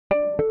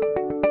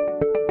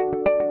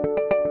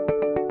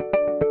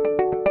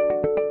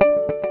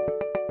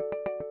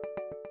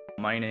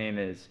My name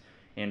is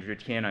Andrew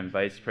Tein. I'm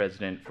Vice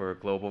President for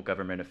Global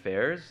Government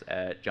Affairs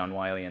at John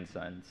Wiley &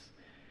 Sons.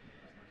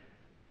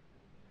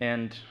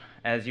 And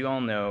as you all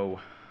know,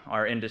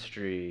 our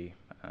industry,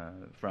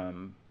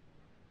 from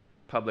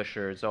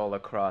publishers all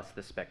across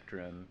the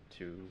spectrum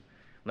to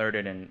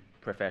learned and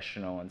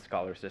professional and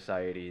scholar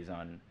societies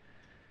on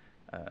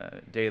a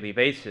daily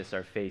basis,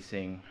 are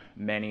facing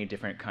many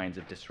different kinds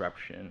of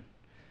disruption.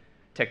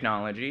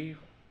 Technology,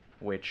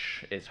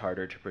 which is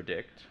harder to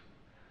predict.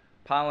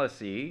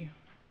 Policy,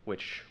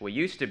 which we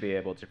used to be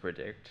able to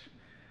predict,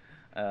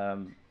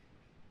 and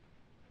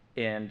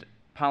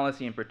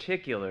policy in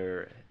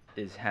particular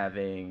is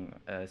having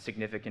a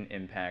significant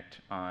impact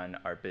on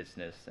our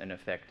business and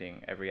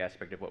affecting every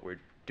aspect of what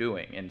we're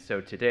doing. And so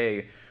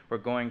today we're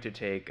going to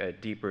take a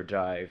deeper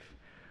dive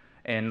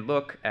and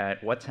look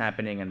at what's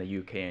happening in the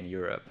UK and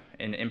Europe,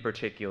 and in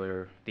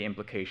particular the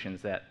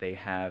implications that they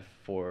have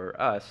for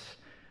us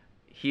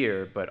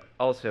here, but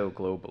also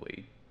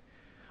globally.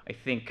 I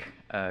think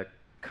a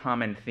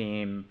common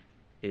theme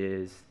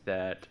is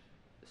that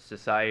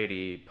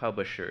society,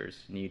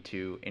 publishers, need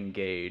to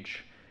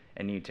engage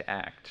and need to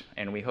act.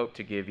 And we hope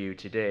to give you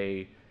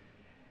today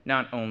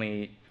not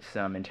only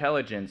some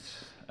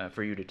intelligence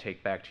for you to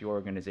take back to your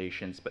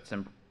organizations, but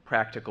some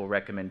practical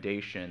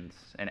recommendations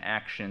and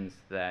actions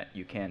that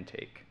you can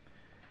take.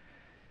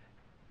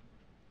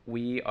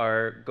 We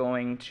are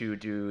going to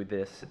do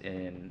this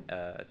in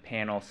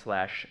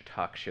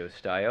panel/talk show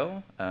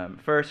style.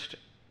 First,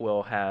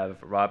 we'll have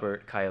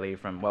Robert Kiley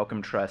from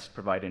Wellcome Trust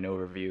provide an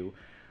overview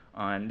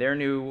on their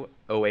new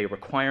OA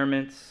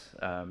requirements,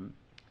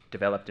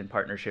 developed in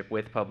partnership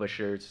with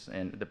publishers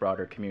and the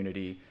broader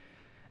community,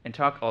 and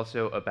talk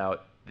also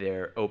about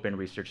their open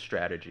research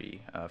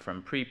strategy,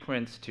 from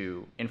preprints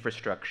to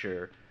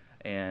infrastructure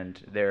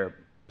and their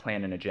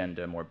plan and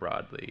agenda more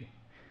broadly.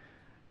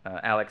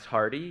 Alex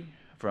Hardy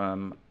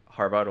from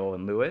Harbottle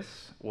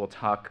Lewis will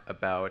talk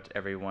about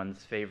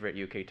everyone's favorite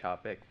UK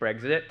topic,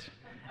 Brexit,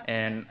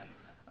 and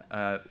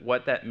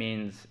what that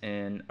means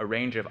in a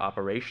range of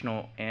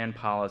operational and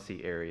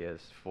policy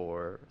areas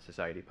for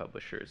society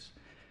publishers.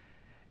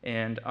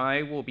 And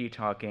I will be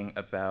talking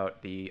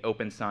about the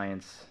open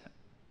science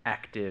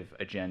active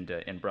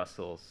agenda in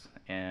Brussels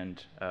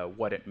and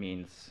what it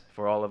means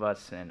for all of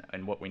us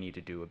and what we need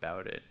to do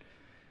about it.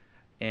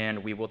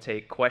 And we will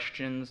take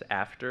questions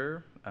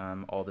after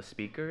all the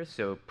speakers,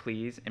 so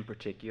please, in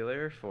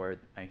particular, for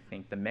I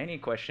think the many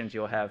questions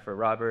you'll have for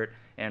Robert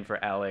and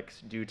for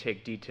Alex, do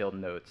take detailed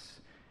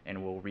notes,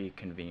 and we'll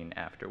reconvene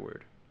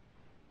afterward.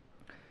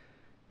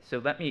 So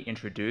let me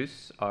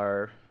introduce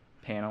our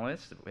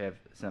panelists. We have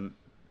some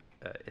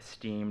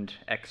esteemed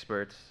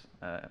experts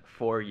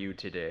for you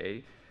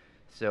today.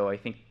 So I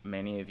think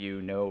many of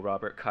you know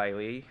Robert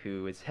Kiley,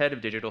 who is head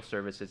of digital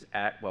services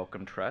at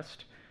Wellcome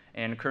Trust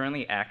and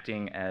currently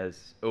acting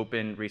as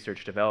open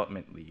research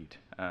development lead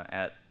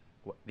at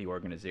the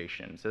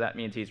organization. So that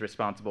means he's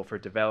responsible for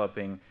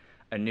developing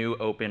a new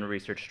open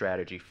research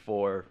strategy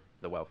for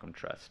the Wellcome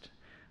Trust.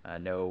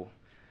 No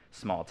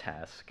small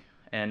task.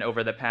 And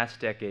over the past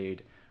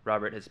decade,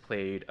 Robert has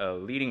played a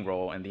leading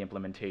role in the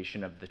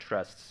implementation of the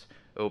Trust's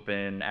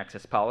open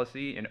access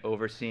policy and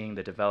overseeing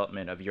the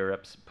development of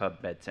Europe's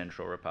PubMed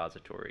Central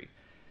repository.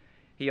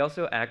 He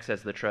also acts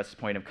as the Trust's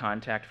point of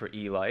contact for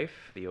eLife,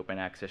 the open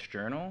access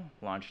journal,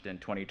 launched in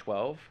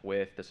 2012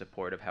 with the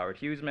support of Howard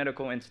Hughes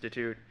Medical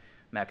Institute,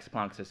 Max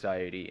Planck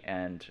Society,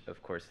 and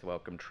of course the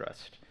Wellcome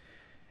Trust.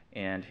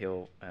 And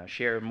he'll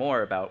share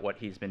more about what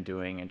he's been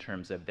doing in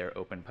terms of their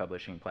open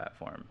publishing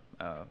platform,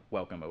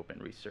 Wellcome Open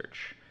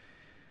Research.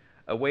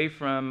 Away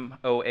from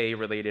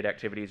OA-related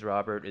activities,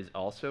 Robert is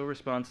also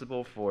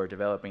responsible for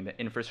developing the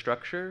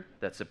infrastructure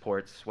that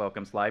supports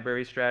Wellcome's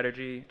library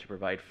strategy to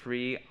provide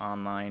free,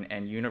 online,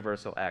 and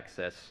universal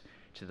access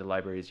to the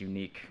library's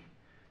unique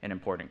and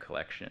important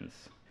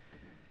collections.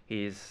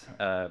 He's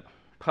a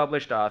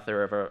published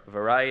author of a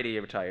variety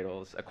of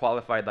titles, a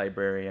qualified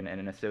librarian, and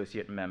an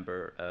associate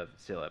member of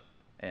CILIP,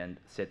 and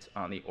sits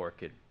on the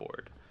ORCID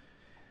board.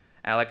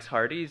 Alex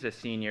Hardy is a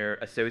senior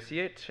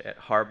associate at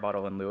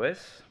Harbottle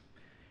Lewis.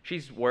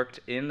 She's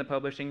worked in the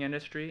publishing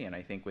industry, and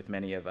I think with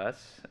many of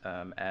us,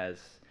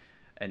 as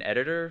an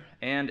editor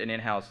and an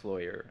in-house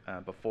lawyer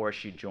before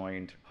she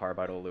joined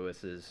Harbottle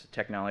Lewis's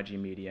technology,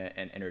 media,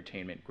 and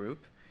entertainment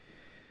group.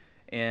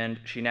 And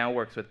she now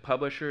works with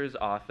publishers,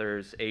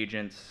 authors,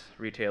 agents,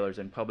 retailers,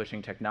 and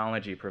publishing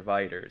technology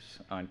providers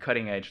on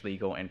cutting-edge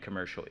legal and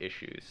commercial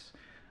issues.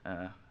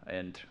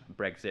 And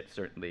Brexit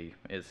certainly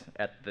is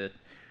at the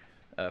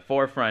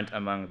forefront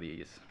among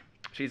these.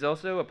 She's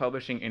also a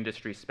publishing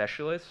industry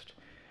specialist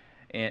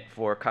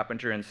for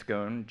Carpenter and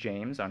Scone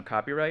James on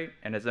copyright,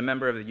 and is a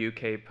member of the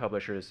UK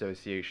Publishers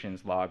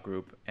Association's law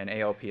group and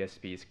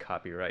ALPSP's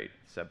copyright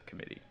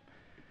subcommittee.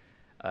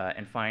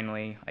 And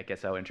finally, I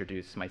guess I'll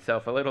introduce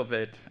myself a little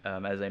bit.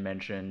 As I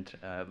mentioned,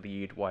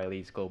 lead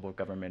Wiley's Global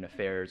Government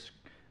Affairs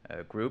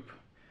group,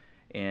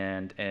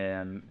 and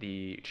am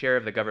the chair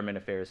of the Government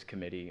Affairs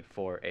Committee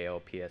for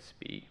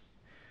ALPSP.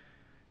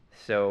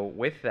 So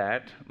with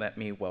that, let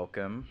me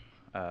welcome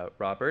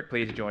Robert.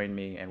 Please join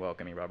me in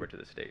welcoming Robert to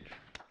the stage.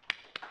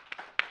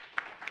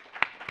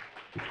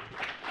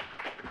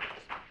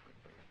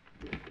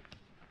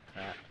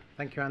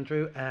 Thank you,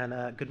 Andrew,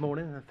 and good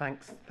morning, and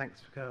thanks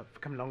for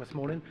coming along this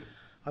morning.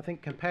 I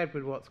think compared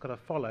with what's going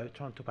to follow,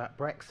 trying to talk about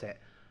Brexit,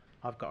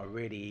 I've got a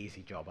really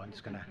easy job. I'm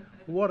just going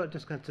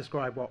to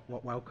describe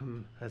what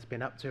Wellcome has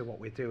been up to, what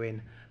we're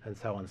doing, and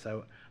so on.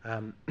 So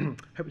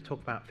hope we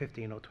talk about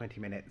 15 or 20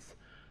 minutes,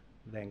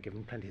 then give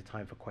them plenty of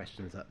time for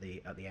questions at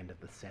the end of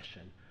the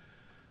session.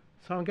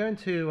 So I'm going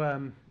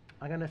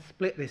to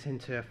split this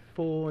into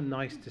 4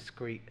 nice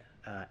discrete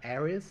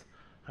areas.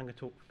 I'm going to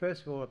talk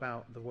first of all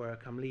about the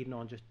work I'm leading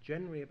on, just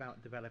generally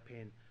about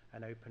developing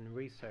an open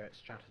research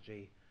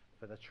strategy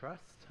for the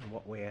trust and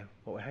what we're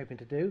hoping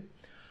to do.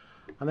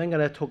 I'm then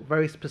going to talk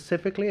very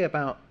specifically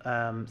about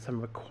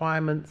some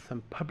requirements,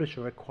 some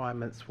publisher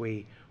requirements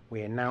we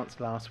announced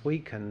last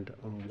week, and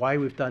why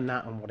we've done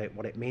that, and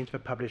what it means for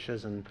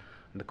publishers, and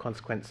the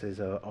consequences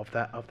of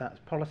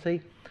that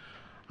policy.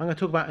 I'm going to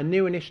talk about a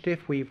new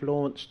initiative we've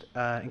launched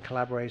in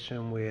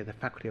collaboration with the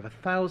Faculty of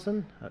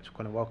 1000, that's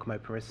going to Wellcome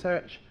Open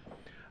Research,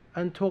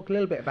 and talk a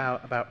little bit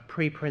about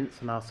preprints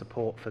and our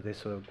support for this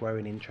sort of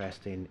growing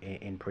interest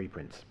in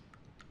preprints.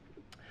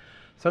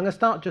 So I'm going to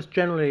start just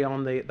generally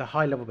on the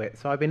high level bit.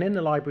 So I've been in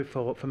the library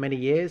for many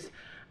years,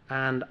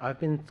 and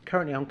I'm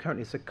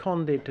currently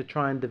seconded to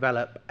try and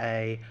develop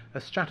a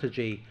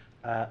strategy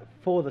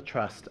for the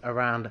trust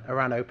around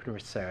open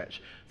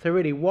research. So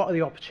really, what are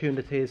the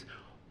opportunities?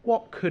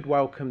 What could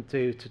Wellcome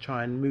do to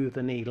try and move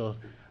the needle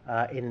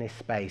in this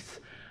space?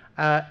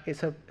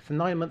 It's a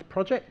 9-month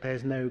project.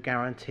 There's no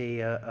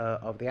guarantee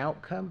of the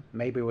outcome.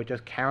 Maybe we're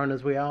just carrying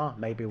as we are.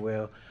 Maybe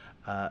we'll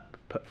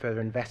put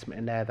further investment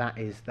in there. That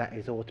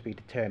is all to be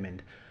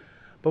determined.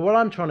 But what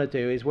I'm trying to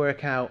do is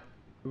work out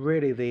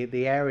really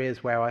the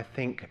areas where I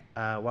think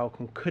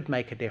Wellcome could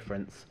make a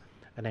difference,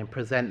 and then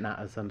present that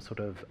as some sort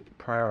of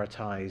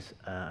prioritised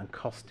and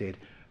costed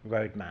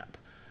roadmap.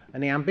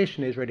 And the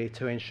ambition is really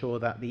to ensure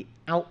that the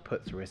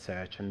outputs of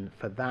research, and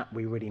for that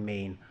we really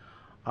mean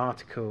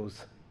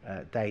articles,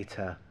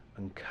 data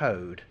and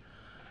code,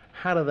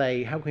 how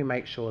can we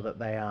make sure that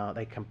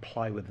they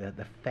comply with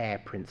the FAIR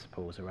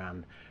principles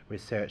around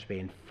research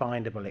being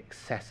findable,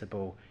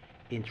 accessible,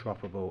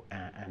 interoperable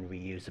and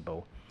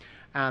reusable.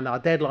 And our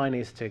deadline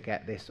is to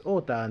get this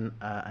all done,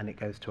 and it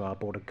goes to our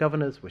Board of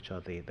Governors, which are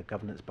the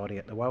governance body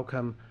at the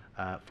Wellcome,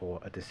 for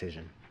a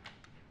decision.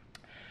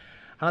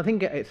 And I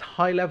think at its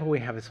high level, we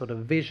have a sort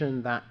of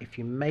vision that if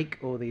you make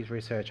all these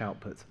research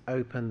outputs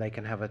open, they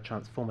can have a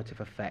transformative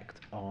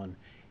effect on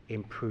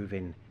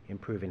improving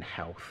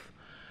health.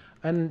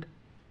 And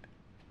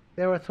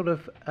there are sort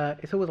of,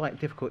 it's always like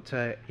difficult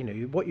to,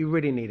 what you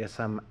really need are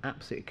some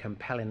absolutely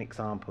compelling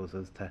examples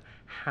as to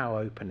how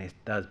openness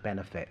does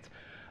benefit.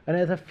 And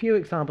there's a few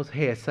examples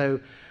here. So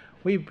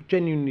we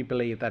genuinely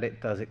believe that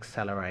it does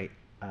accelerate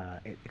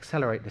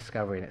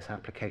discovery and its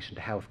application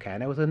to healthcare.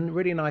 And there was a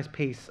really nice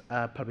piece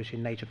published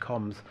in Nature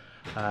Comms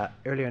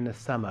earlier in the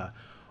summer,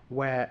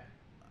 where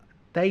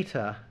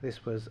data,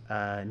 this was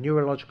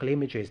neurological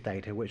images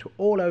data, which were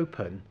all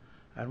open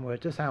and were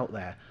just out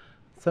there.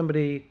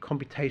 Somebody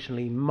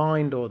computationally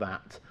mined all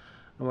that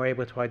and were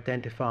able to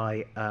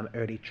identify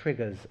early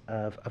triggers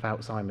of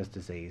Alzheimer's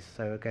disease.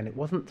 So again, it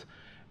wasn't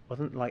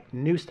like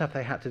new stuff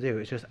they had to do,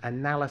 it's just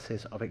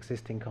analysis of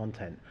existing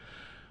content.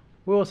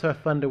 We're also a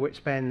funder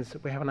which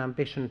we have an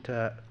ambition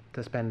to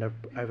spend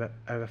over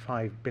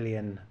 £5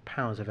 billion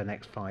over the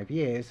next 5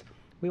 years.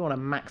 We want to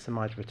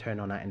maximise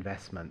return on that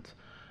investment.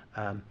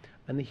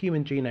 And the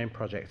Human Genome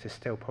Project is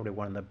still probably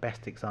one of the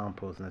best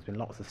examples, and there's been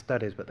lots of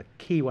studies, but the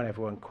key one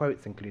everyone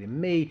quotes,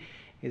 including me,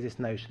 is this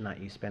notion that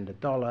you spend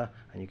 $1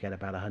 and you get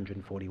about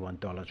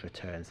 $141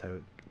 return. So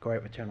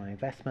great return on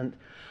investment.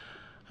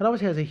 And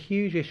obviously there's a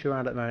huge issue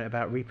around at the moment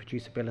about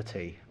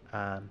reproducibility.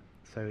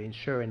 So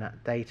ensuring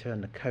that data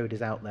and the code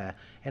is out there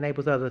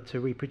enables others to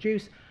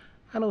reproduce,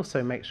 and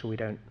also make sure we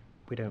don't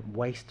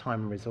waste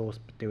time and resource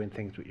doing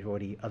things which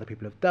other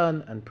people have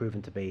done and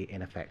proven to be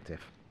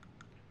ineffective.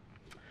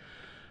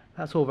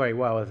 That's all very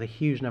well. There's a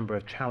huge number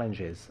of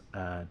challenges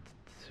to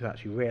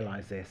actually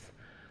realise this.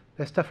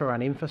 There's stuff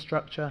around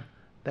infrastructure.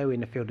 Though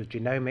in the field of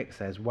genomics,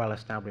 there's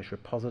well-established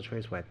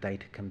repositories where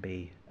data can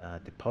be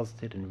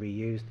deposited and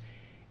reused.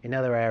 In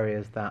other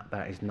areas,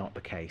 that is not the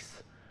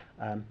case.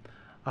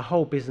 A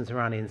whole business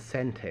around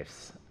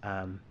incentives.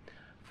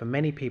 For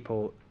many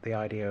people, the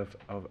idea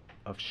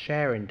of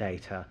sharing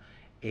data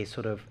is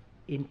sort of,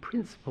 in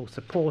principle,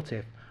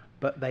 supportive,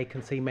 but they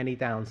can see many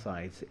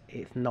downsides.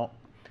 It's not,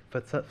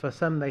 for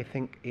some, they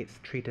think it's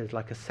treated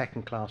like a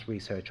second-class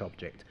research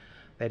object.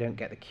 They don't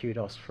get the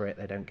kudos for it,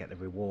 they don't get the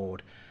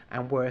reward.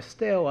 And whereas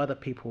still other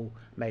people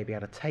may be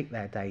able to take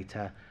their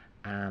data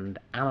and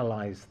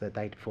analyse the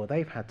data before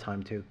they've had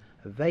time to,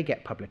 they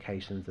get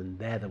publications and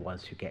they're the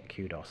ones who get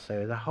kudos.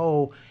 So the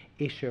whole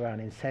issue around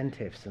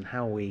incentives and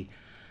how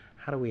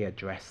do we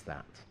address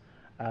that?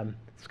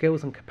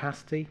 Skills and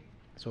capacity.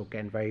 It's all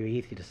again very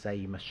easy to say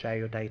you must share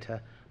your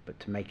data, but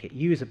to make it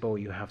usable,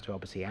 you have to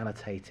obviously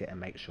annotate it and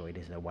make sure it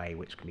is in a way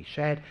which can be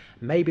shared.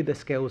 Maybe the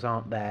skills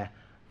aren't there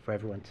for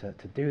everyone to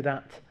do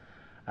that.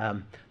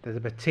 There's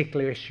a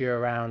particular issue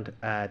around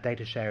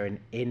data sharing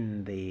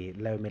in the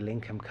low middle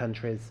income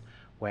countries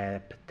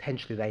where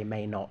potentially they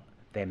may not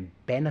then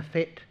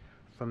benefit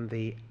from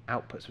the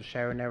outputs of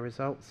sharing their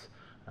results.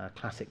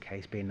 Classic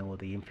case being all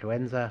the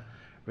influenza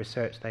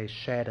research they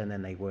shared, and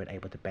then they weren't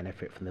able to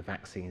benefit from the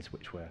vaccines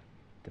which were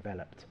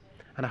developed,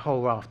 and a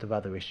whole raft of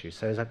other issues.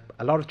 So there's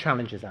a lot of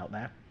challenges out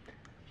there.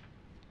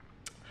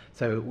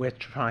 So we're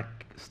trying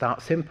to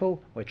start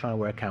simple. We're trying to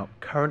work out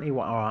currently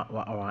what are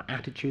our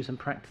attitudes and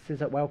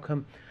practices at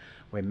Wellcome.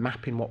 We're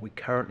mapping what we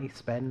currently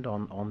spend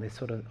on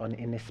this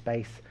in this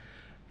space,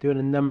 doing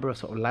a number of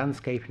sort of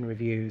landscaping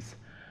reviews,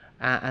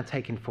 and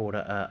taking forward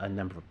a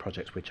number of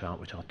projects which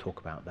I'll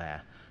talk about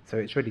there. So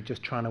it's really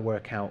just trying to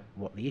work out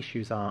what the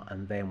issues are,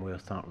 and then we'll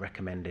start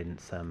recommending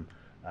some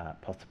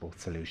possible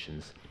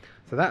solutions.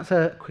 So that's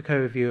a quick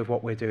overview of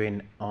what we're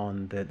doing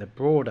on the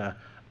broader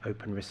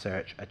open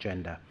research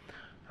agenda.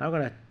 Now I'm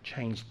going to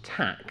change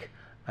tack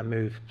and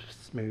move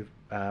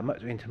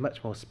into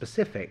much more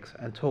specifics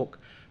and talk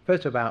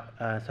first about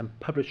some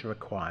publisher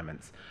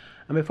requirements.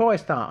 And before I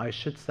start, I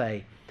should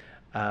say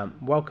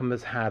Wellcome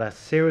has had a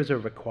series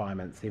of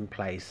requirements in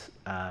place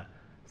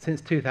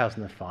since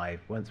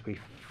 2005. Once we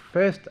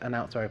first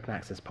announced our open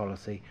access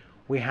policy,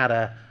 we had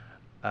a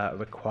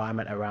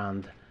requirement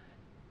around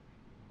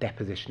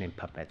deposition in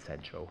PubMed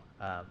Central,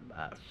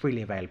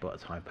 freely available at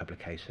the time of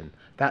publication,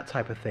 that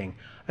type of thing.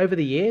 Over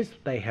the years,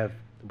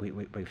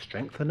 we've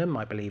strengthened them.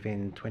 I believe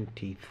in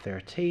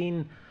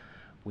 2013,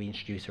 we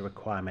introduced a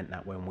requirement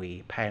that when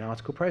we pay an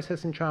article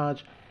processing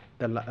charge,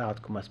 the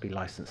article must be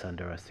licensed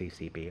under a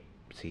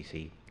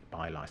CC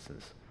BY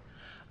license.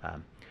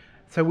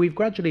 So we've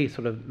gradually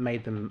sort of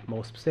made them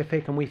more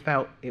specific, and we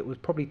felt it was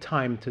probably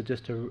time to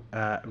just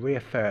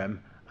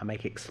reaffirm and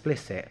make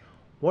explicit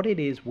what it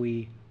is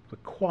we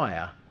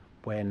require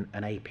when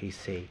an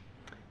APC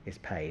is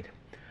paid.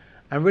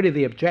 And really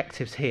the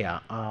objectives here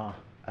are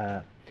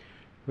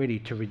really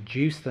to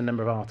reduce the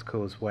number of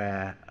articles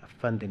where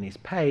funding is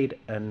paid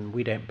and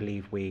we don't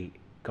believe we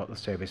got the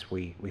service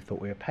we thought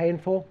we were paying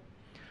for.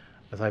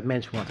 As I've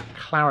mentioned, we want to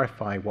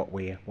clarify what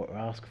we're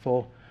asked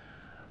for.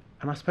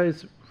 And I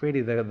suppose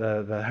really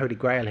the holy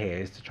grail here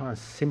is to try and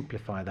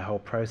simplify the whole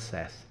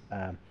process,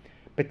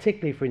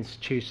 particularly for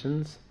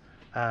institutions,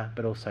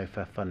 but also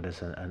for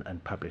funders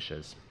and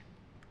publishers.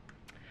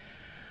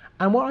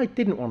 And what I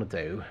didn't want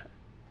to do,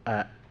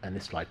 and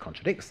this slide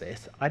contradicts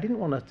this, I didn't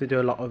want us to do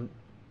a lot of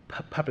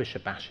publisher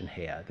bashing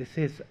here.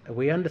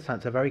 We understand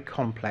it's a very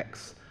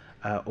complex,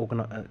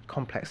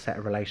 complex set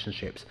of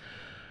relationships.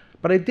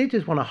 But I did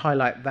just want to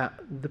highlight that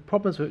the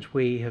problems which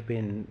we have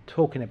been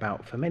talking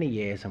about for many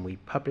years, and we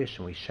publish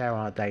and we share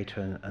our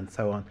data and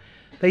so on,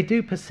 they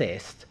do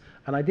persist.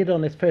 And I did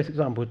on this first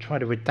example try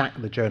to redact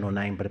the journal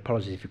name, but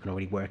apologies if you can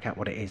already work out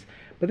what it is.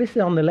 But this is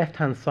on the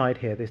left-hand side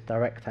here, this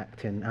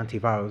direct-acting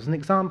antiviral is an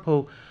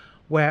example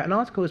where an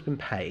article has been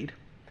paid.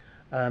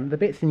 The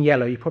bits in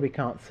yellow you probably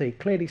can't see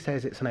clearly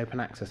says it's an open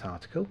access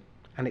article,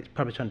 and it's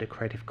published under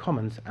Creative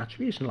Commons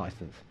attribution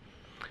license.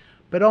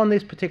 But on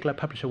this particular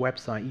publisher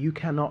website, you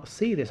cannot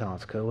see this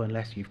article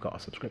unless you've got a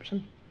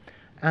subscription.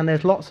 And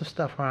there's lots of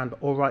stuff around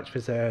all rights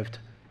reserved,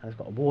 and it's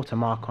got a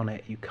watermark on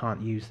it. You can't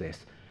use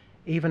this,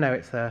 even though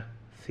it's a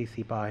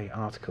CC BY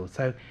article.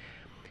 So,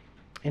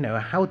 you know,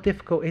 how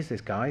difficult is this,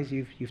 guys?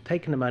 You've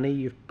taken the money,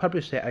 you've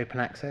published it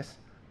open access,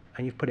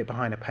 and you've put it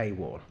behind a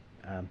paywall.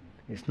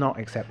 It's not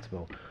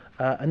acceptable.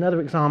 Another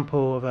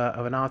example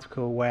of an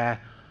article where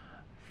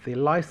the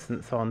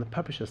license on the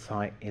publisher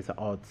site is at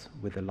odds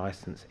with the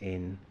license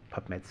in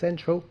PubMed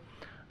Central.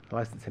 The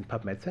license in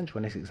PubMed Central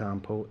in this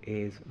example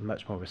is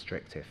much more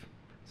restrictive.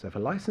 So if a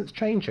license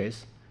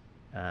changes,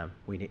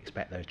 we'd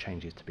expect those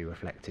changes to be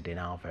reflected in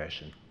our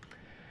version.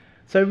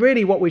 So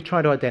really what we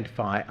try to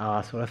identify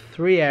are sort of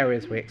three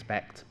areas we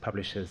expect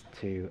publishers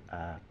to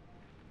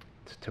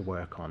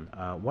work on.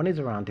 One is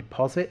around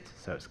deposit.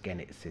 So it's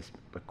this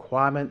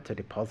requirement to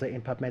deposit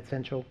in PubMed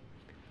Central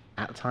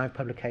at the time of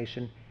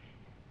publication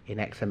in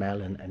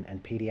XML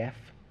and PDF.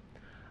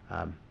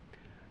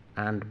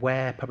 And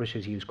where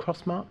publishers use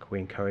Crossmark, we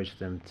encourage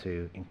them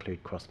to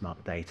include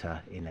Crossmark data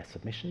in their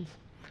submissions.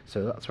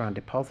 So that's around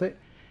deposit.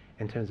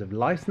 In terms of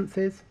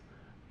licenses,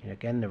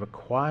 again, the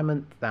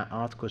requirement that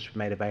articles should be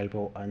made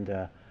available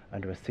under a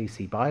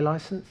CC BY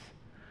license,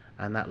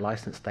 and that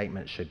license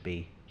statement should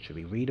be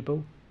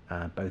readable,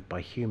 both by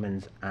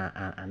humans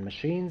and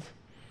machines.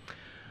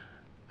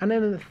 And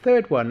then the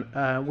third one,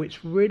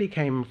 which really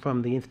came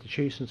from the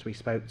institutions we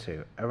spoke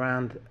to,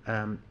 around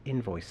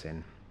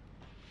invoicing.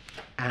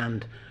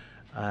 And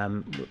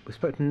we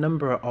spoke to a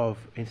number of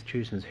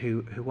institutions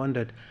who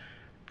wondered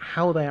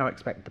how they are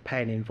expected to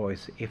pay an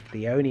invoice if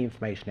the only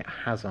information it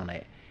has on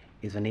it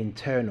is an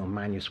internal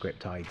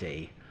manuscript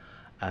ID.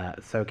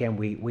 So again,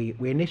 we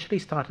initially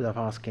started off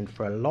asking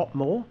for a lot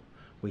more.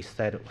 We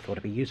thought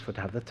it'd be useful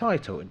to have the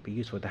title, it'd be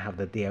useful to have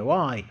the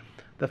DOI,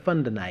 the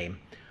funder name.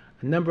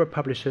 A number of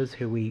publishers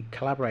who we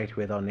collaborated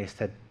with on this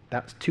said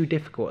that's too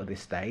difficult at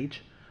this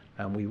stage,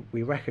 and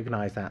we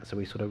recognise that, so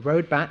we sort of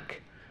rode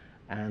back,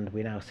 and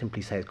we now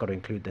simply say it's got to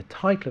include the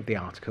title of the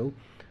article,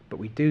 but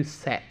we do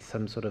set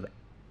some sort of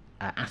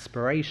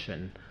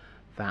aspiration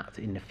that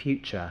in the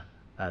future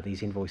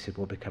these invoices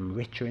will become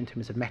richer in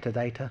terms of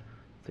metadata,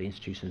 so the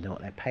institutions know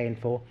what they're paying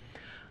for.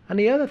 And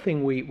the other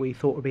thing we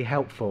thought would be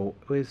helpful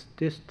was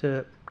just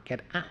to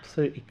get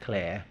absolutely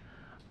clear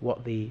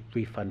what the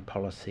refund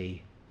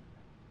policies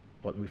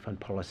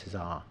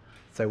are.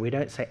 So we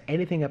don't say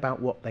anything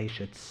about what they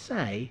should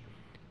say,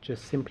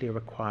 just simply a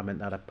requirement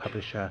that a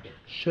publisher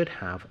should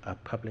have a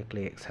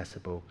publicly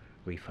accessible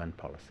refund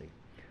policy.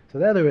 So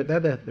they're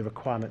the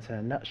requirements in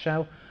a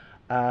nutshell.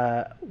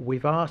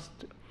 We've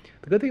asked,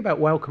 the good thing about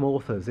Wellcome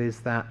authors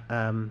is that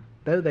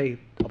though they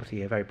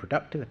obviously are very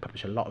productive, they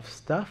publish a lot of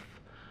stuff,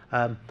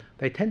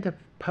 they tend to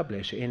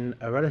publish in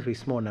a relatively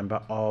small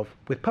number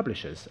with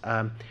publishers.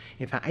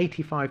 In fact,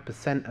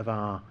 85% of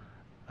our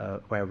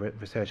where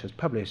researchers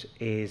publish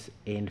is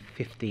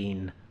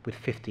with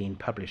 15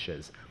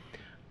 publishers.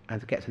 And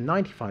to get to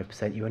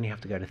 95%, you only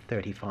have to go to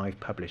 35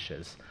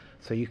 publishers.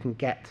 So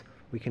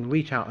we can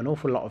reach out an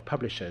awful lot of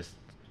publishers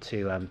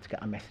to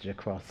get our message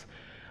across,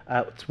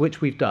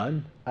 which we've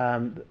done.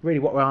 Really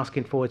what we're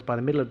asking for is by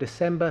the middle of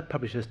December,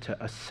 publishers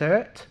to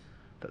assert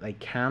that they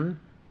can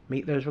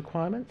meet those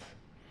requirements.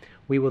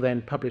 We will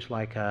then publish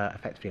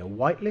effectively a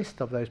whitelist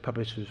of those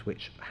publishers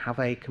which have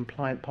a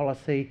compliant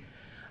policy,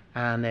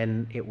 and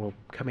then it will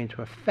come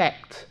into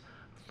effect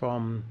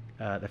from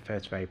the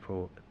 1st of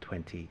April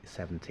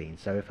 2017.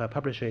 So if a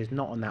publisher is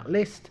not on that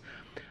list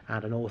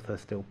and an author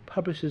still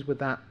publishes with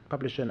that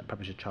publisher and that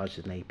publisher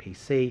charges an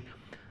APC,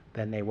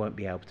 then they won't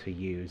be able to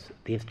use,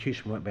 the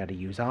institution won't be able to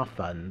use our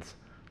funds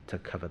to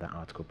cover that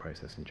article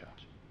processing charge.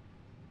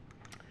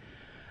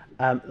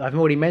 I've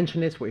already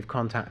mentioned this, but we've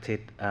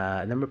contacted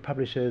a number of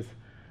publishers.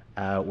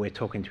 We're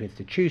talking to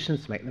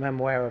institutions to make them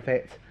aware of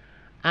it.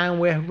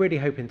 And we're really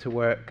hoping to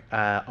work,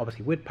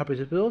 obviously, with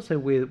publishers, but also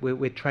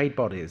with trade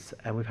bodies.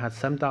 And we've had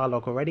some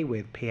dialogue already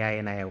with PA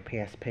and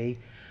ALPSP.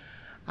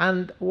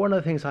 And one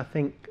of the things I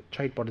think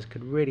trade bodies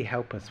could really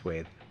help us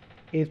with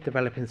is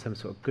developing some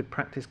sort of good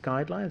practice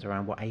guidelines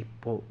around what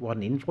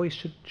an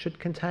invoice should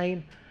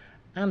contain,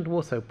 and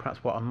also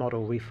perhaps what a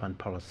model refund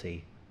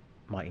policy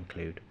might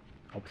include.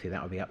 Obviously,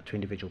 that would be up to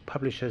individual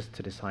publishers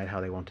to decide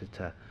how they wanted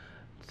to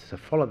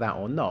follow that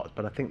or not.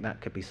 But I think that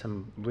could be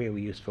some real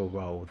useful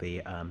role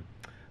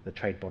the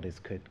trade bodies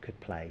could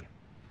play.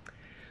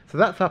 So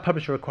that's our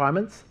publisher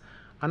requirements.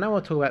 I now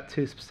want to talk about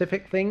two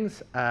specific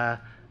things.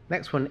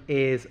 Next one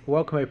is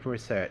Wellcome Open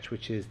Research,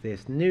 which is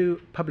this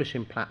new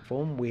publishing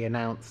platform we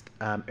announced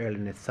earlier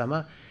this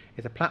summer.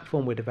 It's a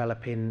platform we're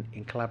developing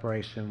in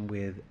collaboration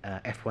with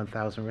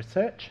F1000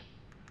 Research.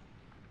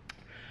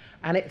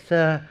 And it's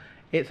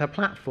a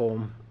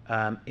platform,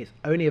 it's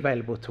only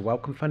available to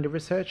Wellcome funded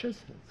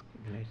researchers.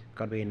 It's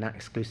got to be in that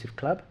exclusive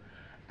club.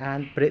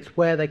 But it's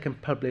where they can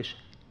publish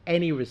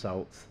any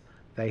results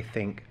they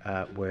think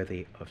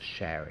worthy of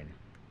sharing.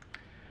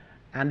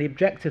 And the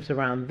objectives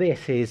around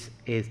this is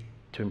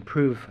to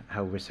improve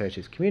how research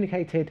is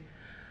communicated,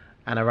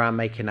 and around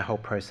making the whole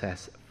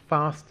process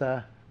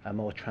faster and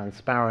more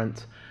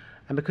transparent.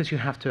 And because you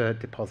have to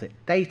deposit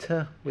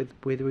data with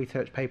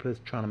research papers,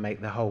 trying to make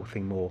the whole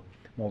thing more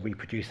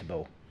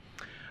reproducible.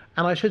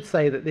 And I should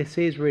say that this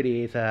is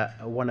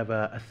one of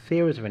a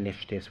series of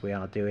initiatives we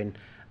are doing.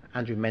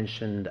 Andrew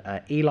mentioned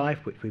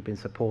eLife, which we've been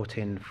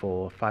supporting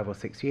for 5 or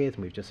 6 years,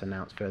 and we've just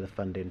announced further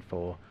funding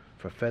for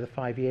a further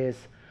 5 years.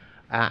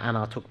 And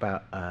I'll talk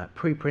about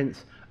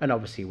preprints, and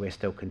obviously we're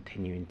still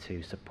continuing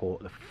to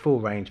support the full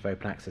range of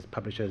open access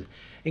publishers,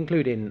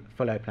 including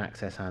full open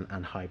access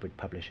and hybrid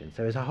publishing.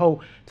 So as a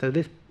whole,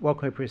 this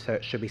Wellcome Open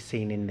Research should be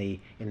seen in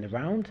the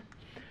round.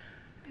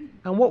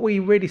 And what we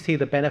really see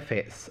the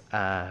benefits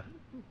of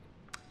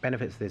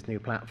this new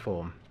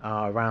platform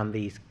are around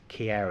these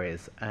key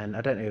areas. And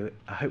I don't know,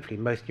 hopefully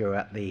most of you are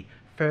at the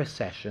first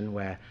session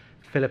where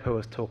Philippa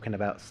was talking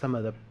about some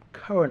of the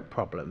current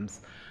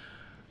problems.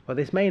 Well,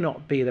 this may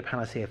not be the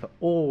panacea for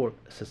all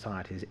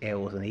society's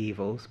ills and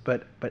evils,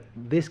 but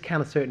this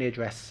can certainly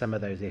address some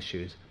of those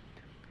issues.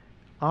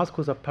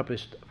 Articles are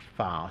published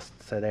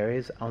fast, so there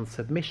is, on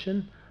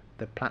submission,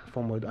 the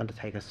platform would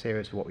undertake a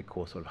series of what we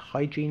call sort of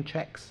hygiene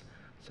checks.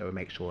 So we'll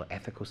make sure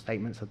ethical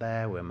statements are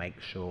there, we'll make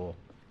sure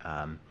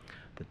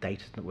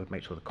we'll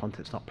make sure the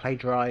content's not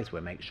plagiarized,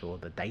 we'll make sure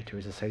the data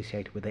is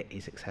associated with it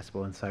is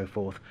accessible and so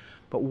forth.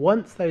 But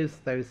once those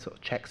sort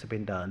of checks have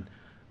been done,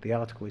 the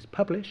article is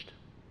published,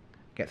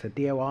 gets a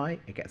DOI,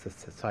 it gets a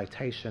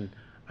citation,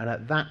 and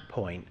at that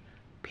point,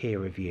 peer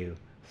review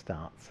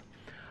starts.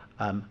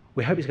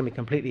 We hope it's going to be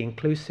completely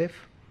inclusive.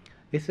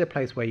 This is a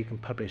place where you can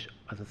publish,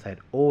 as I said,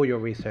 all your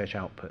research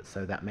outputs.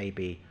 So that may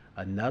be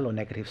a null or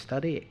negative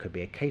study, it could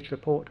be a case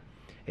report,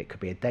 it could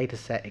be a data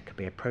set, it could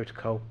be a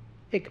protocol,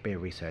 it could be a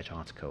research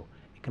article.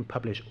 You can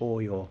publish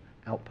all your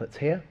outputs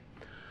here.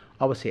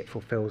 Obviously, it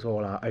fulfills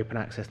all our open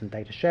access and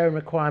data sharing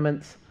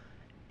requirements.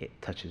 It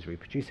touches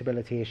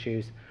reproducibility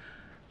issues,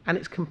 and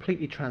it's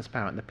completely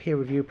transparent. The peer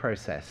review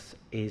process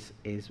is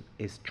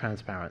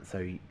transparent,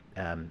 so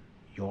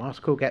your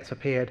article gets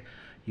appeared,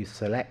 you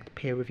select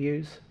peer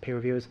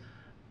reviewers,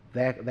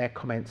 their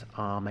comments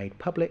are made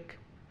public,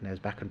 and there's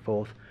back and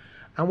forth.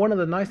 And one of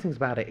the nice things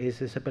about it is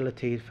this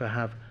ability to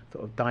have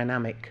sort of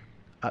dynamic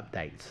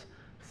updates.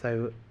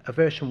 So a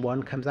version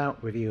 1 comes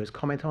out, reviewers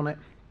comment on it.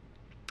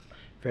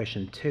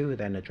 Version 2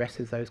 then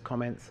addresses those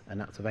comments, and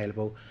that's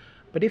available.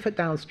 But if at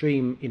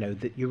downstream,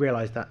 that you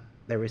realize that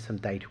there is some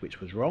data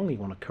which was wrong, you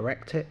want to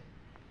correct it,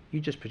 you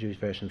just produce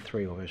version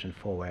 3 or version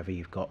 4, wherever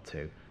you've got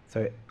to.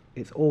 So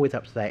it's always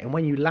up to date. And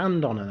when you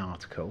land on an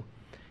article,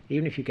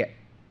 even if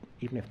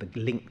the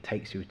link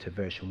takes you to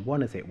version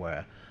 1, as it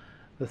were,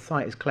 the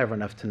site is clever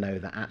enough to know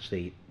that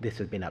actually this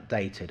has been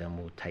updated and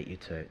will take you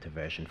to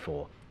version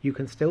 4. You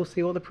can still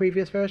see all the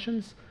previous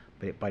versions,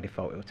 but by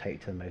default it will take you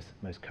to the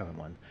most current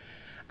one.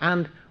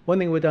 And one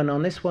thing we've done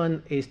on this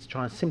one is to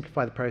try and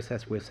simplify the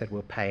process. We've said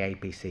we'll pay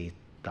APC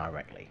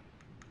directly.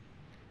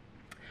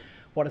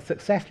 What does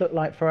success look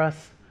like for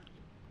us?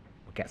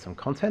 We'll get some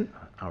content.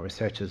 Our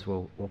researchers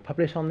will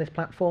publish on this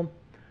platform.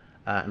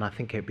 And I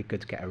think it would be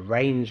good to get a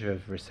range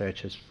of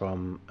researchers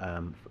from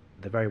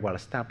the very well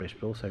established,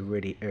 but also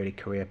really early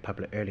career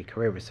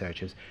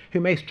researchers who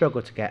may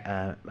struggle to get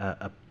a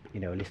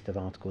list of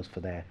articles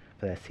for their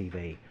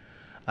CV.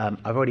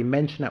 I've already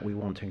mentioned that we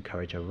want to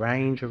encourage a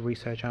range of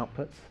research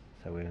outputs,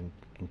 so we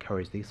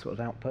encourage these sort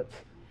of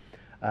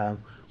outputs.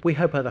 We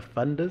hope other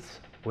funders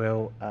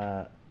will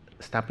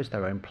establish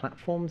their own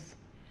platforms,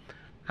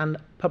 and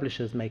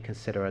publishers may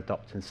consider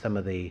adopting some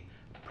of the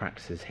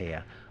practices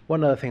here.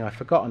 One other thing I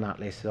forgot on that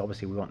list is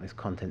obviously we want this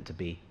content to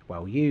be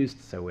well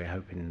used, so we're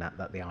hoping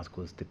that the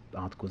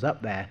articles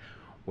up there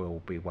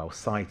will be well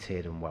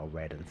cited and well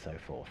read and so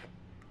forth.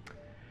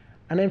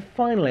 And then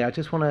finally, I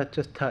just want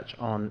to touch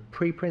on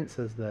preprints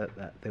as the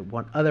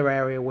one other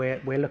area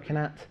we're looking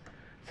at.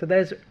 So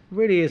there's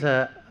really is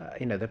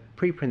the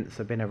preprints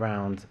have been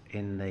around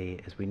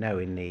as we know,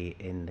 in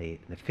the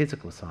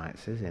physical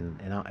sciences,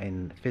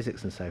 in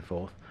physics and so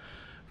forth,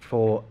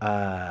 for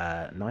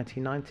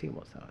 1990,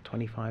 what's that,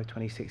 25,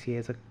 26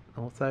 years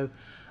or so.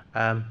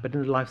 But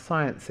in the life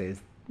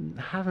sciences,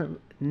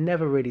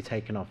 never really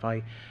taken off.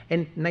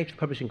 In Nature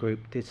Publishing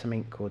Group did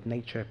something called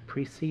Nature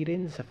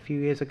Proceedings a few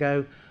years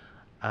ago,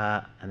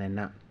 and then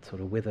that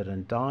sort of withered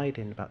and died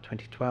in about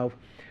 2012.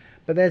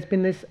 But there's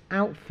been this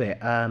outfit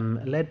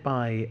led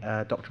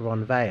by Dr.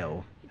 Ron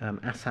Vale,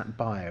 ASAP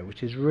Bio,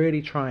 which is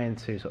really trying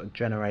to sort of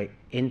generate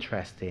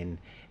interest in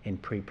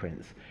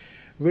preprints.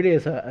 Really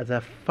as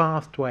a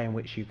fast way in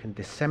which you can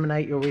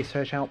disseminate your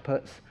research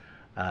outputs.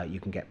 You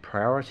can get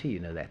priority,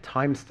 they're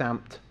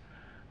time-stamped.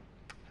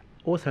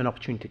 Also an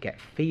opportunity to get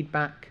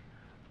feedback,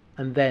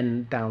 and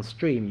then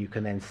downstream you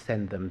can then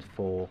send them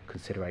for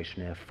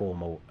consideration in a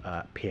formal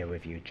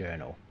peer-reviewed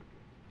journal.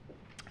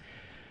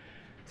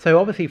 So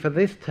obviously for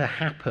this to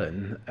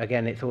happen,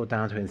 again, it's all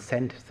down to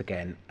incentives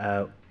again.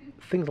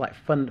 Things like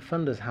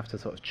funders have to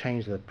sort of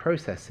change the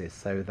processes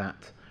so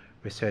that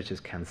researchers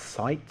can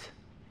cite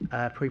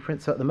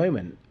preprints. So at the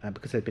moment,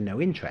 because there's been no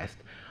interest,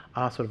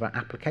 our sort of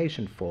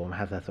application form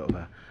has a sort of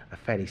a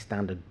fairly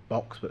standard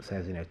box that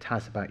says, tell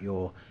us about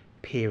your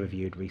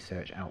peer-reviewed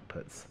research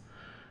outputs.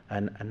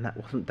 And that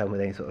wasn't done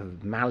with any sort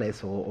of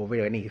malice or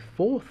really any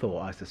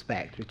forethought, I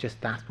suspect. It's just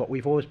that's what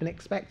we've always been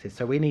expected.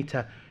 So we need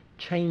to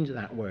change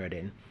that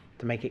wording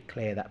to make it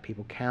clear that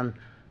people can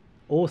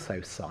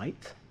also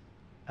cite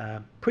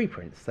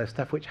preprints, so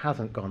stuff which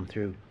hasn't gone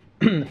through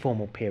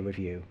formal peer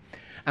review.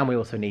 And we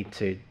also need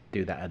to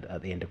do that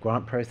at the end of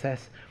grant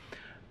process.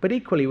 But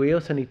equally, we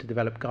also need to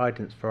develop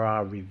guidance for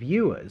our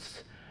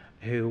reviewers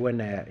who, when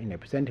they're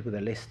presented with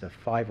a list of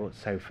 5 or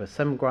so, for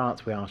some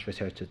grants we ask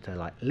researchers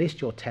to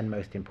list your 10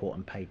 most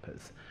important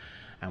papers,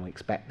 and we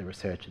expect the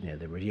researchers,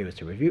 the reviewers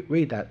to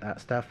read that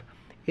stuff.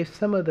 If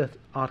some of the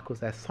articles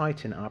they're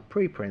citing are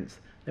preprints,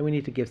 then we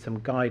need to give some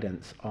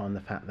guidance on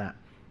the fact that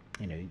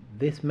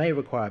this may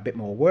require a bit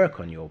more work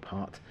on your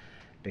part,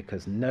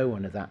 because no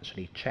one has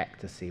actually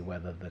checked to see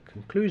whether the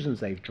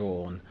conclusions they've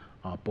drawn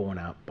are borne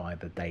out by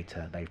the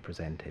data they've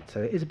presented.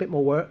 So it is a bit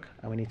more work,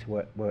 and we need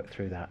to work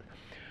through that.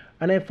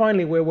 And then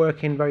finally, we're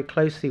working very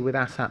closely with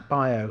ASAP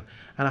Bio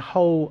and a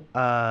whole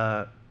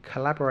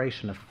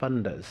collaboration of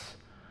funders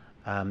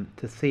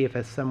to see if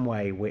there's some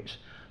way which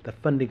the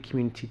funding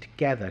community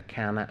together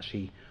can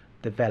actually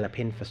develop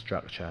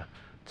infrastructure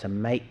to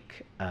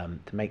make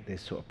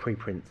this sort of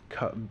preprints,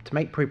 to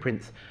make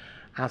preprints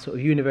as sort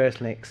of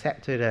universally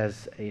accepted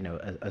as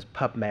as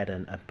PubMed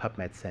and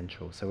PubMed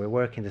Central. So we're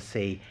working to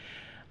see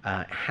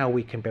how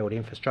we can build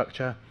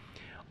infrastructure.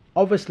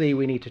 Obviously,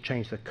 we need to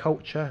change the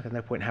culture. There's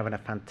no point in having a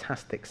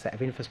fantastic set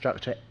of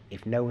infrastructure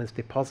if no one's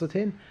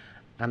depositing.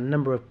 And the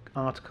number of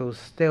articles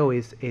still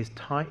is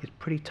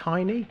pretty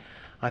tiny.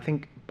 I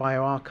think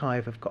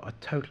bioRxiv have got a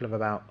total of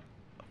about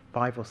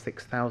 5,000 or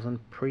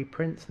 6,000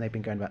 preprints, and they've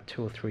been going about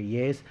 2 or 3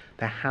 years.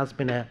 There has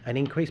been an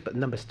increase, but the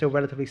number's still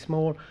relatively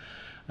small.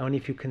 And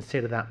if you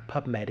consider that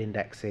PubMed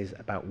indexes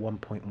about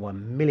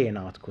 1.1 million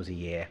articles a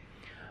year,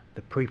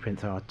 the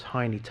preprints are a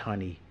tiny,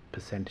 tiny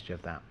percentage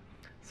of that.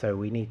 So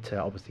we need to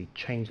obviously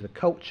change the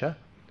culture,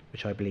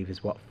 which I believe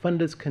is what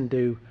funders can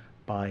do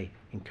by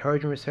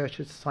encouraging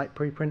researchers to cite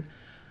preprint.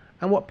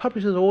 And what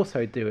publishers are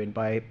also doing,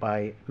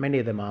 by many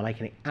of them are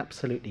making it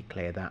absolutely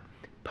clear that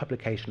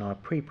publication on a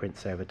preprint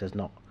server does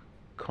not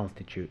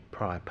constitute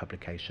prior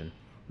publication.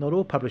 Not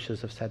all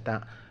publishers have said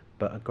that,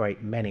 but a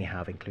great many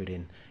have,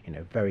 including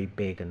very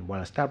big and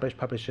well-established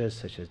publishers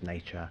such as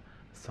Nature,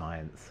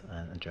 Science,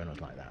 and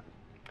journals like that.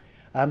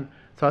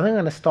 So I think I'm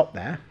going to stop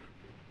there,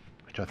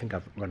 which I think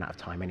I've run out of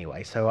time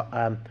anyway. So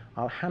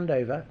I'll hand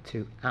over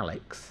to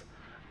Alex,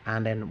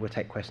 and then we'll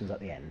take questions at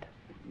the end.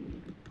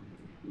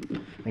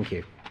 Thank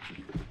you.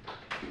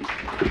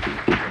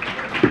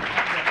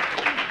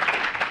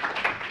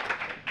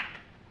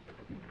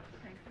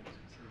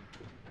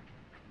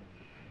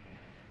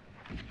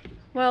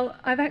 Well,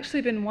 I've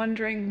actually been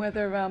wondering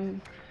whether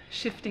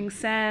shifting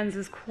sands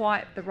is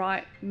quite the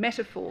right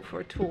metaphor for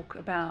a talk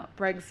about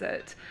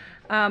Brexit.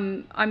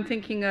 I'm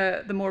thinking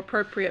the more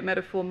appropriate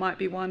metaphor might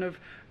be one of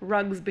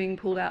rugs being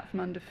pulled out from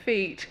under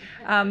feet,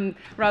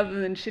 rather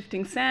than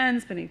shifting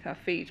sands beneath our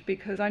feet,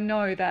 because I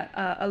know that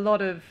a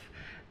lot of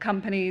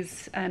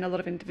companies and a lot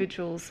of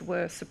individuals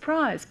were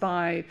surprised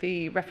by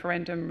the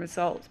referendum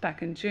results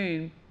back in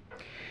June.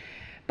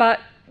 But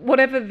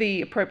whatever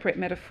the appropriate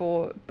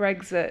metaphor,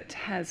 Brexit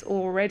has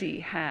already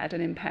had an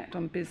impact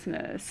on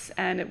business,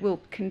 and it will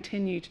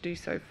continue to do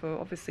so for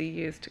obviously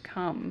years to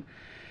come.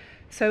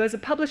 So as a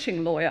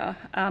publishing lawyer,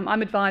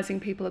 I'm advising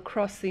people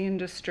across the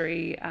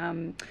industry,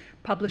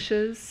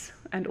 publishers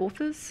and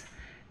authors,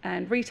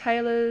 and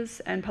retailers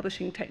and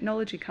publishing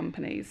technology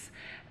companies,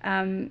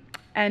 and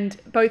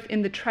both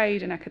in the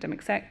trade and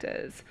academic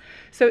sectors.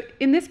 So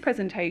in this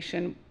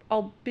presentation,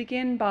 I'll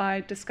begin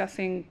by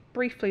discussing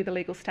briefly the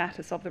legal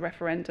status of the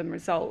referendum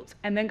result,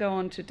 and then go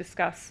on to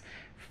discuss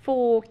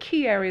 4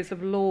 key areas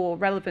of law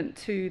relevant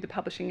to the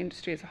publishing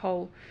industry as a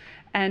whole,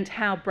 and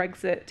how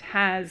Brexit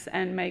has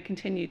and may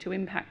continue to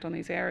impact on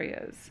these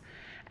areas.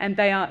 And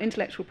they are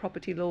intellectual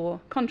property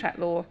law, contract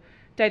law,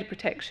 data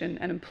protection,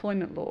 and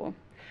employment law.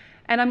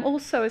 And I'm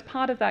also, as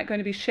part of that, going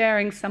to be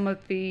sharing some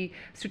of the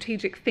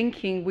strategic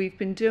thinking we've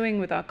been doing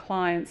with our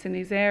clients in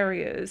these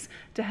areas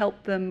to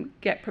help them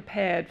get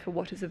prepared for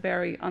what is a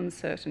very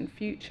uncertain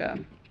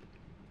future.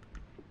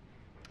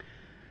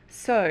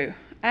 So,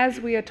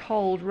 as we are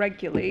told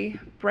regularly,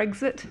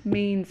 Brexit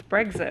means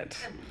Brexit.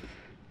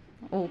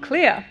 All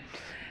clear.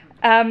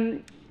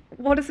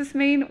 What does this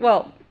mean?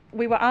 Well,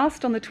 we were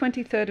asked on the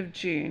 23rd of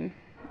June,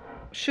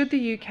 should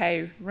the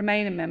UK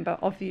remain a member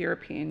of the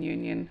European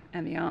Union?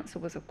 And the answer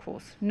was, of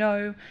course,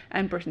 no,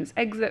 and Britain's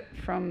exit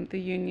from the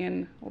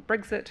Union, or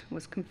Brexit,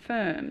 was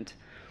confirmed.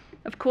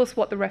 Of course,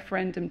 what the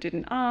referendum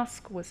didn't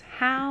ask was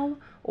how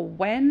or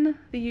when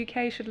the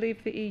UK should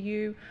leave the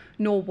EU,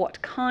 nor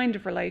what kind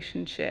of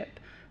relationship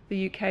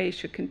the UK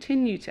should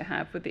continue to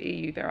have with the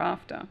EU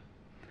thereafter.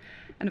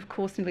 And of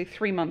course, nearly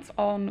 3 months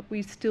on,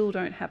 we still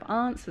don't have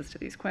answers to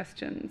these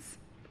questions.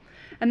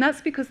 And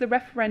that's because the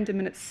referendum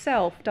in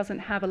itself doesn't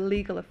have a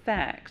legal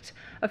effect.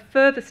 A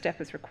further step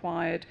is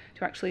required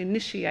to actually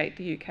initiate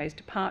the UK's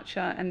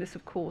departure, and this,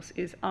 of course,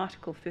 is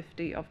Article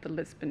 50 of the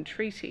Lisbon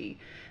Treaty.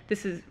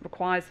 This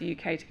requires the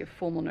UK to give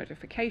formal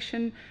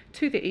notification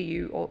to the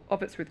EU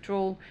of its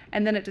withdrawal,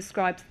 and then it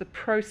describes the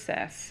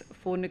process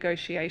for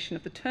negotiation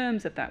of the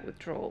terms of that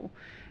withdrawal.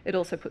 It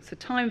also puts a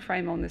time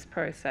frame on this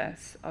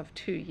process of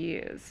 2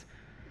 years.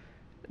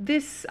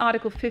 This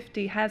Article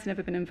 50 has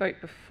never been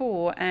invoked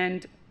before,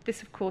 and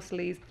this, of course,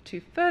 leads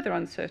to further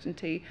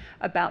uncertainty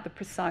about the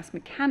precise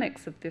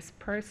mechanics of this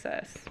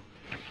process.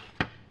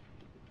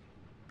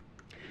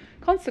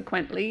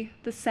 Consequently,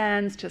 the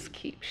sands just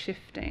keep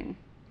shifting.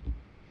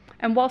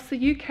 And whilst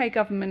the UK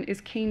government is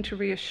keen to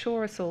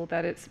reassure us all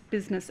that it's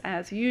business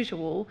as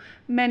usual,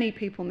 many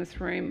people in this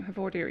room have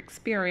already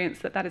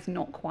experienced that that is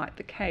not quite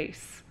the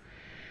case.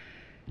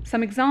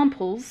 Some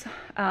examples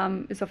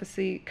is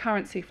obviously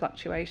currency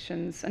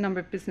fluctuations. A number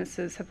of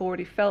businesses have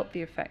already felt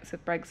the effects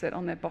of Brexit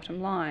on their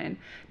bottom line.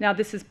 Now,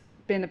 this has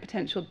been a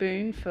potential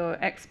boon for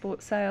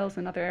export sales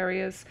and other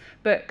areas,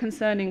 but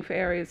concerning for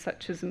areas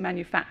such as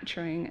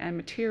manufacturing and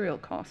material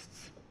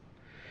costs.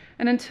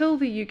 And until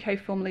the UK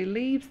formally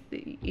leaves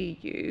the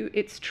EU,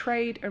 its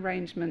trade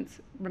arrangements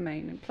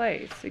remain in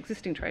place,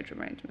 existing trade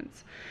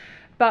arrangements.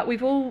 But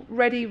we've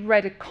already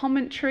read a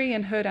commentary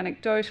and heard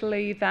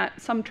anecdotally that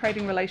some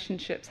trading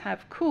relationships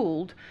have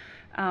cooled,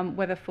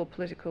 whether for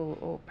political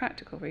or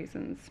practical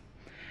reasons.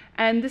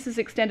 And this is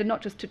extended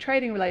not just to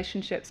trading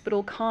relationships, but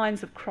all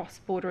kinds of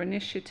cross-border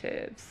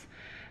initiatives.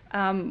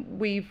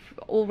 We've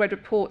all read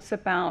reports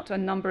about a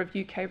number of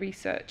UK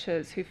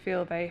researchers who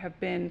feel they have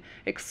been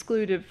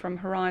excluded from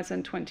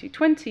Horizon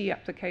 2020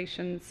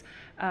 applications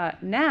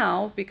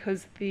now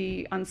because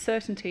the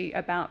uncertainty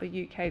about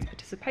the UK's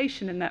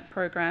participation in that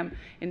programme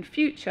in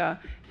future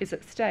is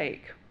at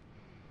stake.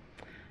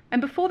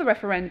 And before the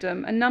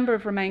referendum, a number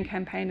of Remain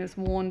campaigners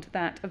warned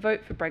that a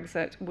vote for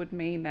Brexit would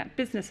mean that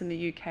business in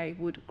the UK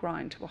would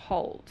grind to a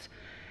halt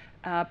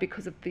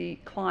because of the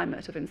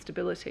climate of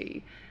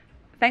instability.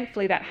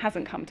 Thankfully, that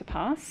hasn't come to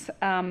pass,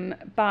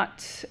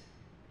 but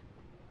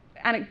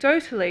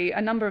anecdotally,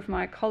 a number of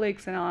my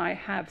colleagues and I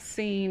have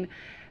seen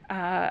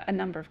a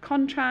number of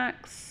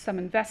contracts, some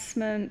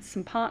investments,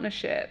 some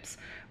partnerships,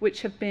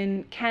 which have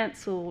been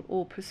cancelled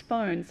or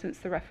postponed since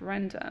the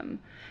referendum.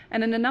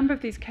 And in a number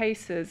of these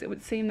cases, it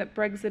would seem that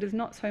Brexit is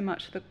not so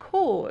much the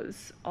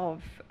cause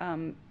of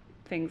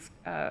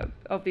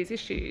of these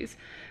issues,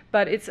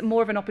 but it's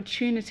more of an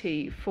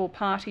opportunity for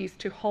parties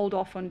to hold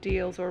off on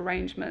deals or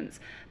arrangements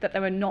that they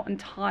were not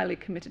entirely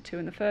committed to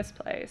in the first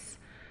place.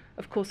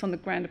 Of course, on the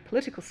grander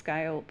political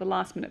scale, the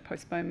last-minute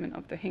postponement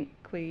of the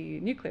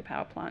Hinkley nuclear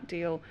power plant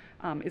deal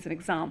is an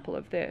example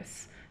of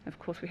this. And of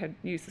course, we had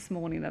news this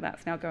morning that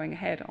that's now going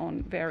ahead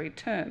on varied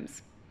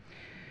terms.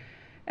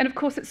 And of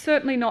course, it's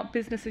certainly not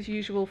business as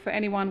usual for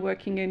anyone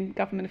working in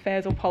government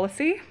affairs or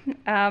policy.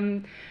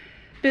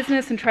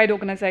 Business and trade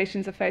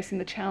organisations are facing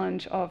the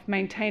challenge of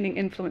maintaining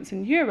influence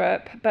in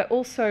Europe, but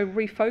also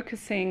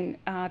refocusing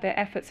their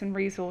efforts and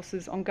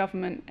resources on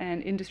government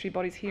and industry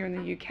bodies here in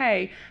the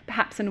UK,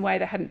 perhaps in a way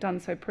they hadn't done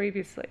so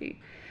previously.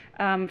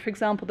 For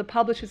example, the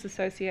Publishers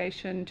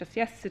Association just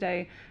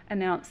yesterday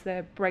announced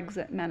their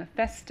Brexit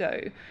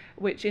manifesto,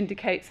 which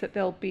indicates that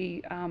there'll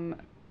be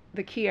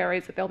the key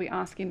areas that they'll be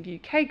asking the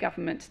UK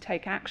government to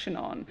take action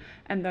on,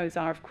 and those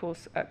are, of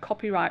course,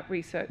 copyright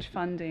research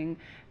funding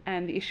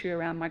and the issue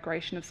around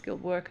migration of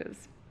skilled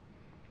workers.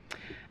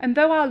 And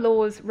though our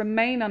laws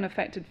remain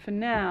unaffected for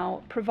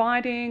now,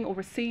 providing or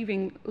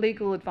receiving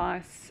legal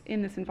advice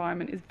in this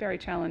environment is very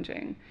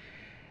challenging.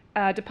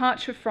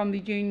 Departure from the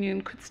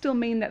Union could still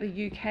mean that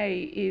the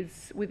UK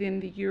is within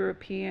the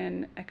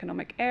European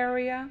Economic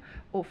Area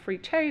or Free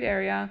Trade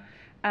Area,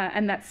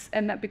 and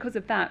that because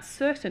of that,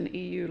 certain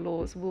EU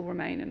laws will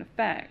remain in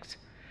effect.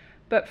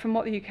 But from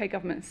what the UK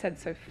government has said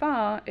so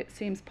far, it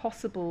seems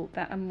possible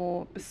that a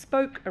more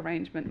bespoke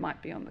arrangement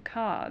might be on the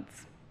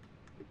cards.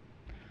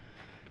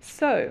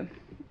 So,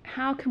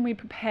 how can we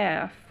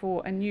prepare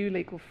for a new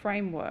legal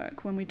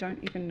framework when we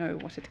don't even know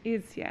what it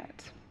is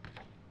yet?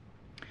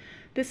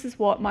 This is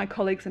what my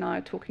colleagues and I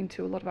are talking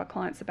to a lot of our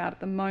clients about at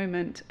the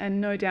moment,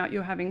 and no doubt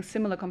you're having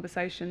similar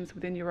conversations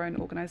within your own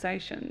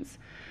organisations.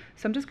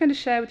 So I'm just going to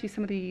share with you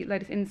some of the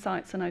latest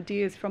insights and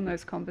ideas from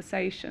those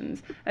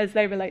conversations as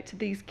they relate to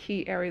these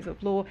key areas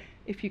of law.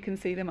 If you can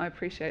see them, I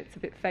appreciate it's a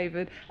bit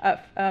faded,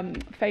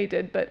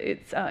 but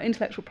it's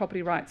intellectual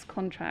property rights,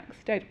 contracts,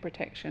 data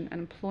protection,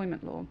 and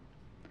employment law.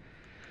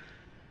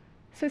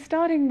 So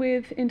starting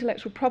with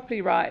intellectual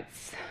property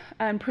rights,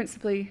 and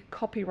principally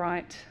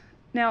copyright.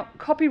 Now,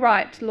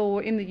 copyright law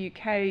in the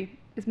UK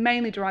is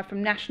mainly derived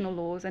from national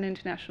laws and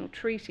international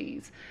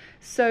treaties.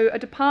 So a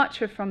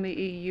departure from the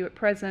EU at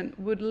present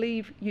would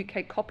leave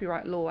UK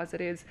copyright law as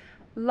it is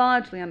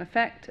largely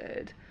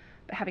unaffected.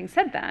 But having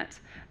said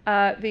that,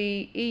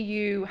 the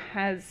EU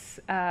is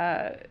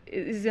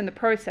in the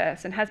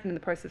process, and has been in the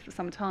process for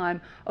some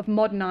time, of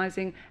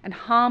modernising and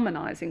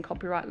harmonising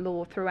copyright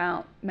law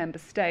throughout member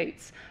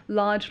states,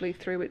 largely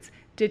through its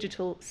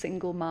Digital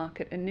Single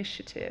Market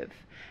Initiative.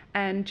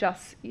 And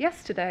just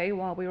yesterday,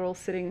 while we were all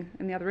sitting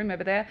in the other room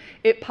over there,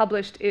 it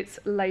published its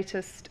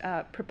latest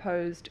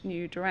proposed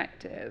new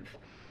directive.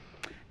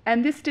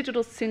 And this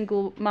digital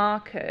single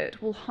market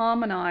will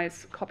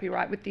harmonise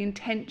copyright with the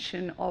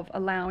intention of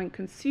allowing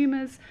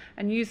consumers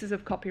and users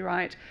of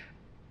copyright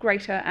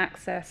greater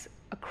access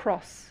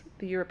across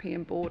the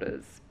European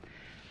borders.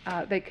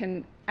 They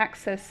can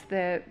access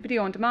their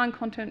video-on-demand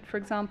content, for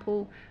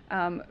example,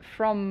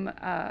 from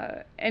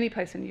any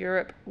place in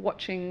Europe,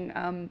 watching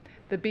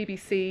the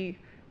BBC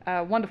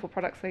wonderful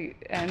products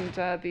and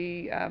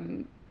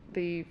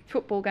the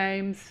football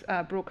games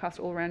broadcast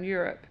all around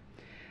Europe.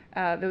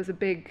 There was a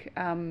big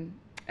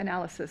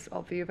analysis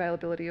of the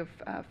availability of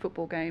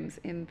football games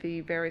in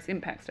the various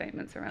impact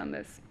statements around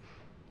this.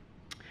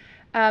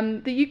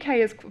 The UK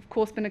has, of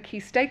course, been a key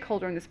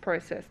stakeholder in this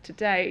process to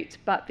date,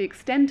 but the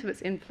extent of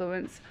its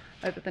influence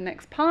over the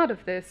next part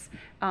of this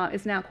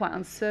is now quite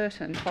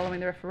uncertain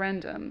following the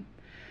referendum.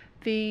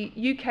 The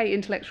UK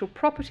Intellectual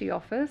Property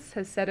Office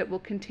has said it will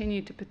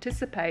continue to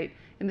participate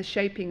in the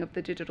shaping of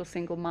the digital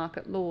single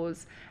market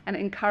laws and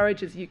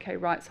encourages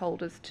UK rights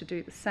holders to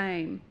do the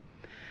same.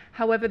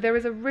 However, there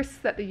is a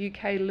risk that the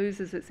UK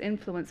loses its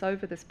influence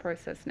over this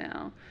process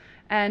now.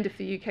 And if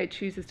the UK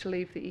chooses to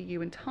leave the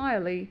EU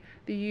entirely,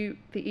 the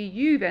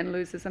EU then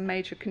loses a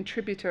major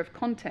contributor of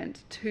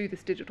content to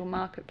this digital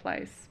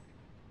marketplace.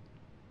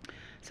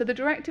 So the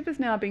directive is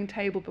now being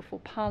tabled before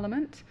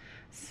Parliament,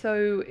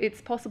 so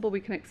it's possible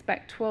we can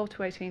expect 12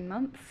 to 18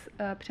 months,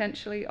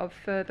 potentially, of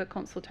further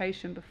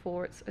consultation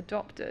before it's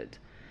adopted.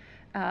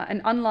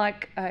 And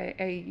unlike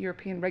a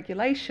European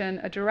regulation,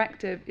 a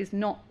directive is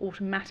not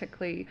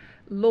automatically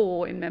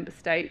law in member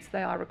states.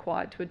 They are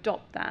required to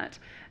adopt that,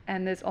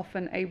 and there's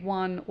often a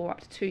 1 or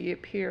up to 2 year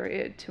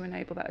period to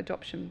enable that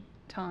adoption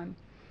time.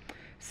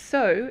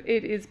 So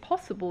it is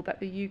possible that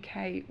the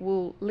UK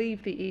will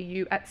leave the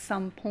EU at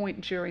some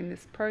point during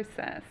this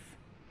process.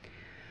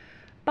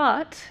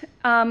 But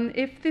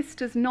if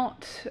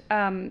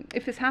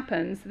this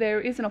happens,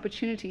 there is an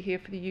opportunity here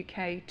for the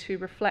UK to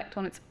reflect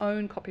on its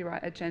own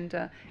copyright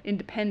agenda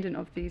independent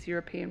of these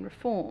European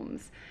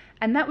reforms.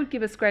 And that would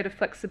give us greater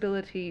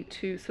flexibility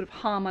to sort of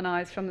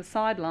harmonise from the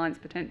sidelines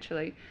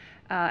potentially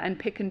and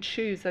pick and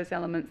choose those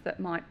elements that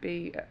might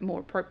be more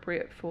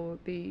appropriate for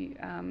the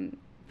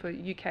for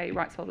UK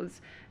rights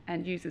holders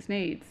and users'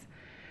 needs.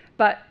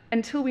 But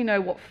until we know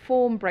what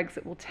form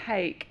Brexit will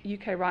take,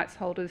 UK rights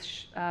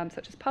holders,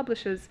 such as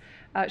publishers,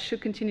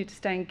 should continue to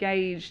stay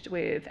engaged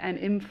with and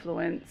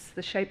influence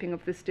the shaping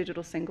of this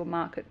digital single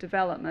market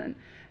development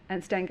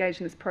and stay engaged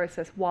in this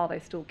process while they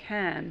still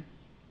can.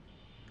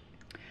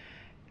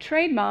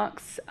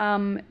 Trademarks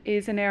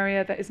is an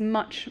area that is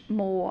much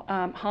more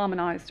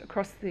harmonised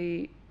across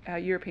the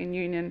European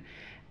Union.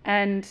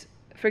 And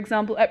for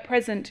example, at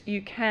present,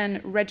 you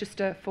can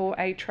register for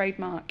a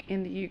trademark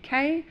in the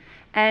UK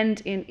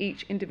and in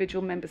each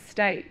individual member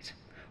state.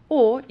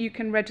 Or you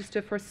can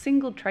register for a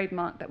single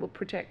trademark that will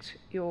protect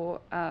your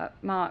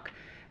mark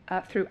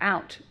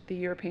throughout the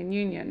European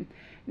Union.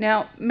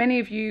 Now, many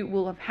of you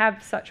will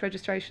have such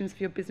registrations for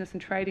your business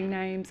and trading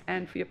names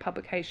and for your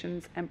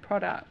publications and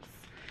products.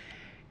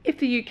 If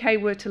the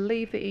UK were to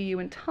leave the EU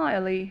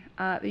entirely,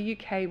 the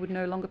UK would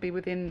no longer be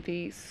within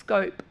the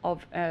scope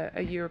of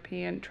a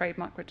European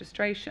trademark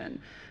registration.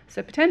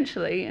 So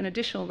potentially an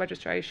additional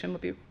registration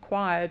would be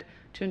required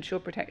to ensure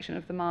protection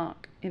of the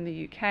mark in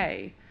the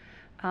UK.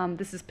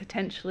 This is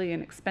potentially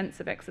an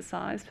expensive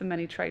exercise for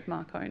many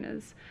trademark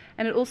owners.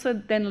 And it also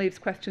then leaves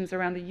questions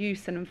around the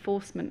use and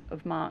enforcement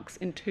of marks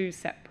in two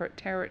separate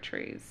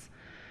territories.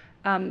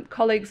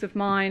 Colleagues of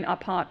mine are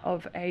part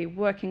of a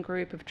working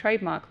group of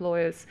trademark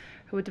lawyers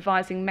who are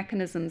devising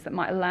mechanisms that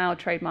might allow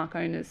trademark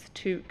owners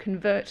to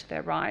convert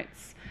their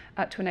rights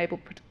to enable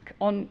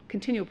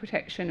continual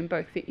protection in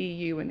both the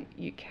EU and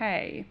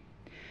UK.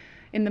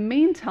 In the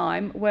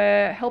meantime,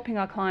 we're helping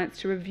our clients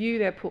to review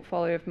their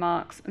portfolio of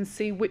marks and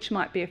see which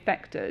might be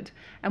affected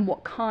and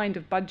what kind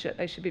of budget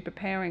they should be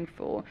preparing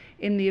for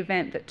in the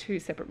event that two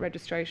separate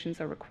registrations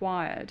are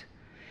required.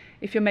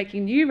 If you're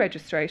making new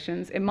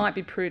registrations, it might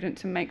be prudent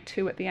to make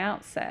two at the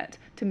outset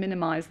to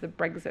minimise the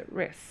Brexit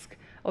risk,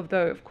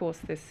 although, of course,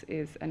 this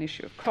is an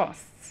issue of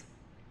costs.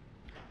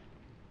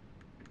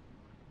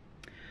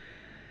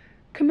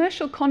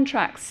 Commercial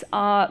contracts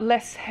are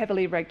less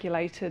heavily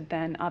regulated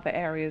than other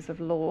areas of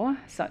law,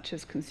 such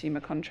as consumer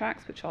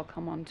contracts, which I'll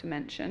come on to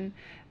mention.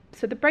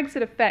 So the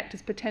Brexit effect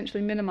is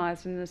potentially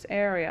minimised in this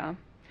area.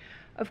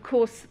 Of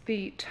course,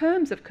 the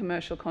terms of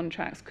commercial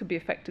contracts could be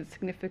affected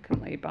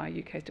significantly by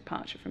UK's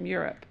departure from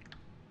Europe.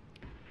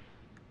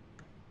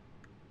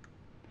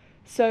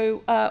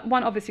 So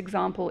one obvious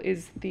example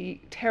is the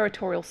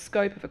territorial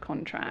scope of a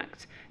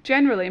contract.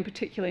 Generally, and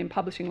particularly in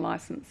publishing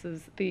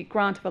licenses, the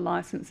grant of a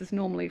license is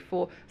normally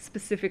for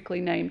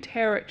specifically named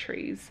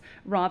territories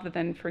rather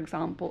than, for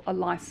example, a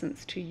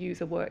license to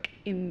use a work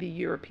in the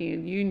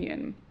European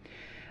Union.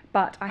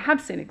 But I have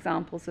seen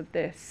examples of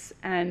this,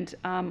 and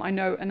I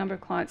know a number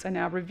of clients are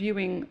now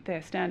reviewing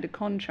their standard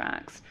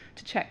contracts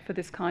to check for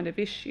this kind of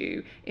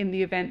issue in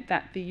the event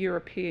that the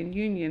European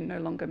Union no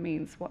longer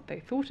means what they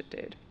thought it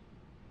did.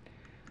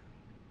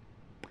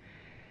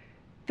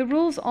 The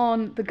rules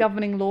on the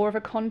governing law of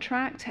a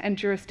contract and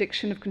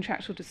jurisdiction of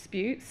contractual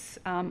disputes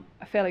are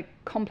fairly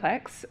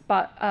complex,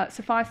 but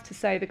suffice to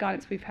say the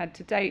guidance we've had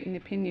to date and the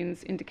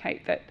opinions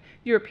indicate that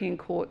European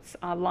courts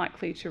are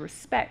likely to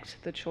respect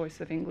the choice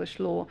of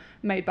English law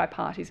made by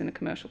parties in a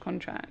commercial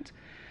contract.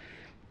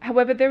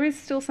 However, there is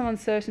still some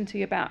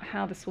uncertainty about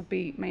how this will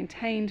be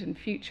maintained in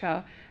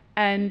future,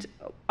 and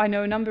I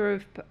know a number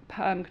of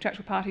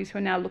contractual parties who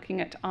are now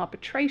looking at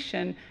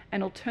arbitration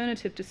and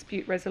alternative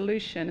dispute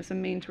resolution as a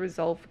means to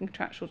resolve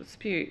contractual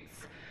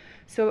disputes.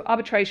 So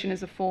arbitration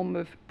is a form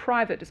of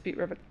private dispute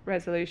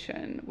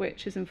resolution,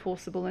 which is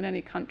enforceable in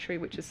any country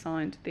which has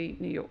signed the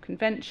New York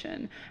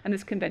Convention, and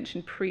this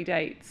convention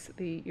predates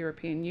the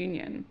European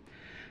Union.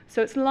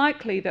 So it's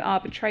likely that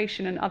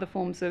arbitration and other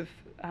forms of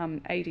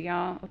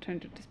ADR,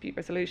 alternative dispute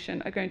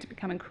resolution, are going to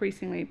become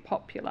increasingly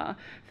popular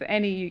for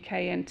any UK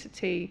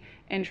entity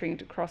entering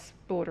into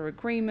cross-border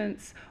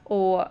agreements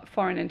or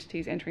foreign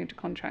entities entering into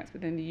contracts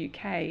within the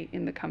UK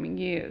in the coming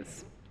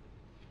years.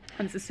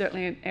 And this is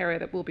certainly an area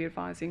that we'll be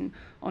advising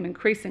on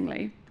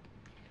increasingly.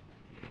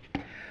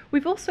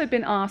 We've also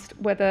been asked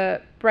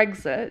whether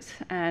Brexit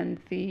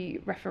and the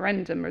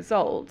referendum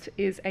result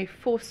is a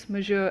force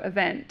majeure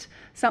event,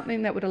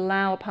 something that would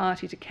allow a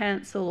party to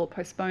cancel or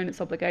postpone its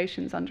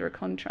obligations under a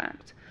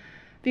contract.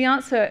 The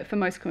answer for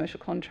most commercial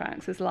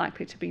contracts is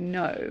likely to be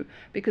no,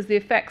 because the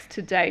effects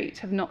to date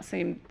have not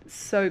seemed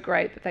so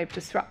great that they've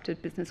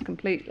disrupted business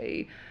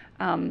completely,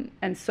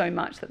 and so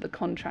much that the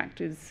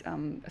contract is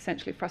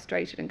essentially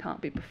frustrated and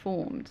can't be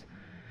performed.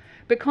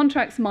 But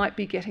contracts might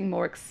be getting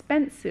more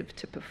expensive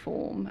to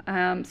perform,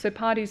 so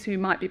parties who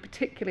might be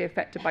particularly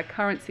affected by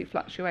currency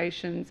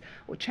fluctuations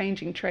or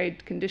changing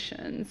trade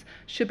conditions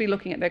should be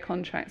looking at their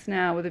contracts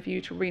now with a view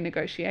to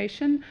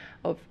renegotiation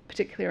of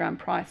particularly around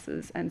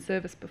prices and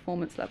service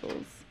performance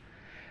levels.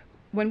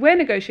 when we're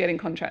negotiating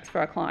contracts for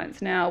our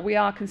clients now, we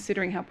are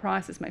considering how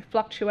prices may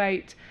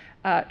fluctuate,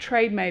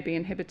 trade may be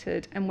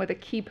inhibited, and whether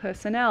key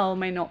personnel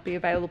may not be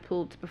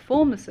available to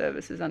perform the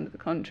services under the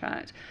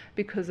contract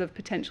because of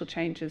potential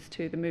changes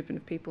to the movement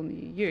of people in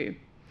the EU.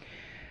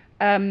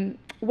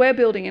 We're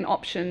building in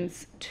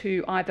options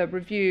to either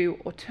review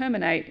or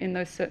terminate in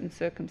those certain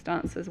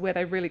circumstances where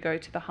they really go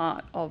to the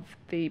heart of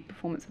the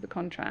performance of the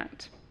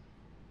contract.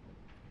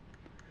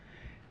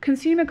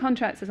 Consumer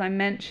contracts, as I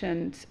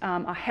mentioned,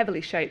 are heavily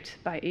shaped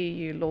by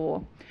EU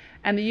law,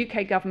 and the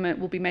UK government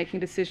will be making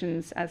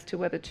decisions as to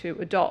whether to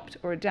adopt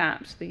or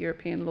adapt the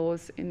European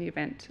laws in the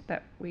event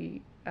that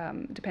we,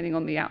 depending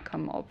on the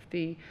outcome of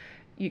the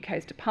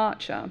UK's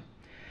departure.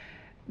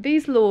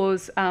 These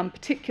laws,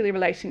 particularly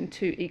relating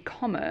to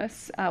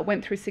e-commerce,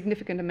 went through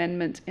significant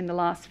amendment in the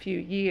last few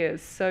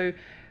years. So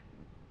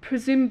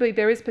presumably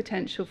there is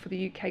potential for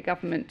the UK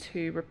government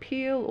to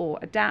repeal or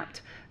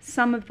adapt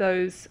some of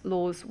those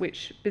laws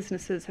which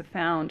businesses have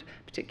found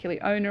particularly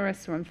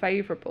onerous or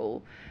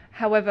unfavourable.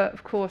 However,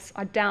 of course,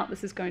 I doubt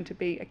this is going to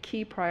be a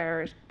key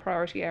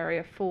priority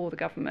area for the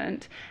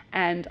government,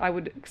 and I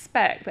would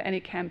expect that any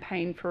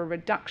campaign for a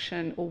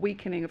reduction or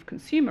weakening of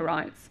consumer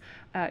rights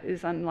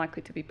is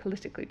unlikely to be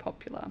politically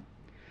popular.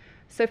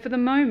 So for the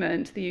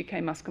moment, the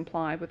UK must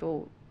comply with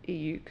all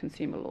EU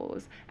consumer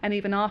laws, and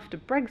even after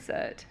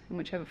Brexit, in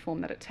whichever form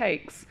that it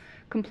takes,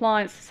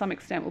 compliance to some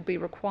extent will be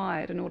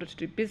required in order to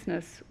do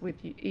business with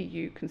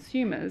EU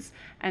consumers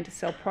and to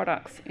sell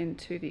products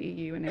into the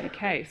EU in any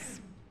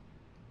case.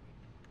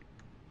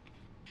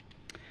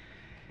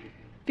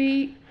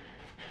 The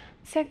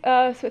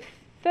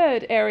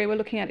third area we're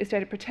looking at is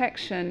data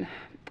protection,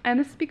 and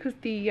this is because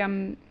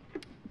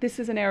this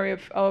is an area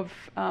of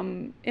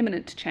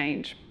imminent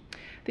change.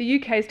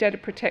 The UK's Data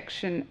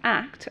Protection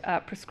Act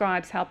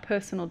prescribes how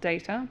personal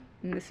data,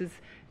 and this is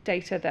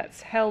data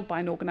that's held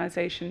by an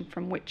organisation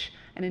from which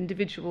an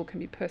individual can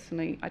be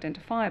personally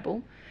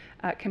identifiable,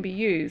 can be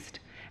used.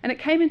 And it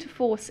came into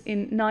force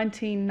in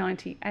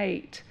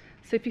 1998.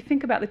 So if you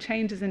think about the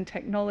changes in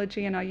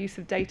technology and our use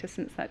of data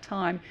since that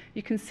time,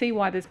 you can see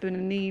why there's been a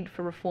need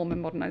for reform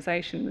and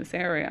modernisation in this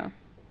area.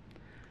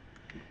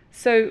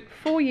 So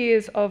 4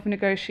 years of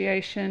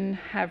negotiation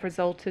have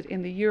resulted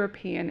in the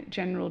European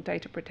General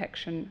Data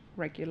Protection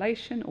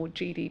Regulation, or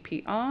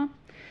GDPR.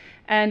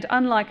 And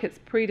unlike its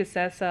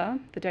predecessor,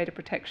 the Data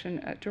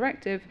Protection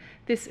Directive,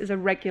 this is a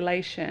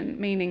regulation,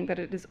 meaning that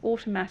it is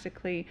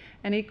automatically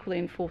and equally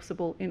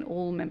enforceable in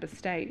all member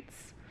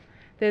states.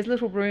 There's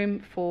little room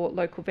for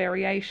local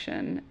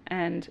variation,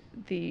 and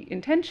the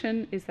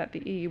intention is that the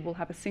EU will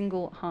have a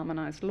single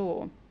harmonised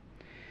law.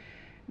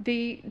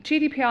 The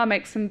GDPR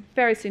makes some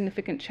very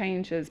significant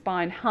changes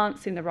by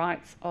enhancing the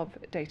rights of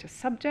data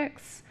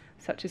subjects,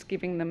 such as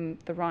giving them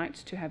the right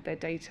to have their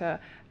data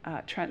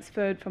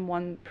transferred from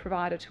one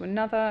provider to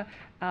another,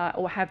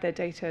 or have their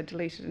data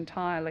deleted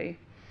entirely.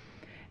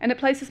 And it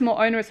places more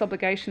onerous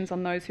obligations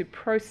on those who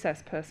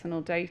process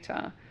personal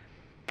data.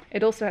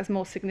 It also has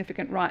more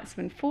significant rights of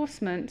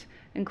enforcement,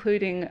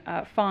 including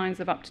fines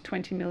of up to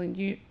 20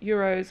 million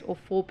euros or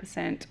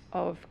 4%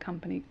 of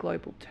company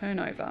global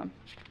turnover.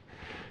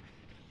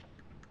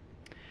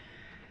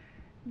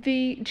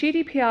 The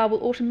GDPR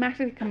will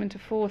automatically come into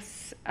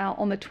force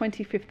on the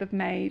 25th of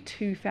May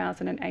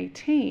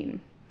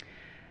 2018.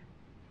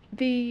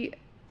 The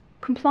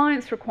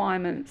compliance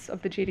requirements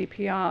of the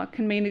GDPR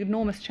can mean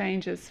enormous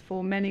changes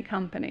for many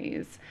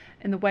companies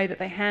in the way that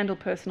they handle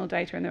personal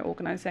data in their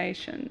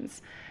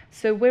organisations.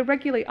 So we're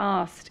regularly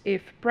asked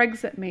if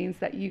Brexit means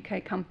that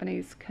UK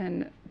companies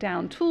can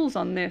down tools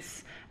on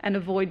this and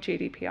avoid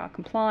GDPR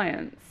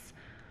compliance.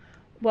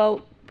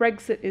 Well,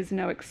 Brexit is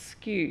no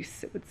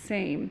excuse, it would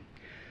seem.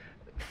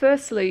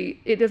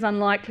 Firstly, it is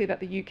unlikely that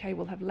the UK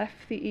will have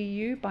left the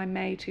EU by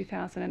May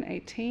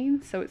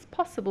 2018, so it's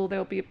possible there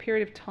will be a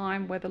period of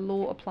time where the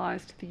law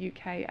applies to the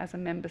UK as a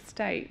member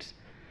state.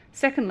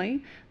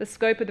 Secondly, the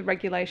scope of the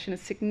regulation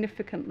is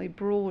significantly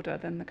broader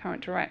than the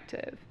current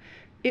directive.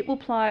 It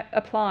will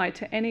apply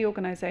to any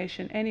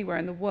organisation anywhere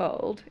in the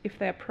world if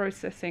they are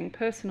processing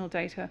personal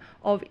data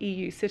of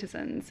EU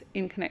citizens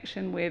in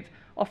connection with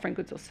offering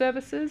goods or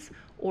services,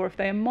 or if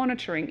they are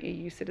monitoring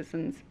EU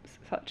citizens,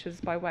 such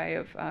as by way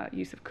of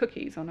use of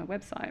cookies on a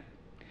website.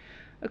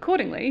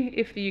 Accordingly,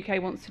 if the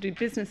UK wants to do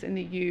business in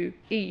the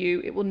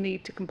EU, it will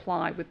need to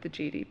comply with the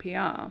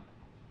GDPR.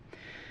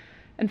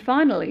 And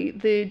finally,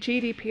 the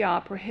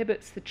GDPR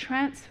prohibits the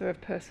transfer of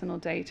personal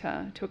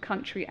data to a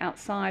country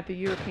outside the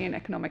European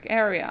Economic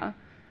Area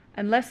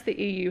unless the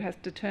EU has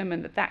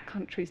determined that that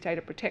country's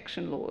data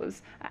protection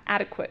laws are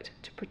adequate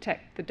to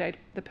protect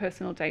the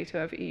personal data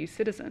of EU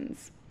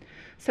citizens.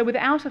 So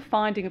without a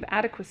finding of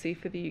adequacy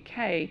for the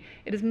UK,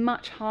 it is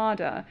much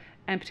harder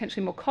and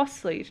potentially more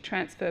costly to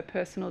transfer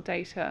personal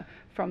data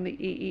from the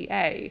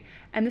EEA.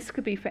 And this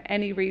could be for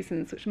any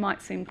reasons which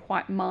might seem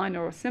quite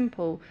minor or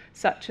simple,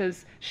 such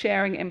as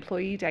sharing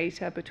employee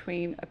data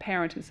between a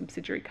parent and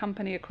subsidiary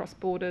company across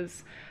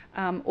borders,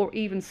 or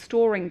even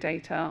storing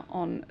data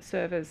on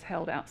servers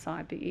held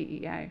outside the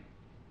EEA.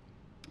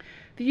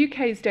 The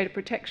UK's data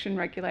protection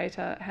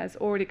regulator has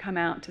already come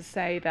out to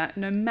say that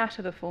no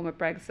matter the form of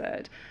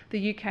Brexit,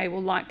 the UK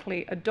will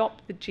likely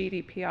adopt the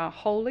GDPR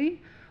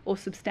wholly or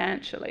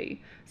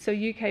substantially. So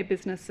UK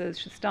businesses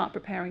should start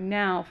preparing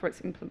now for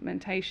its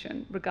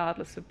implementation,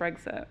 regardless of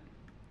Brexit.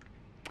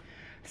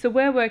 So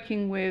we're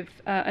working with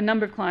a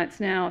number of clients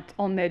now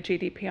on their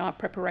GDPR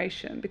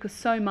preparation, because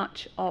so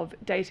much of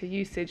data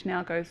usage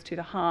now goes to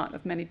the heart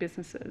of many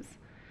businesses.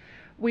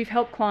 We've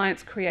helped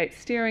clients create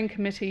steering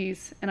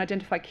committees and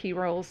identify key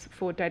roles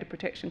for data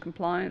protection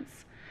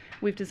compliance.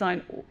 We've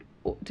designed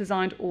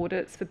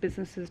audits for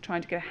businesses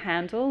trying to get a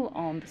handle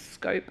on the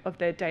scope of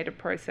their data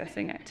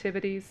processing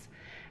activities.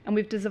 And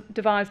we've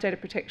devised data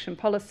protection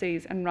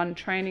policies and run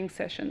training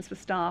sessions for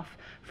staff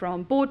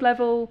from board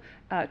level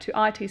to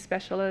IT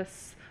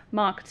specialists,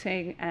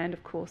 marketing, and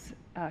of course,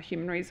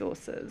 human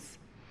resources.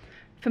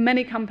 For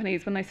many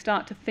companies, when they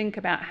start to think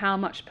about how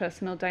much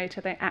personal data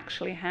they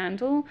actually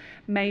handle,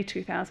 May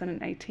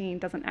 2018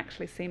 doesn't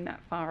actually seem that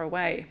far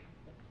away.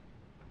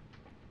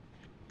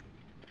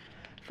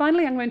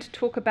 Finally, I'm going to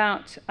talk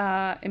about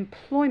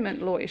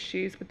employment law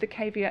issues, with the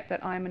caveat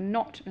that I'm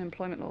not an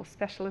employment law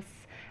specialist.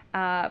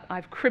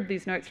 I've cribbed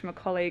these notes from a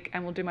colleague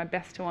and will do my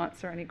best to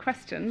answer any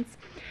questions.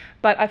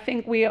 But I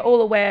think we are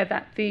all aware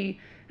that the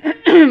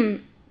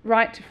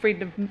right to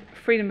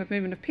freedom of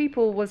movement of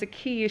people was a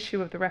key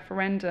issue of the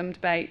referendum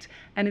debate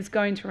and is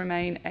going to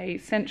remain a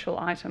central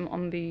item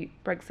on the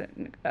Brexit,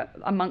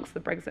 amongst the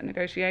Brexit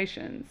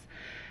negotiations.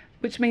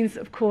 Which means,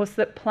 of course,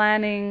 that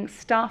planning,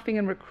 staffing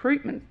and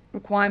recruitment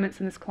requirements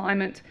in this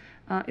climate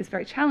is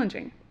very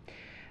challenging.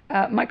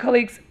 My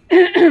colleagues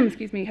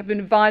excuse me, have been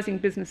advising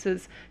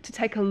businesses to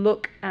take a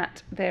look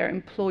at their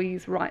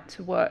employees' right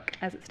to work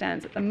as it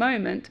stands at the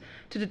moment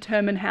to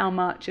determine how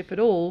much, if at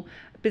all,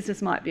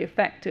 business might be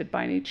affected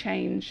by any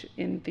change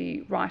in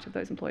the right of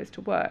those employees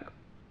to work.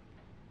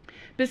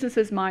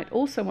 Businesses might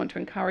also want to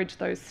encourage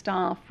those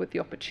staff with the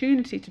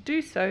opportunity to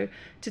do so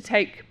to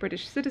take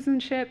British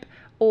citizenship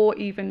or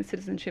even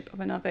citizenship of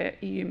another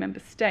EU member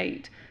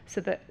state,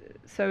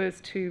 so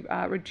as to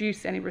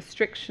reduce any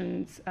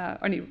restrictions,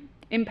 any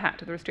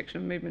impact of the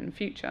restriction of movement in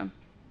future.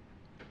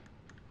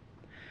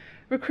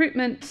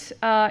 Recruitment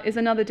is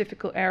another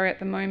difficult area at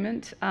the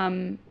moment.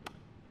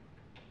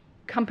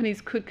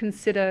 Companies could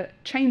consider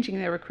changing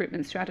their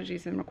recruitment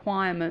strategies and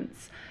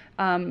requirements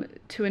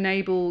to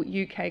enable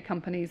UK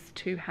companies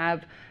to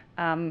have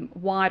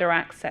wider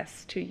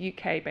access to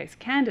UK-based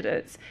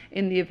candidates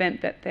in the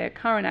event that their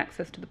current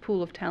access to the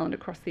pool of talent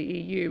across the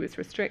EU is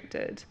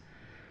restricted.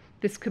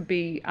 This could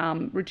be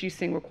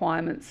reducing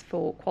requirements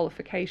for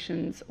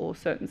qualifications or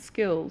certain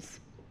skills.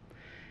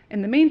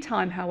 In the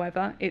meantime,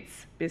 however,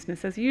 it's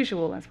business as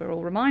usual, as we're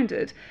all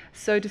reminded.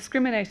 So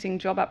discriminating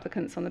job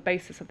applicants on the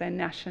basis of their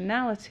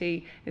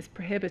nationality is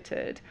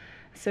prohibited.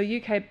 So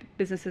UK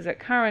businesses at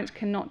current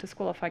cannot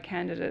disqualify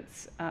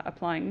candidates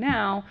applying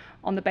now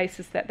on the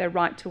basis that their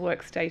right to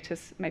work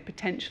status may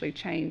potentially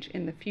change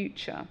in the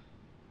future.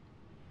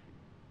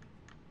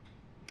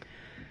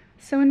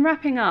 So in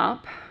wrapping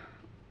up,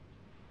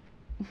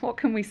 what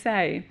can we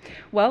say?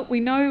 Well, we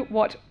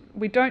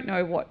don't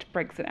know what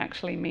Brexit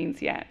actually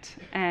means yet,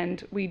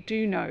 and we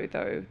do know,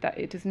 though, that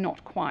it is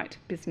not quite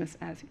business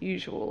as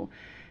usual,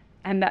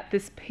 and that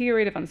this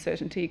period of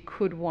uncertainty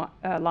could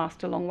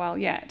last a long while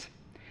yet.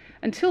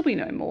 Until we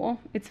know more,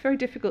 it's very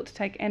difficult to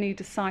take any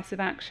decisive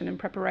action in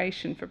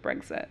preparation for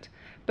Brexit.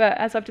 But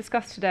as I've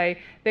discussed today,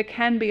 there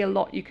can be a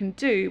lot you can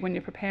do when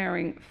you're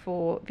preparing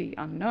for the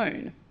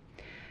unknown.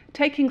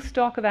 Taking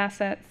stock of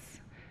assets,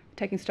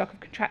 taking stock of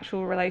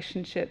contractual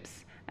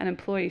relationships and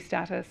employee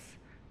status,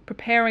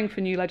 preparing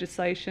for new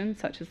legislation,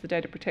 such as the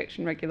data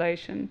protection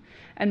regulation,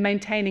 and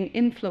maintaining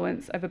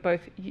influence over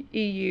both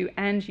EU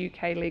and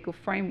UK legal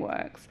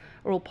frameworks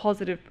are all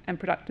positive and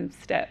productive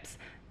steps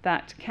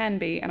that can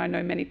be, and I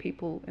know many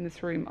people in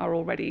this room are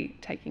already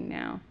taking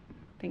now.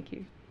 Thank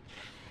you.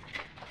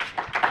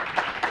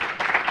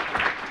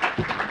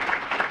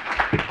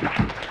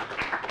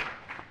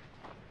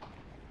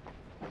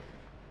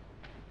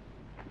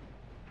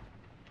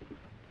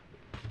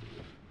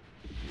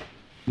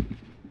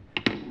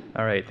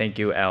 All right, thank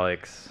you,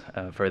 Alex,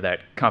 for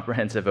that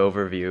comprehensive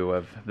overview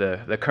of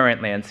the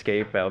current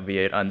landscape,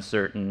 albeit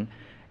uncertain.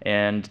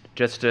 And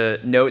just to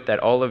note that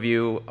all of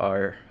you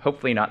are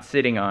hopefully not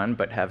sitting on,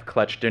 but have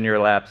clutched in your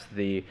laps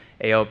the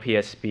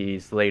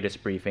ALPSP's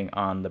latest briefing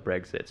on the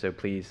Brexit. So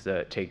please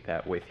take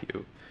that with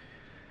you.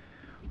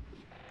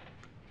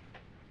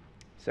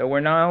 So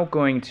we're now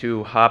going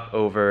to hop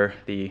over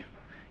the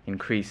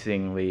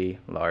increasingly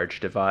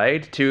large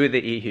divide to the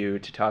EU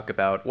to talk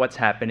about what's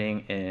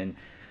happening in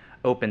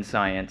open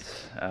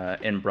science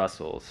in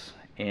Brussels.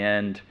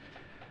 And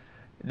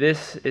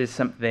this is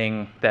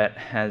something that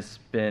has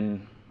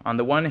been, on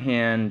the one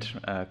hand,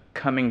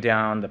 coming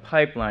down the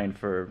pipeline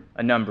for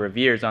a number of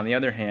years. On the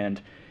other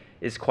hand,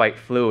 is quite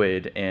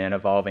fluid and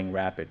evolving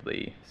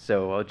rapidly.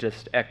 So I'll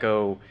just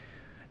echo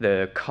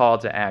the call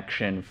to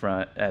action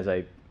as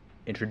I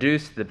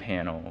introduce the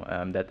panel,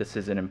 that this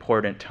is an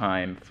important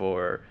time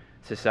for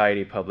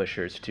society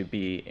publishers to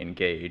be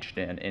engaged,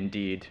 and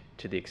indeed,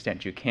 to the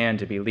extent you can,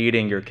 to be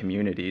leading your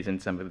communities in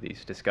some of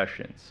these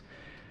discussions.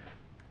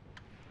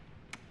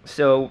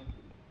 So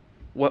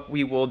what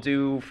we will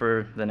do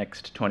for the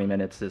next 20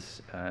 minutes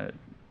is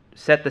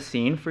set the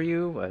scene for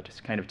you,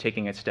 just kind of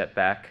taking a step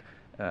back,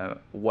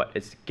 what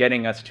is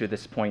getting us to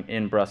this point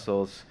in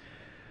Brussels.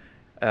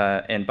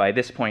 And by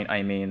this point,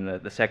 I mean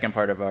the second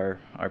part of our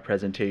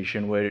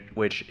presentation,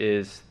 which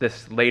is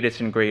this latest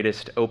and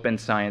greatest open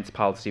science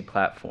policy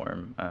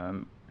platform,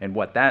 and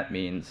what that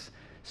means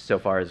so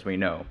far as we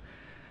know.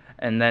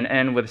 And then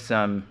end with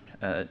some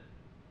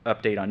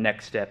update on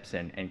next steps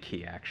and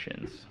key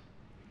actions.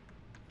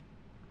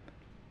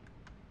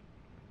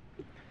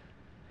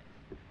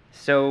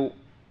 So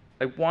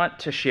I want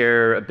to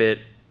share a bit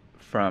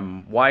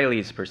from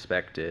Wiley's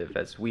perspective,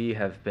 as we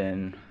have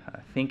been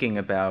thinking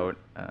about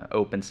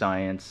open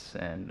science,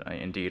 and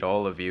indeed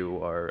all of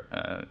you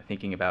are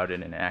thinking about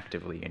it and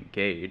actively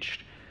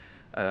engaged.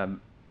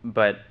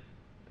 But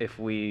if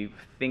we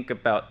think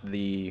about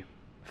the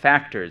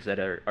factors that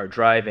are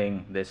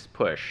driving this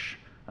push,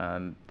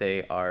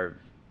 they are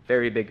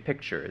very big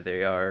picture.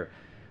 They are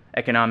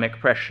economic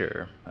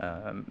pressure,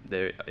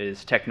 there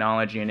is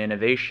technology and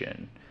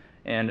innovation,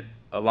 and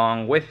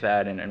along with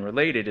that and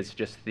related is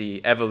just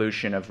the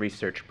evolution of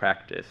research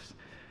practice.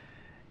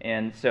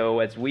 And so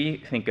as we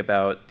think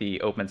about the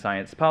open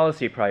science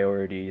policy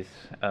priorities,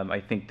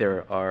 I think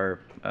there are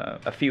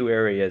a few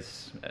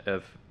areas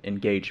of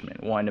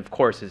engagement. One, of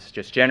course, is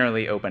just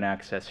generally open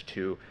access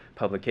to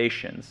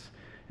publications.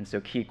 And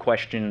so key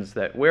questions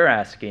that we're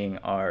asking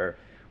are,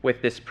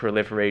 with this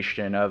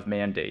proliferation of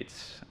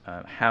mandates,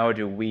 how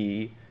do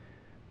we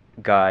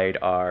guide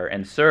our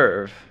and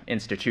serve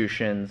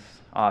institutions,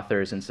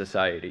 authors, and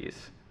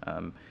societies?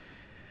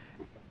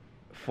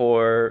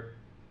 For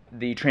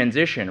the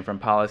transition from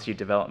policy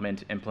development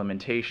to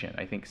implementation,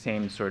 I think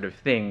same sort of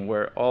thing.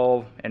 We're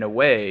all, in a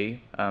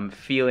way,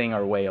 feeling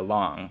our way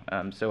along.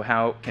 So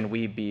how can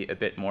we be a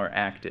bit more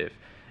active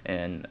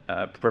in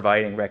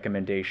providing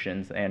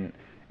recommendations and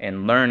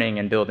learning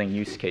and building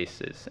use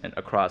cases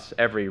across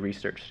every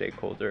research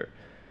stakeholder?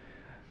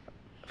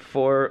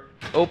 For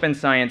open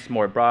science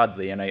more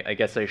broadly, and I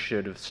guess I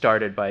should have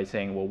started by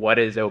saying, well, what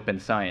is open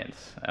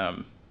science?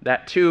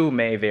 That too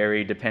may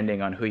vary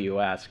depending on who you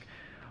ask.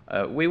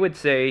 We would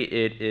say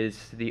it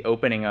is the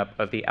opening up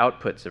of the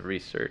outputs of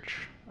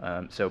research.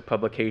 So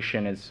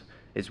publication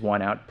is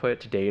one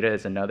output, data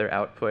is another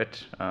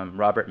output.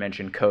 Robert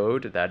mentioned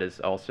code, that is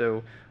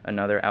also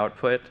another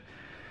output.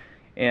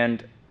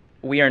 And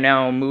we are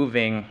now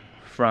moving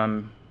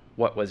from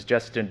what was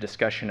just a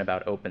discussion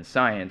about open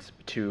science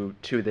to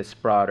this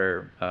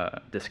broader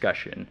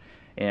discussion.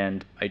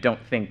 And I don't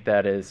think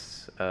that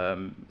is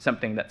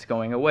something that's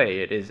going away.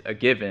 It is a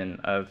given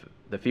of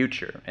the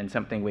future and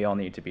something we all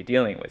need to be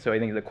dealing with. So I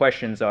think the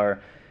questions are,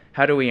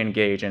 how do we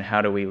engage and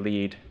how do we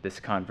lead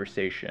this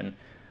conversation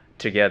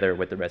together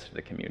with the rest of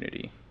the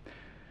community?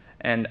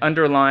 And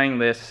underlying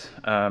this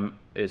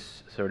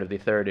is sort of the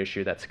third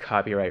issue, that's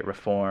copyright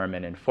reform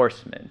and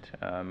enforcement.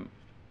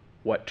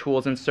 What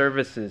tools and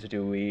services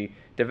do we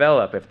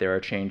develop if there are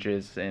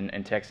changes in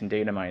text and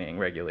data mining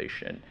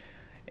regulation?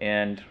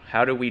 And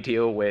how do we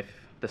deal with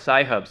the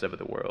sci-hubs of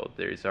the world?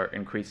 These are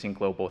increasing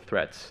global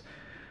threats.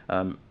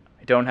 I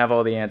don't have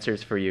all the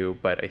answers for you,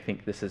 but I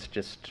think this is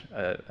just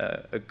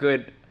a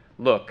good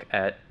look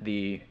at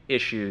the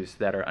issues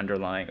that are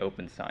underlying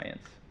open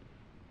science.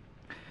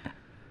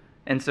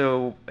 And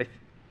so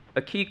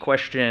a key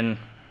question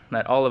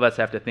that all of us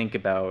have to think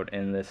about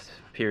in this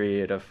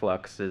period of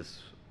flux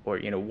is,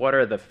 what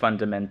are the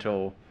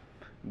fundamental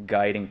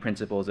guiding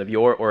principles of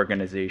your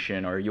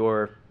organization or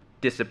your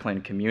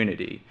discipline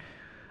community?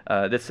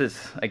 This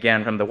is,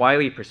 again, from the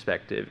Wiley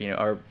perspective.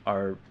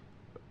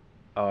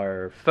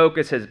 Our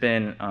focus has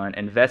been on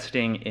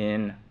investing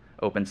in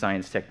open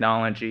science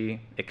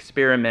technology,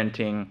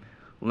 experimenting,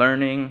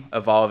 learning,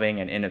 evolving,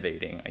 and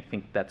innovating. I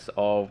think that's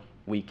all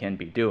we can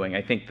be doing.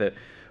 I think the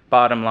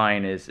bottom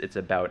line is it's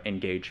about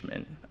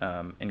engagement,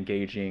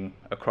 engaging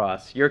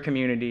across your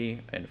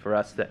community, and for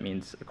us that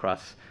means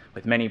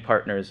with many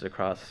partners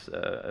across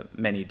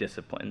many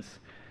disciplines.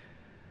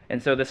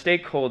 And so the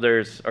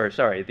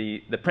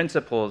the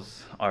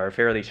principles are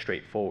fairly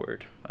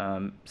straightforward.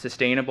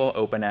 Sustainable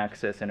open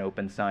access and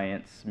open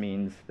science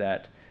means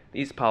that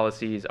these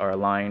policies are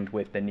aligned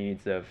with the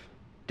needs of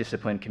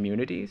discipline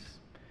communities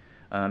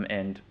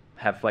and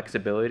have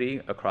flexibility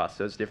across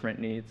those different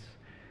needs.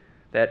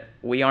 That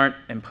we aren't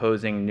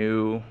imposing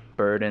new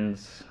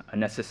burdens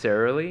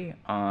unnecessarily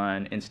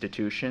on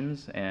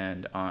institutions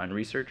and on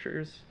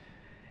researchers,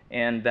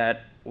 and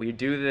that we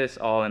do this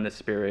all in the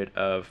spirit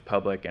of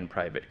public and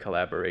private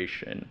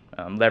collaboration,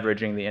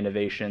 leveraging the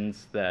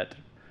innovations that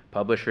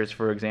publishers,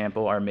 for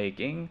example, are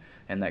making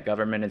and that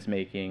government is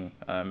making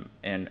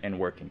and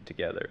working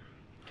together.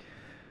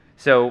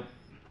 So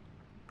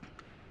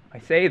I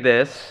say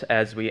this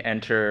as we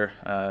enter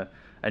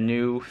a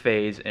new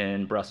phase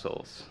in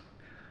Brussels.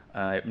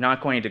 I'm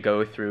not going to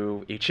go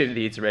through each of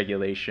these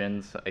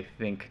regulations. I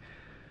think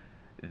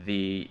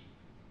the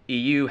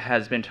EU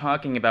has been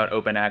talking about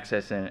open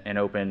access and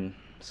open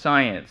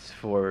science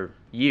for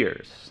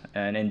years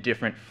and in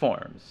different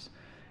forms.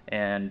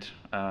 And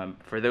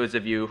for those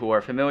of you who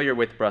are familiar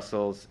with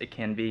Brussels, it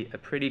can be a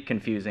pretty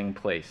confusing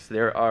place.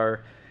 There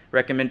are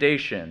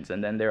recommendations,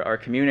 and then there are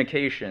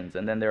communications,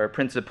 and then there are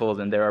principles,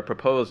 and there are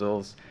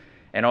proposals,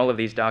 and all of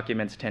these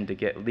documents tend to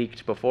get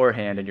leaked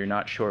beforehand, and you're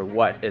not sure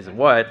what is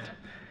what.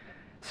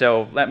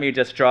 So let me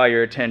just draw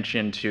your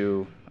attention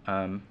to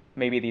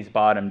maybe these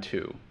bottom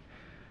two.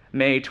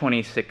 May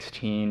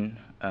 2016,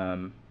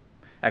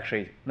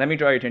 actually, let me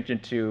draw your attention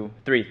to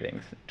three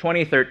things.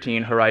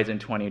 2013, Horizon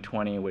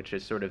 2020, which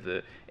is sort of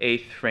the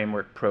 8th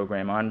framework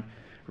program on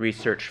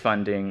research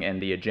funding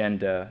and the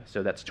agenda,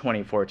 so that's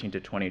 2014 to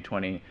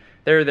 2020.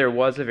 There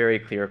was a very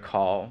clear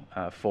call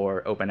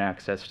for open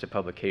access to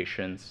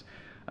publications,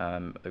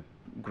 a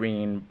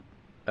green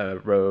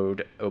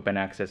road, open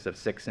access of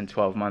 6 and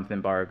 12-month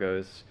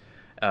embargoes,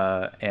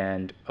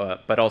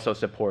 but also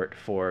support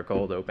for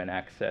gold open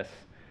access.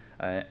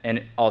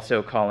 And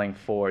also calling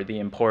for the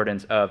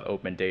importance of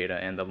open data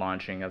and the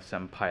launching of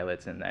some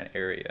pilots in that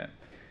area.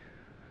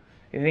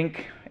 I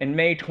think in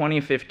May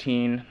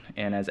 2015,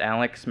 and as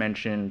Alex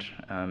mentioned,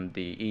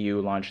 the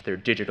EU launched their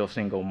digital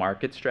single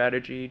market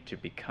strategy to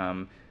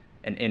become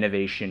an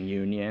innovation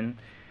union.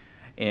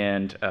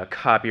 And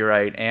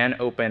copyright and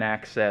open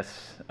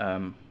access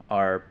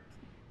are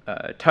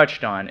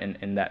touched on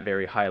in that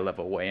very high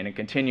level way. And it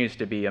continues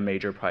to be a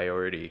major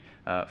priority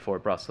for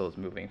Brussels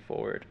moving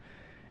forward.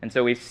 And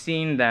so we've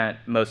seen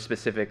that most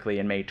specifically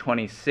in May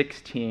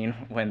 2016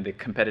 when the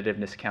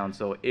Competitiveness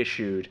Council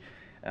issued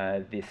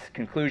these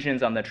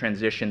conclusions on the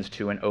transitions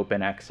to an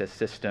open access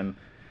system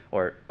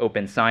or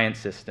open science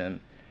system.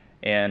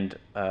 And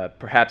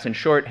perhaps in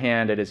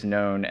shorthand, it is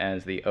known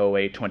as the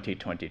OA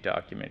 2020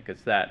 document,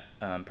 because that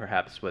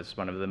perhaps was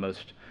one of the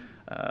most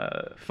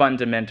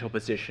fundamental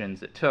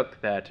positions it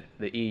took, that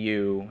the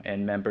EU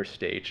and member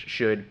states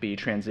should be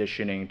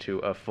transitioning to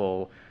a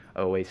full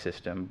OA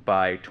system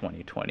by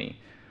 2020.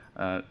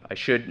 I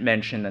should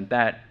mention that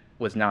that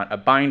was not a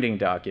binding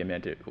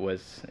document. It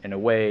was, in a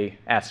way,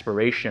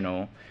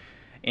 aspirational.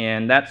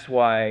 And that's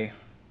why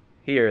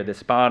here,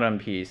 this bottom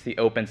piece, the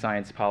Open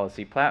Science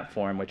Policy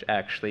Platform, which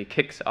actually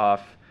kicks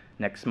off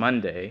next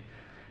Monday,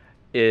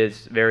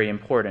 is very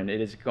important. It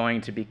is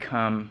going to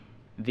become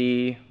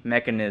the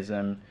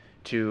mechanism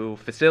to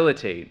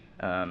facilitate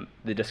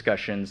the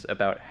discussions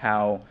about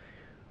how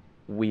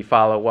we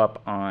follow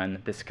up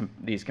on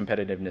these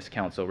Competitiveness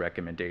Council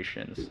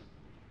recommendations.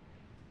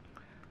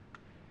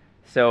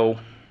 So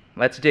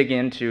let's dig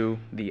into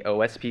the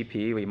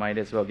OSPP. We might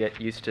as well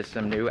get used to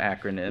some new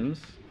acronyms.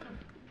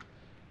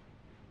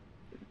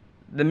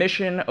 The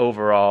mission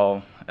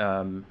overall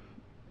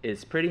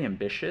is pretty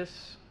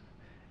ambitious.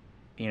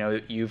 You know,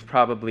 you've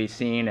probably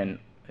seen, and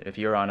if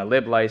you're on a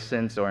lib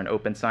license or an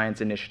Open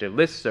Science Initiative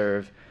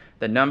listserv,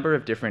 the number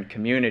of different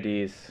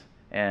communities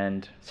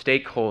and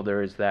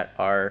stakeholders that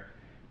are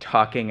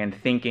talking and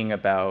thinking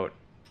about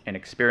and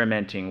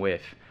experimenting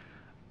with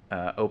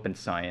open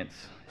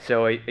science.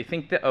 So I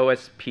think the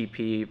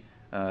OSPP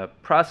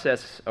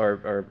process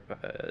or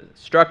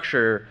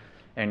structure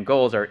and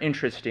goals are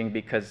interesting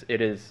because it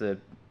is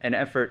an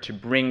effort to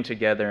bring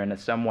together in a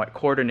somewhat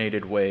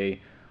coordinated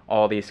way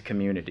all these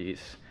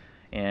communities.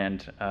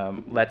 And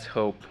let's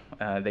hope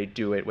they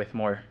do it with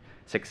more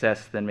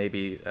success than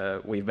maybe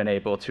we've been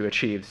able to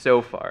achieve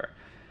so far.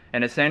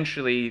 And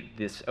essentially,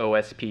 this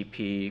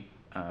OSPP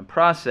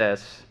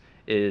process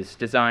is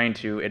designed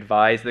to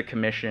advise the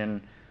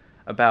Commission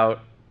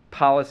about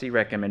policy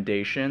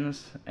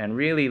recommendations and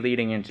really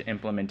leading into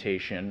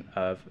implementation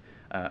of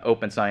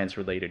open science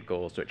related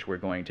goals, which we're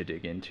going to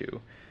dig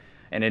into.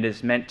 And it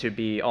is meant to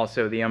be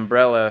also the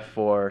umbrella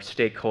for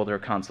stakeholder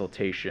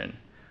consultation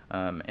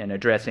and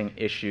addressing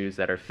issues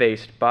that are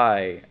faced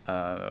by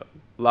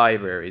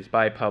libraries,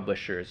 by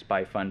publishers,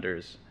 by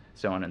funders,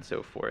 so on and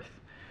so forth.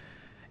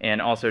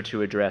 And also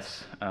to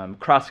address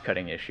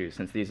cross-cutting issues,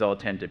 since these all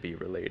tend to be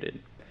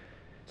related.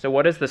 So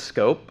what is the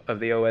scope of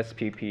the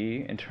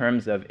OSPP in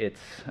terms of its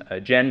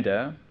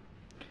agenda?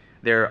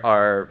 There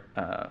are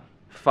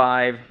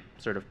 5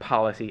 sort of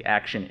policy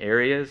action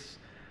areas.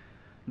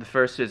 The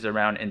first is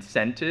around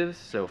incentives,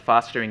 so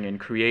fostering and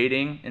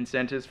creating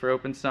incentives for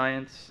open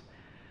science.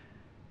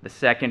 The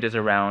second is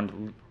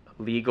around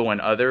legal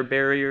and other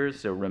barriers,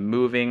 so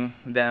removing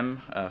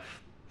them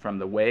from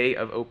the way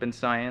of open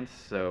science,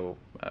 so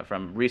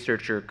from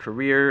researcher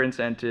career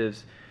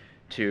incentives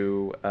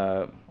to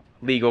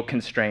legal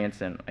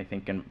constraints, and I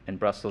think in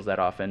Brussels that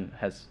often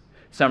has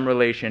some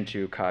relation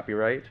to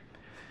copyright,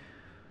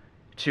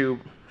 to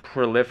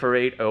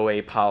proliferate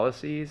OA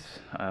policies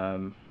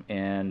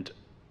and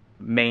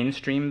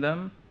mainstream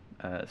them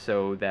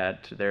so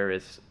that there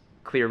is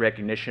clear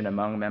recognition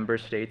among member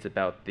states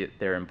about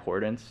their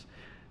importance,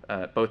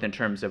 both in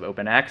terms of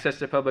open access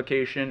to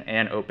publication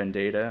and open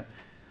data,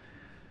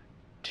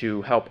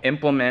 to help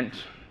implement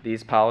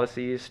these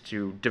policies,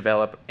 to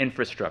develop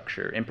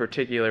infrastructure, in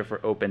particular for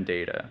open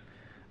data,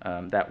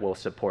 that will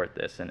support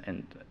this,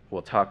 and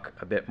we'll talk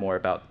a bit more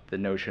about the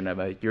notion of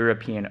a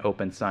European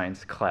open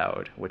science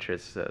cloud, which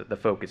is the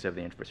focus of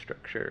the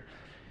infrastructure.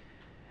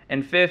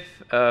 And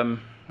fifth,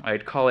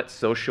 I'd call it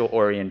social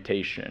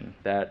orientation.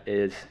 That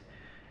is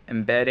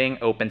embedding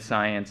open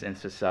science in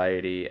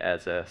society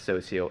as a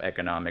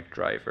socioeconomic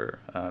driver.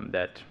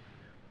 That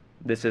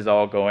this is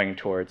all going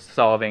towards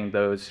solving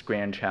those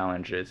grand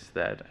challenges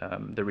that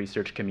the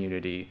research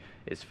community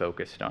is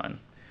focused on.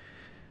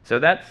 So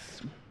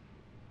that's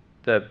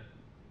the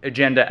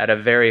agenda at a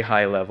very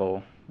high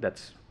level.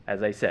 That's,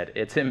 as I said,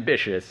 it's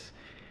ambitious.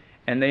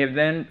 And they have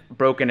then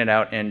broken it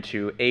out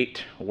into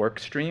 8 work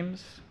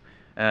streams,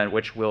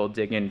 which we'll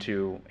dig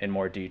into in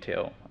more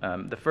detail.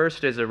 The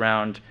first is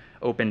around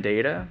open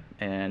data,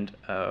 and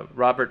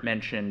Robert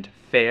mentioned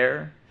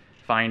fair,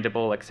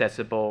 findable,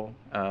 accessible,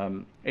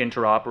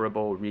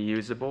 interoperable,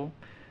 reusable.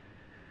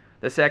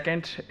 The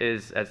second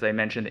is, as I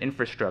mentioned,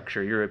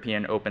 infrastructure,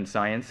 European Open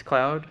Science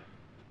Cloud.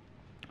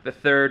 The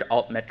third,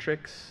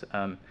 altmetrics,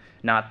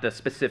 not the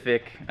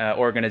specific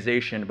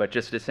organization, but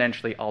just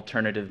essentially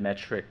alternative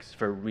metrics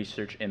for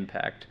research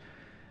impact.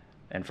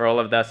 And for all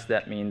of us,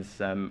 that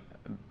means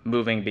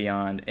moving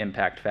beyond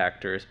impact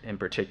factors in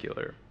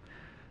particular.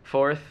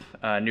 Fourth,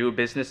 new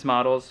business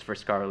models for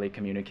scholarly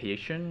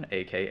communication,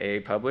 aka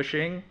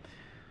publishing.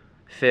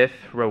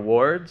 Fifth,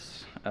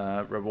 rewards,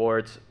 for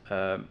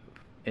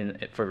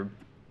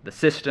the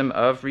system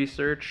of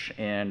research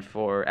and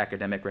for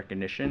academic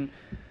recognition.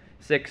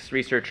 6,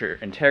 researcher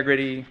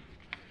integrity.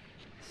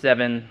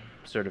 7,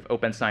 sort of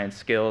open science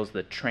skills,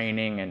 the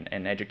training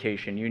and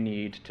education you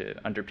need to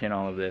underpin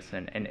all of this.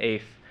 And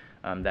 8th,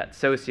 that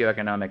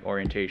socioeconomic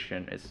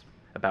orientation is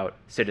about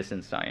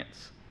citizen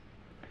science.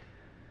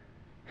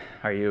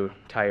 Are you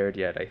tired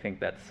yet? I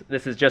think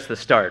this is just the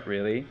start,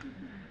 really.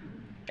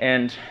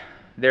 And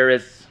there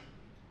is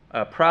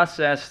a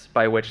process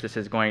by which this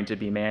is going to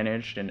be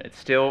managed, and it's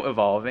still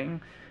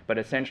evolving, but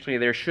essentially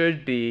there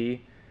should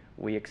be,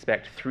 we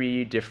expect,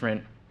 3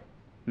 different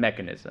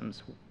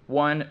mechanisms.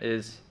 One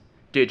is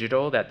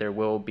digital, that there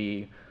will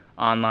be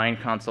online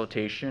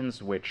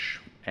consultations,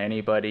 which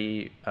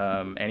anybody,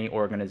 any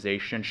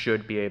organization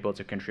should be able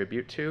to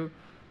contribute to.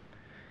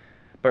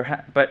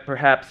 But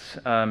perhaps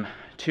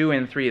 2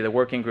 and 3, the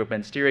working group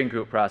and steering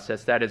group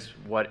process, that is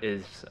what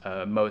is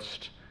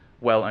most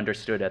well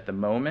understood at the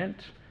moment,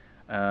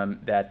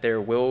 that there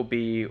will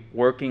be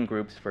working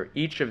groups for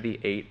each of the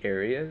 8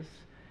 areas,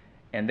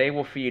 and they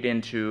will feed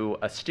into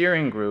a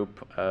steering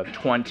group of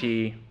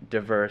 20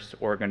 diverse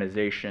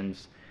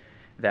organizations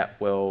that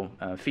will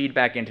feed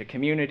back into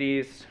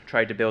communities,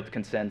 try to build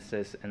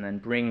consensus, and then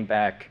bring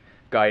back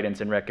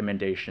guidance and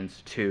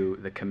recommendations to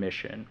the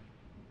commission.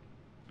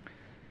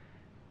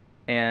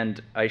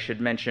 And I should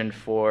mention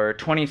for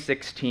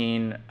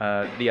 2016,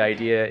 the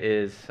idea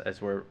is,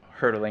 as we're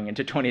hurtling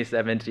into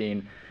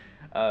 2017,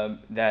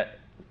 that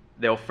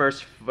they'll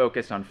first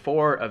focus on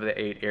 4 of the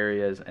 8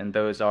 areas, and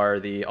those are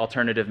the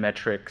alternative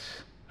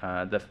metrics,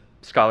 the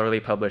scholarly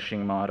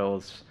publishing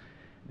models,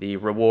 the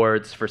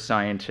rewards for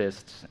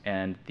scientists,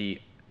 and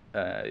the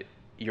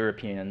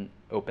European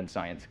Open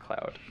Science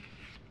Cloud.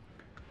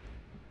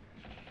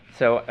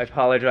 So I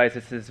apologize,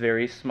 this is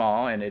very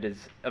small and it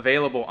is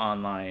available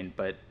online,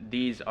 but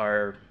these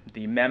are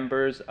the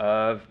members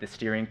of the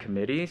steering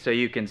committee. So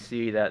you can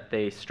see that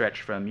they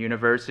stretch from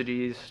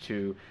universities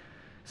to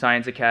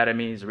science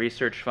academies,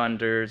 research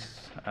funders,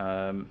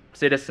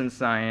 citizen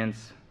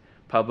science,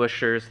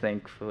 publishers,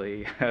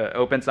 thankfully,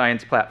 open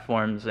science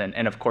platforms,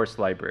 and of course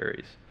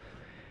libraries.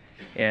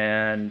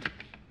 And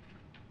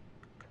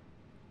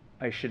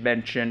I should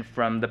mention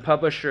from the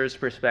publisher's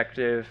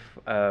perspective,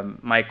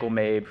 Michael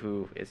Mabe,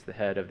 who is the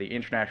head of the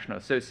International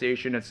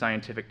Association of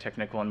Scientific,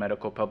 Technical, and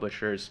Medical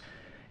Publishers,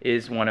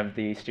 is one of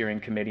the steering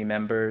committee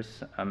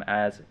members,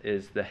 as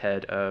is the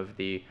head of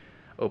the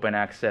Open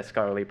Access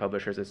Scholarly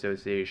Publishers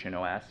Association,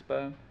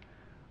 OASPA.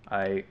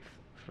 I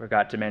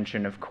forgot to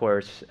mention, of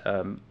course,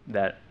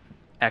 that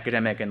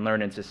academic and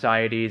learned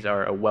societies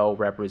are a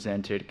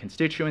well-represented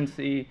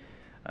constituency,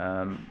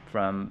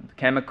 from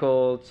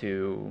chemical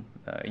to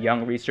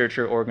young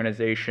researcher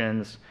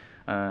organizations,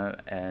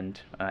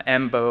 and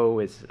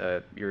EMBO is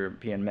a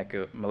European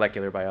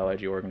molecular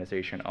biology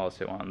organization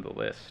also on the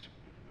list.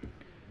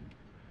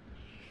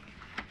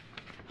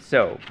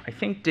 So I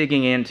think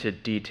digging into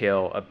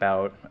detail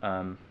about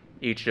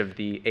each of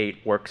the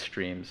 8 work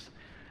streams,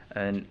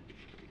 and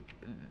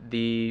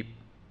the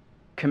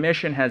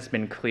Commission has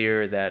been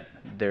clear that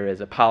there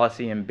is a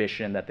policy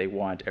ambition that they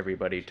want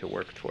everybody to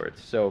work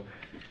towards. So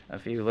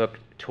if you look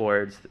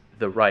towards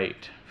the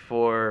right,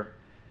 for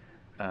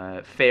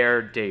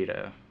fair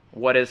data,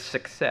 what is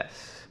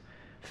success?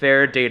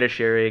 Fair data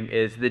sharing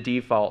is the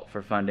default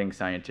for funding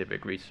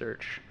scientific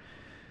research.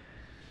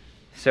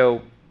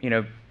 So,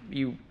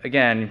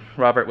 again,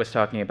 Robert was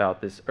talking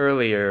about this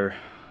earlier,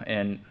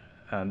 and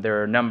there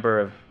are a number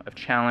of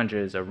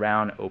challenges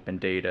around open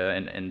data,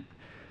 and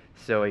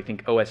so I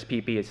think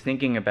OSPP is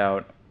thinking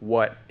about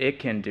what it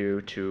can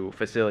do to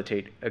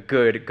facilitate a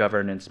good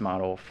governance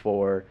model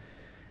for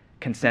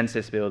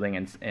consensus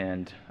building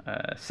and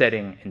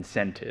setting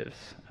incentives.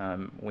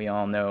 We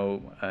all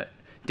know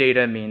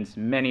data means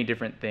many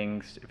different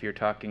things if you're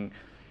talking,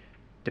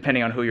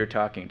 depending on who you're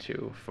talking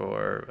to.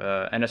 For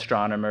an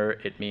astronomer,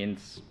 it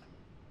means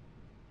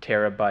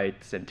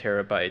terabytes and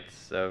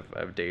terabytes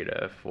of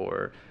data.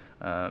 For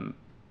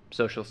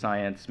social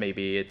science,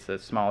 maybe it's a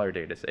smaller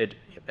data set.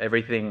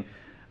 Everything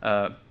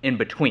in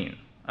between.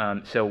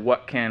 So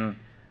what can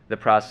the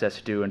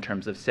process do in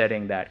terms of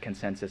setting that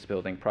consensus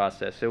building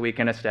process so we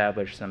can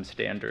establish some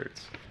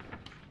standards?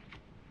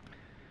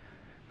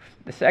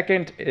 The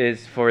second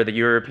is for the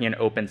European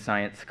Open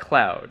Science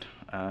Cloud.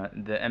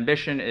 The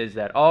ambition is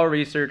that all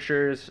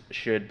researchers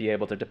should be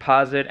able to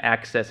deposit,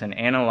 access, and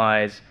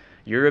analyze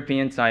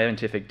European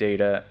scientific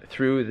data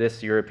through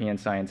this European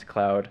Science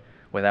Cloud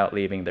without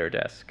leaving their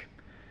desk.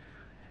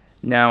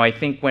 Now, I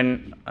think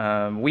when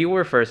we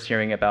were first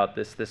hearing about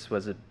this, this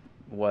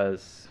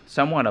was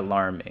somewhat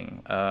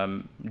alarming.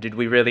 Did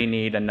we really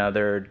need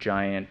another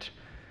giant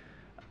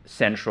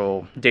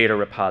central data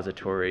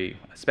repository,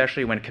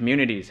 especially when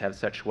communities have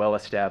such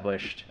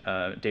well-established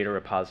data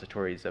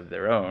repositories of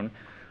their own?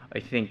 I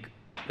think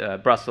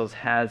Brussels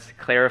has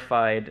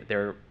clarified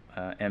their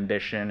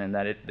ambition, and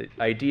that the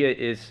idea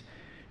is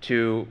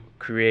to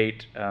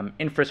create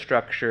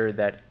infrastructure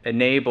that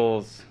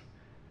enables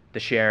the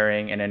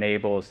sharing and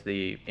enables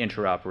the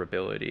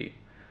interoperability.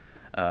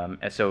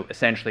 So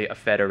essentially a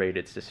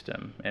federated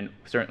system. And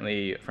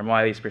certainly from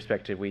Wiley's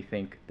perspective, we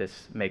think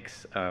this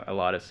makes a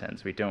lot of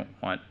sense. We don't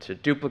want to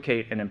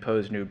duplicate and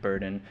impose new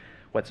burden.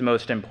 What's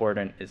most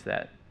important is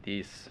that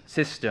these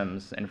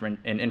systems and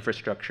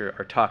infrastructure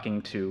are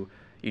talking to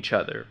each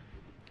other.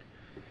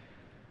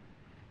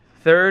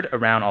 Third,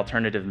 around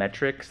alternative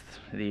metrics,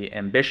 the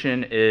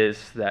ambition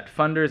is that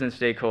funders and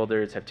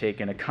stakeholders have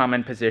taken a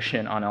common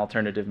position on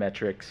alternative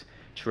metrics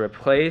to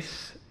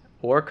replace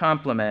or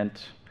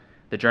complement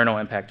the journal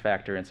impact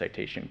factor and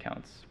citation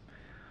counts.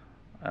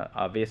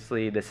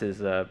 Obviously, this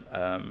is a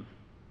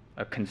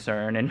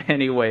concern in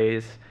many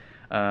ways,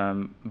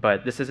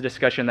 but this is a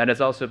discussion that has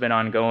also been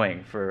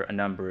ongoing for a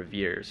number of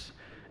years.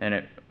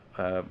 And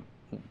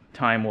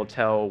time will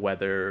tell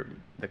whether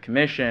the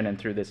Commission and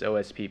through this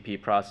OSPP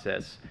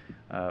process,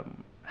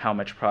 how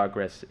much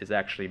progress is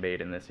actually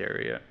made in this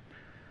area.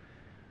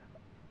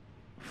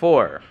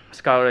 4,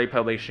 scholarly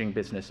publishing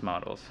business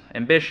models.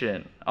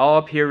 Ambition,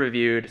 all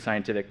peer-reviewed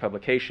scientific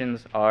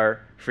publications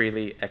are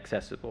freely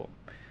accessible,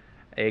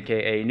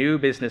 aka new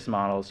business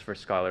models for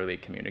scholarly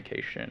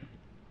communication.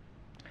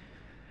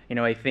 You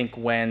know, I think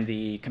when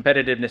the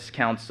Competitiveness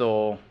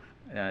Council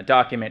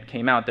document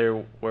came out,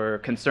 there were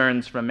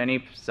concerns from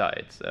many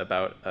sides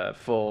about a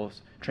full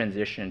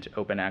transition to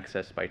open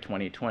access by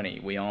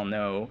 2020. We all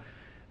know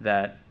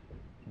that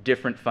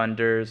different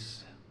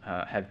funders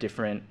have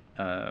different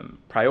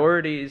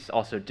priorities,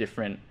 also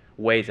different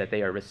ways that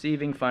they are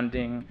receiving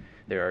funding.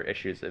 There are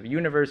issues of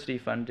university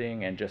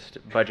funding and just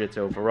budgets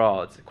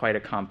overall. It's quite a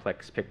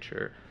complex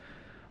picture.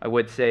 I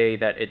would say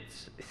that it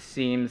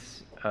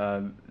seems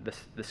the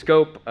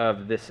scope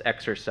of this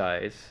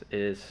exercise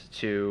is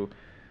to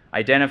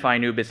identify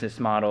new business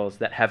models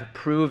that have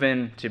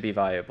proven to be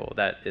viable.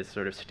 That is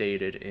sort of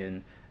stated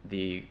in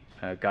the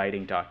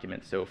guiding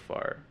document so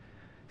far.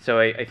 So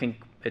I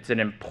think it's an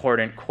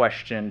important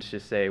question to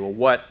say, well,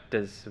 what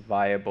does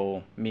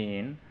viable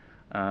mean?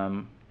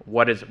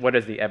 What is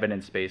the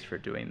evidence base for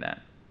doing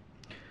that?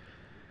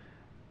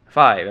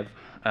 5,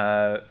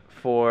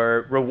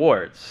 for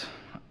rewards.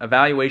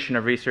 Evaluation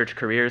of research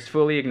careers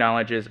fully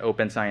acknowledges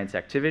open science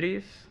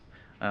activities.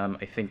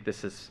 I think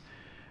this is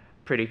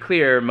pretty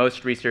clear.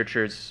 Most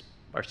researchers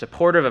are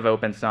supportive of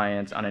open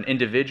science on an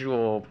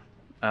individual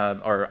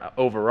or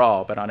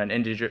overall, but on an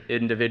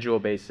individual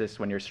basis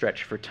when you're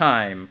stretched for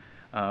time,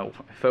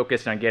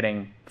 focused on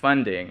getting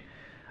funding,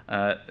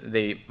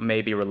 they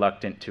may be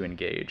reluctant to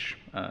engage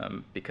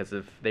because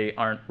they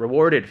aren't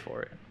rewarded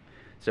for it.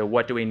 So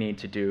what do we need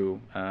to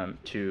do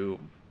to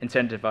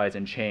incentivize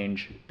and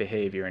change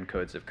behavior and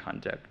codes of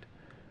conduct?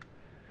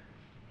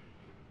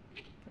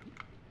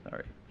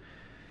 Sorry.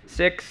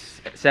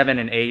 6, 7,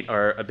 and 8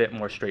 are a bit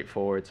more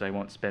straightforward, so I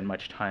won't spend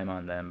much time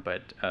on them.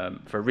 But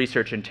for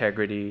research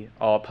integrity,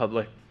 all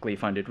publicly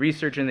funded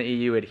research in the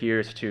EU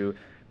adheres to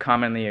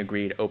commonly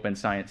agreed open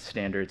science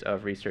standards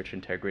of research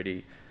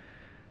integrity.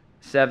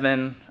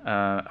 7,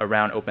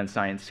 around open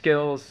science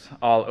skills,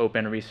 all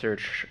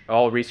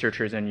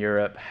researchers in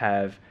Europe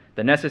have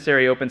the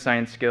necessary open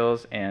science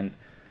skills and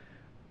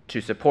to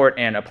support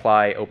and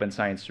apply open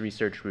science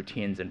research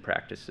routines and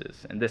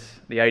practices. And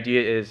the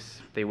idea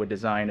is they would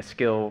design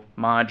skill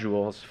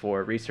modules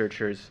for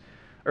researchers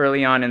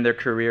early on in their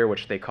career,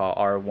 which they call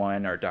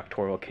R1, or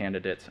doctoral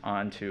candidates,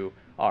 onto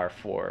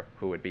R4,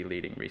 who would be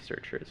leading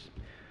researchers.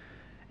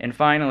 And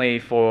finally,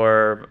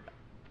 for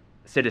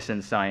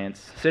citizen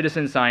science,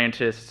 citizen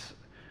scientists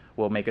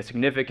will make a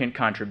significant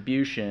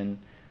contribution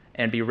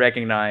and be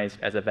recognized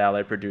as a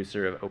valid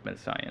producer of open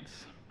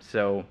science.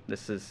 So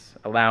this is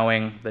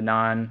allowing the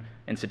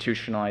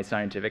non-institutionalized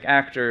scientific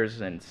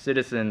actors and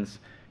citizens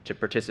to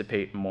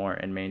participate more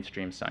in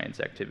mainstream science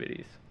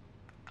activities.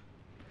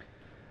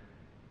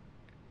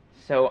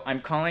 So I'm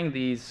calling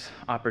these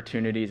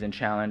opportunities and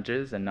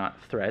challenges and not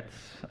threats.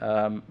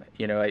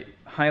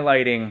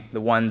 Highlighting the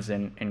ones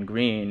in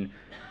green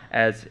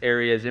as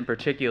areas in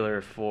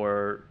particular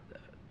for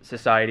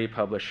society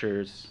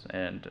publishers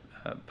and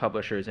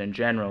publishers in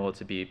general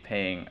to be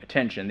paying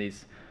attention.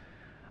 These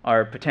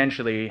are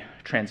potentially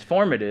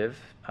transformative,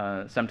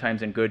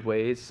 sometimes in good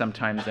ways,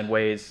 sometimes in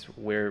ways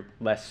we're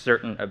less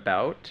certain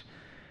about.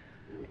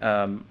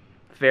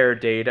 Fair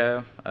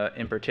data,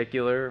 in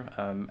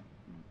particular,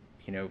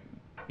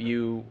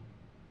 you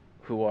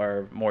who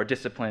are more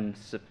discipline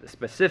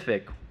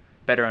specific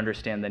better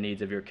understand the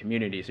needs of your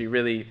community. So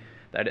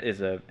that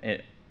is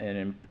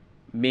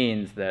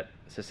means that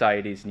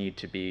societies need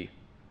to be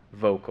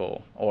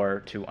vocal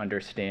or to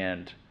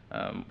understand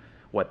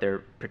what their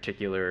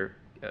particular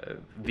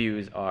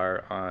views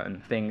are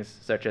on things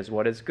such as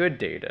what is good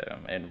data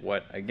and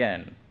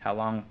how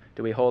long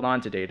do we hold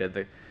on to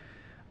data.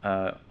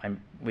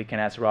 We can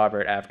ask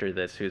Robert after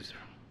this, who's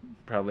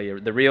probably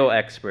the real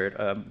expert,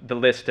 the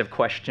list of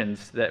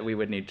questions that we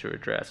would need to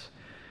address.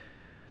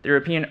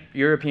 The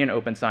European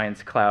Open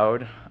Science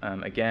Cloud,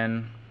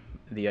 again,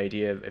 the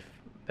idea of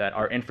that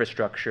our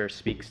infrastructure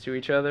speaks to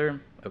each other.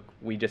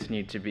 We just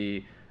need to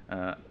be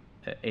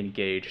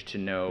engaged to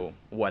know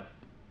what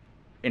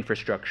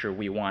infrastructure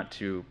we want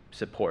to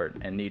support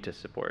and need to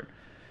support.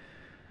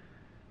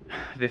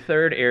 The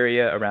third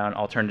area around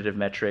alternative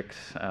metrics,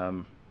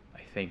 I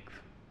think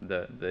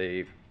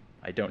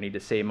I don't need to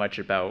say much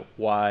about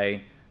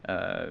why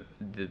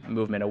the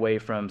movement away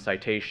from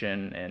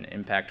citation and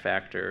impact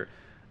factor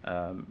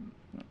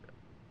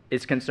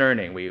is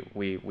concerning.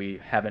 We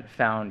haven't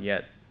found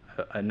yet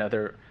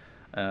another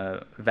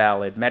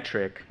valid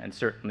metric, and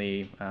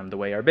certainly the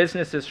way our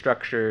business is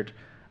structured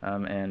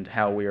and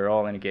how we are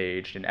all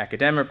engaged in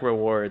academic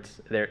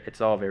rewards, it's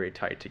all very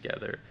tied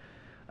together.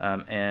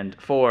 And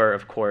four,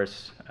 of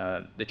course,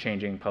 the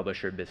changing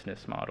publisher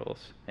business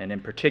models, and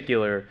in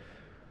particular,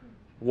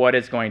 what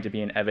is going to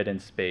be an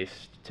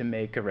evidence-based to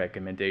make a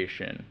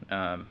recommendation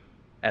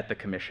at the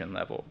commission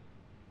level.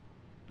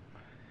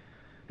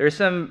 There are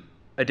some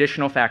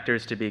additional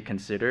factors to be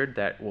considered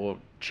that will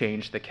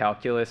change the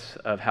calculus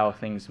of how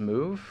things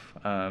move.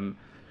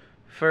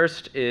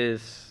 First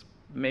is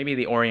maybe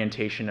the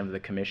orientation of the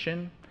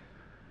commission.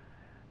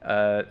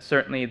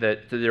 Certainly the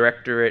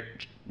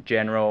Directorate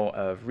General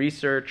of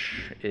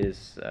Research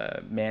is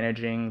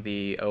managing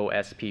the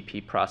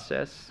OSPP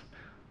process.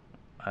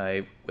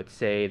 I would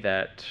say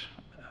that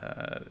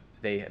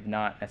they have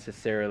not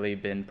necessarily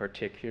been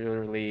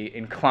particularly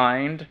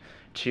inclined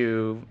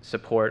to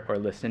support or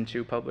listen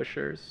to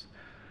publishers.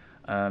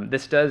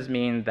 This does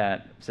mean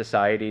that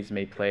societies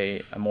may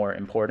play a more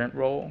important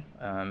role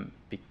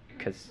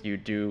because you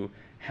do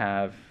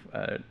have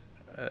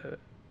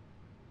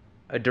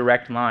a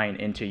direct line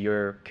into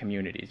your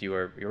communities.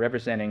 You're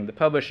representing the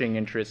publishing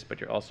interests,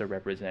 but you're also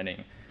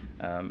representing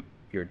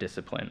your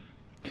discipline.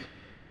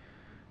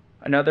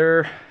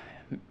 Another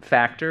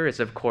factor is,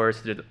 of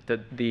course,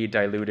 the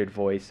diluted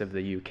voice of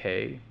the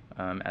UK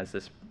as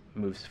this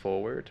moves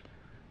forward.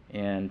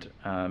 And,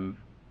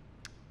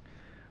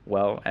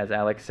 well, as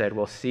Alex said,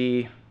 we'll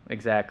see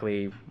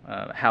exactly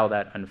how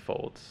that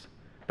unfolds.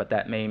 But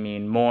that may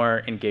mean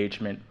more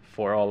engagement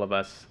for all of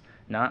us,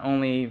 not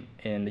only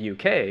in the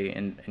UK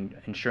in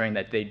ensuring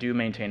that they do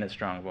maintain a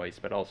strong voice,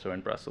 but also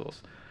in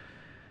Brussels.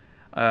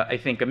 I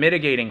think a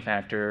mitigating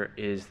factor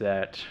is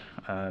that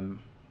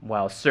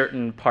while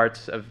certain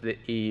parts of the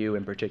EU,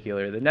 in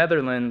particular the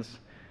Netherlands,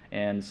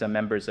 and some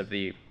members of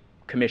the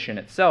Commission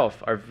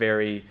itself are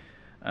very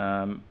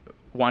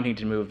wanting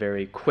to move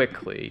very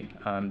quickly,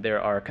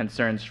 there are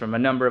concerns from a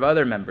number of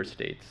other member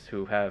states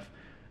who have,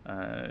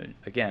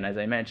 again, as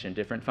I mentioned,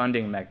 different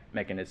funding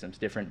mechanisms,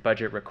 different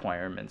budget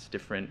requirements,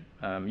 different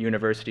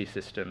university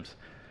systems,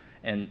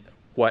 and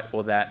what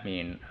will that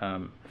mean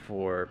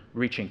for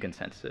reaching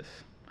consensus?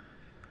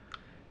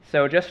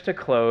 So just to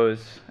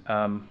close,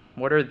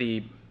 what are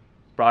the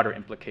broader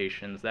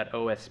implications that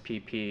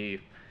OSPP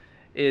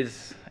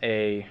is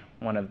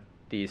one of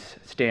these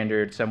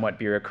standard, somewhat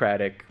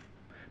bureaucratic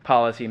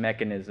policy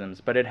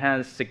mechanisms, but it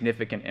has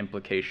significant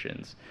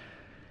implications.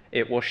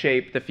 It will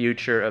shape the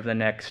future of the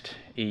next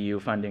EU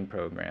funding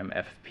program,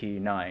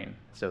 FP9,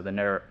 so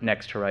the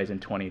next Horizon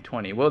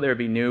 2020. Will there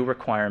be new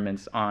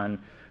requirements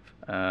on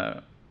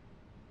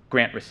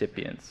grant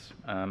recipients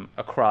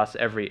across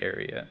every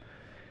area?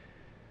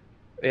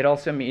 It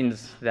also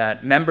means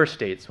that member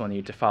states will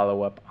need to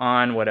follow up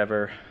on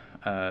whatever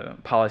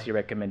policy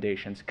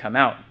recommendations come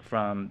out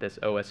from this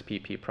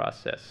OSPP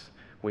process.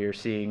 We are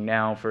seeing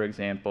now, for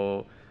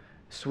example,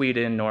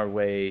 Sweden,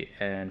 Norway,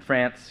 and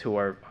France, who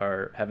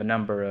have a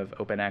number of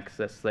open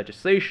access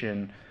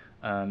legislation,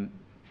 the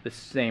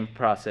same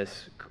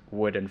process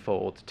would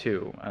unfold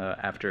too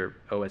after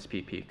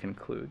OSPP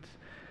concludes.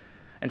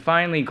 And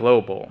finally,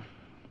 global.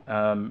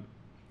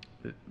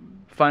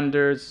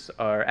 Funders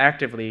are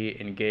actively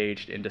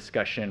engaged in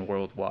discussion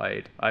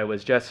worldwide. I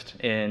was just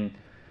in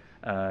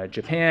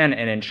Japan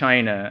and in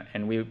China,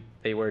 and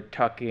they were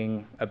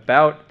talking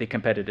about the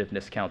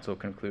Competitiveness Council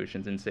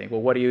conclusions and saying,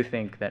 well, what do you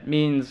think that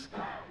means?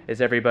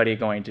 is everybody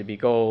going to be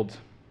gold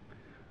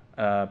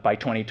by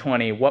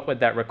 2020? What would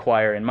that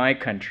require in my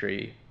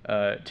country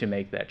to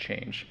make that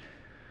change?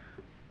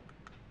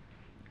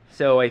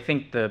 So I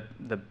think the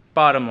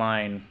bottom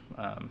line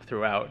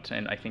throughout,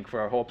 and I think for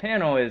our whole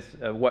panel, is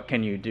what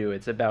can you do?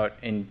 It's about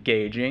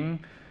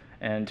engaging,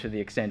 and to the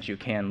extent you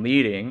can,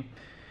 leading.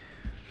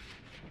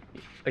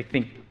 I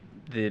think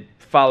the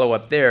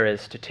follow-up there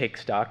is to take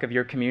stock of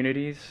your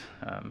communities.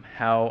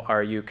 How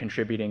are you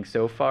contributing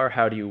so far?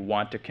 How do you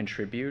want to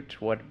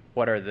contribute? What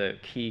are the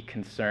key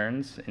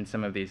concerns in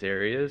some of these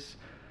areas?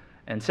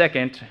 And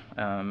second,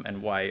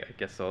 and why I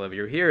guess all of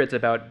you are here, it's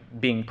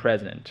about being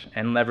present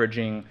and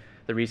leveraging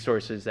the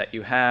resources that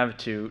you have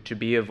to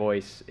be a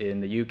voice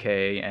in the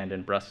UK and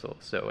in Brussels.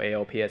 So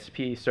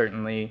ALPSP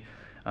certainly,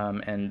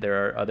 and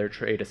there are other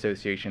trade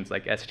associations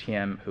like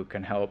STM who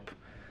can help.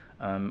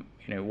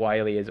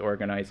 Wiley is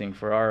organizing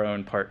for our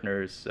own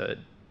partners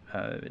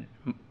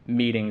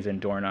meetings and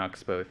door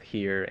knocks both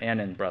here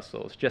and in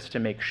Brussels, just to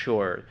make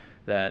sure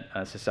that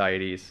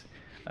societies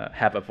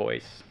have a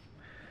voice.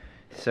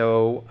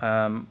 So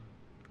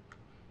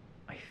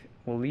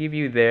we'll leave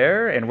you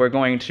there, and we're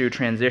going to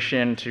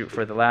transition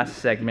for the last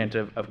segment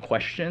of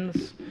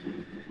questions.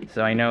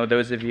 So I know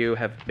those of you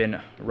have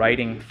been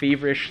writing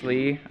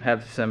feverishly,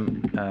 have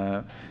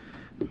some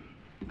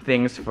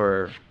things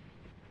for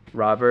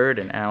Robert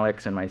and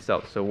Alex and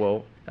myself. So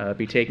we'll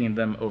be taking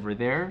them over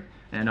there,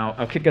 and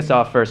I'll kick us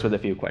off first with a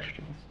few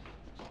questions.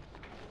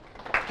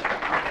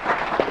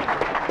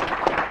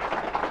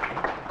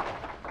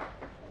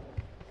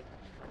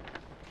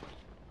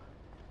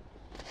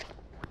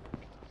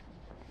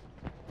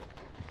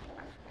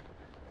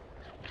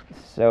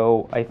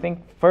 So I think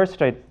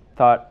first I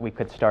thought we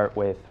could start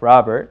with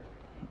Robert.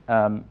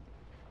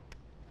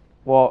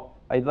 Well,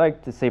 I'd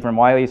like to say from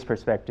Wiley's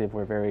perspective,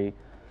 we're very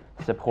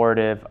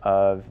supportive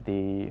of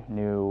the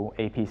new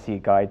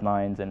APC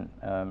guidelines and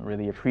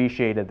really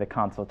appreciated the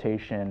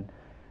consultation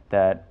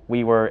that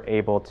we were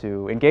able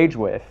to engage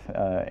with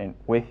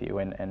you.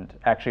 And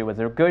actually it was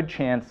a good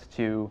chance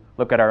to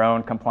look at our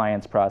own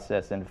compliance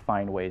process and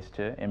find ways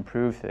to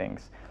improve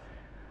things.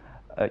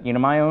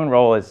 My own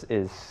role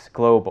is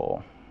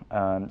global.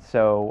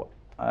 So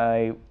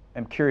I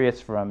am curious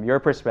from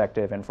your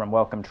perspective and from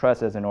Wellcome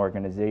Trust as an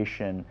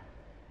organization,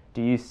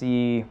 do you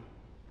see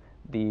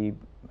the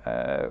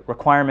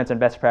requirements and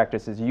best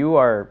practices you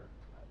are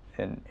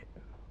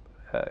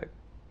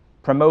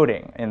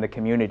promoting in the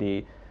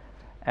community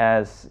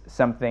as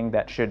something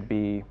that should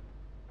be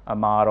a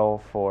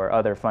model for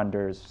other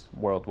funders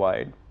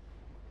worldwide?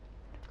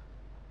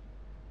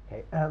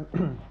 Okay, I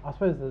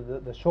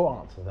suppose the short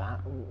answer to that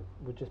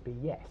would just be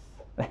yes.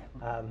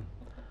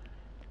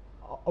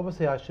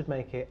 Obviously, I should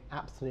make it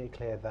absolutely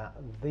clear that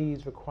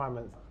these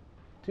requirements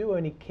do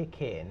only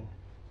kick in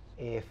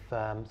if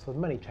sort of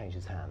money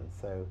changes hands.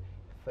 So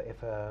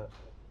if a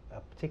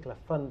particular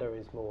funder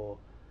is more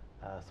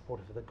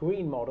supportive of the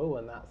green model,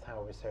 and that's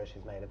how research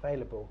is made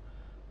available,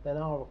 then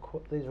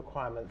these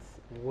requirements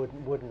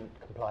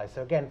wouldn't comply.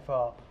 So again,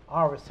 for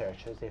our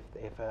researchers,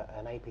 if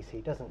an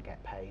APC doesn't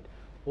get paid,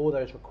 all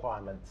those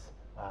requirements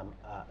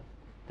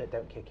that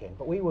don't kick in.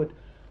 But we would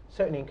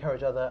certainly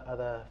encourage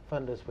other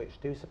funders which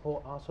do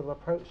support our sort of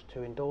approach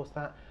to endorse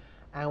that.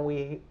 And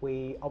we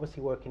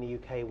obviously work in the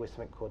UK with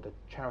something called the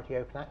Charity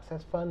Open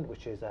Access Fund,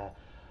 which is a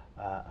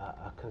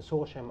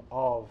consortium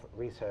of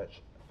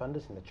research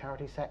funders in the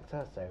charity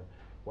sector, so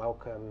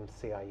Wellcome,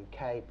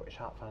 CRUK, British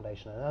Heart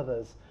Foundation and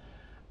others.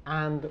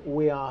 And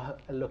we are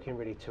looking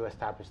really to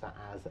establish that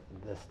as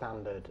the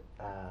standard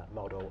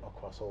model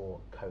across all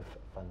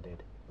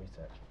COF-funded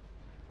research.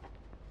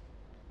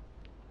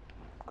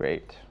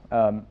 Great.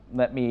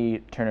 Let me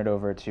turn it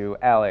over to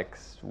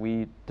Alex.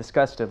 We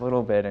discussed a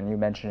little bit, and you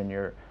mentioned in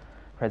your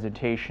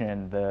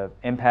presentation, the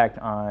impact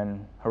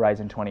on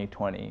Horizon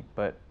 2020,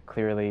 but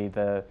clearly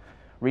the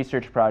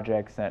research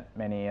projects that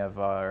many of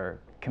our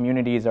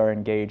communities are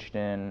engaged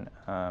in,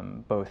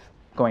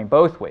 going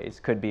both ways,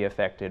 could be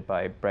affected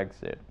by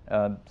Brexit.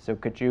 So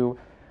could you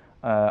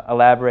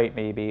elaborate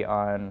maybe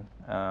on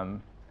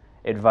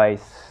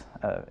advice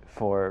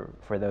for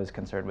those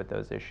concerned with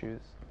those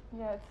issues?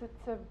 Yeah,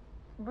 it's a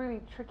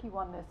really tricky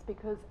one, this,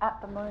 because at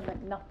the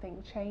moment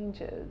nothing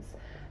changes,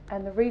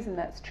 and the reason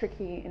that's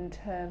tricky in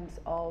terms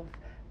of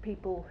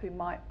people who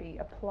might be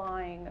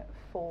applying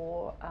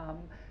for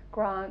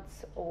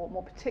grants, or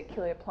more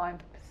particularly applying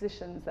for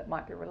positions that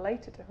might be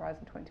related to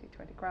Horizon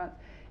 2020 grants,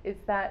 is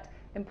that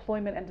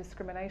employment and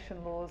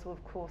discrimination laws will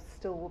of course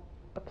still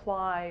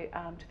apply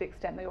to the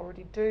extent they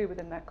already do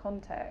within that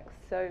context.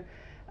 So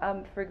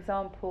for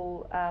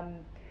example,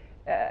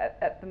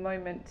 at the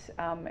moment,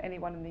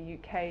 anyone in the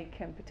UK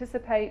can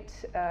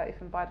participate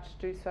if invited to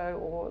do so,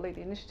 or lead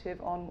the initiative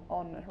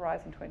on a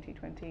Horizon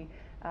 2020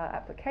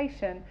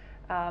 application.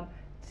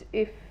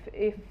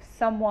 If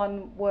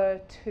someone were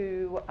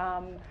to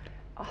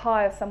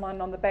hire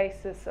someone on the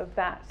basis of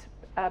that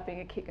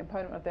being a key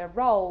component of their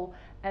role,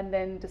 and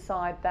then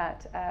decide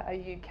that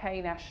a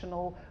UK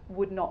national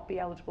would not be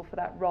eligible for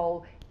that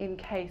role in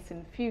case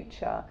in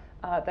future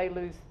they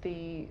lose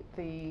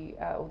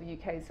or the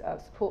UK's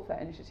support for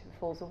that initiative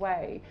falls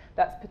away,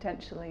 that's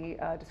potentially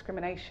a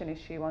discrimination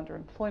issue under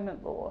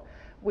employment law,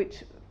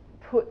 which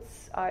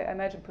I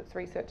imagine puts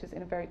researchers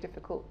in a very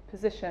difficult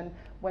position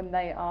when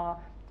they are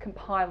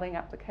compiling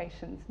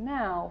applications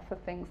now for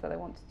things that they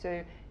want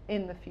to do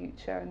in the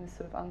future in this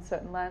sort of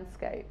uncertain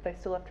landscape. They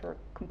still have to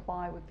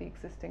comply with the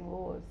existing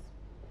laws.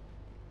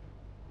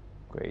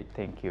 Great,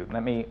 thank you.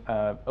 Let me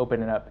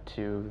open it up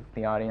to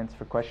the audience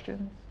for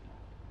questions.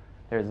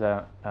 There's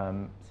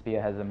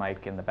Sophia has a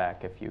mic in the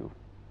back if you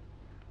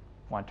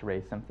want to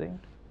raise something.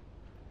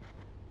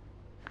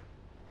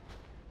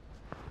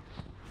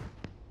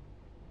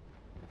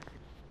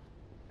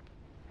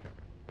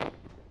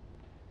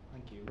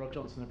 Thank you. Rob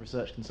Johnson of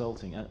Research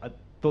Consulting. I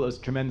thought it was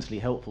a tremendously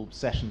helpful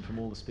session from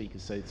all the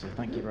speakers, so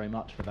thank you very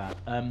much for that.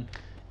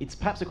 It's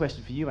perhaps a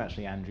question for you,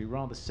 actually, Andrew,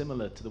 rather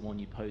similar to the one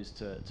you posed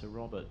to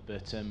Robert,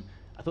 but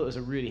I thought it was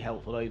a really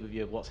helpful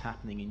overview of what's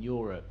happening in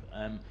Europe.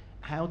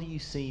 How do you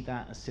see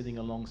that as sitting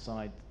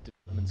alongside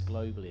developments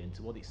globally, and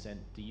to what extent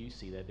do you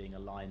see there being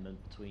alignment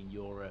between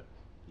Europe,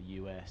 the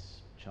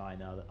US,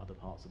 China, other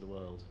parts of the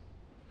world?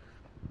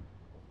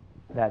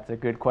 That's a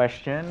good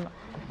question.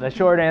 The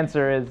short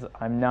answer is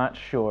I'm not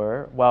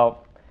sure.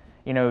 Well,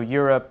 you know,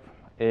 Europe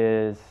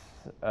is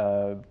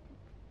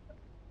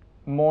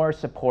more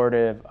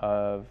supportive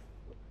of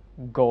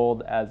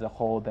gold as a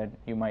whole than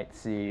you might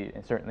see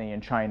certainly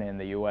in China and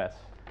the US.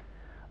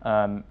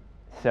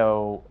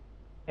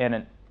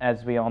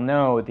 As we all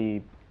know,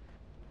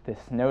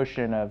 this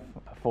notion of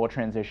a full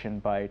transition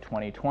by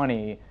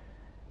 2020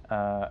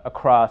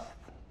 across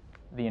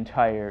the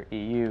entire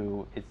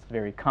EU is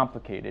very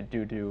complicated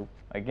due to,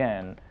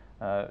 again,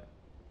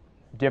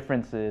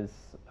 differences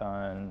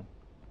on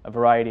a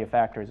variety of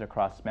factors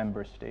across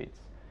member states.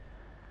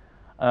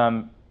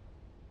 I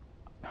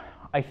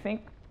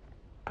think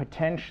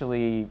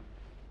potentially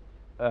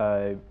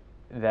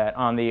that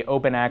on the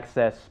open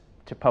access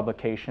to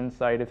publication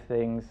side of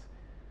things,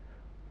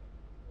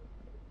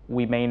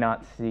 we may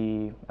not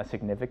see a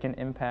significant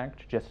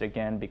impact, just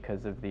again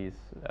because of these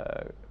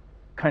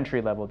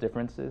country level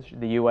differences.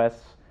 The US,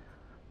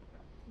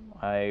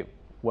 I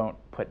won't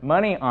put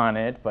money on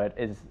it, but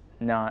is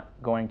not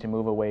going to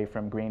move away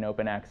from green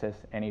open access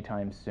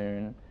anytime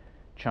soon.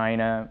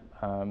 China,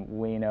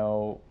 we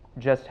know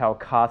just how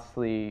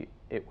costly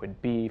it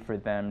would be for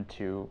them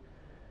to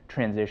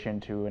transition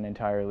to an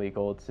entirely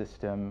gold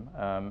system,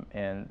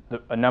 and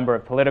a number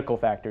of political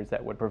factors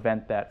that would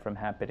prevent that from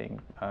happening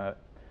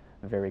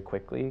very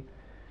quickly.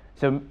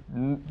 So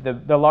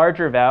the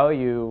larger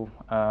value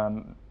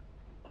and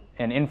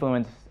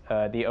influence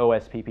the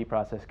OSPP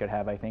process could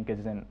have, I think, is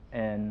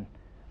in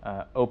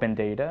open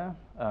data,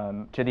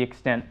 to the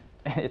extent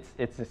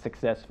it's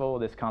successful,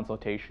 this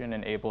consultation,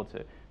 and able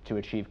to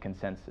achieve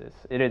consensus.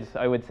 It is,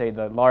 I would say,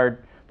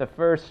 the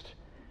first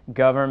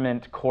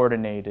government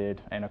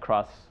coordinated and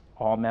across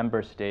all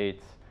member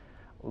states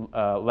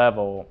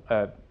level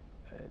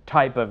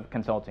type of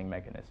consulting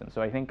mechanism.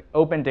 So I think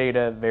open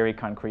data, very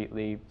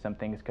concretely, some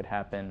things could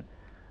happen.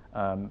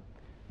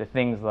 The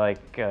things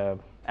like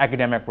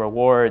academic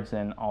rewards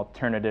and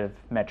alternative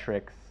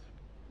metrics,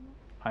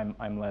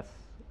 I'm less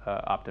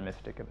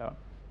optimistic about.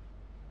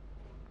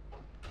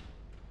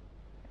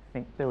 I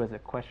think there was a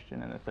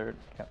question in the third.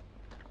 Yep.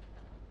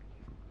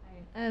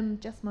 Hi,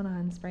 Jess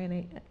Monahan, Spray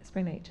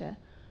Nature.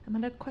 I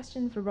had a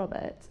question for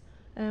Robert.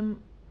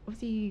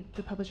 Obviously,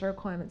 the publisher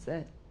requirements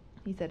that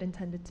he said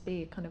intended to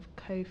be a kind of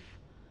COAF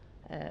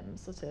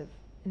sort of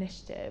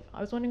initiative.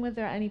 I was wondering whether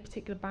there are any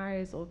particular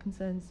barriers or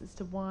concerns as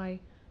to why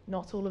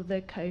not all of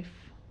the COAF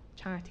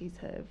charities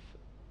have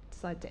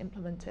decided to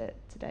implement it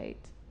to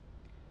date.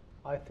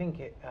 I think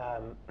it.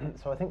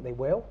 So I think they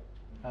will.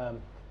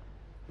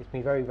 It's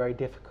been very, very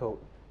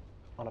difficult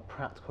on a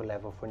practical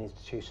level for an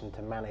institution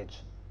to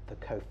manage the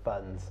COAF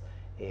funds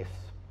if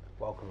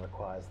Wellcome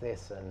requires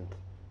this and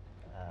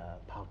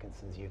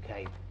Parkinson's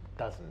UK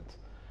doesn't.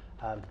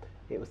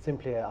 It was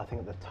simply, I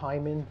think, the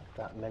timing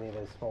that many of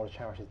those smaller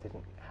charities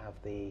didn't have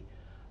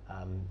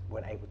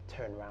weren't able to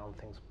turn around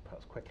things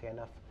perhaps quickly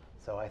enough.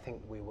 So I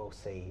think we will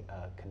see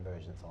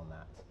convergence on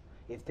that.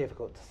 It's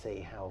difficult to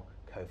see how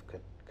COAF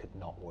could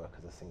not work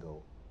as a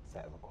single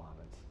set of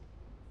requirements.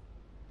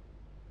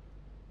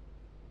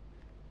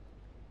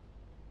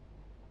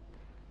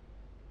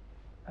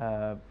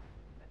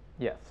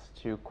 Yes,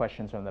 2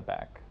 questions from the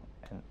back.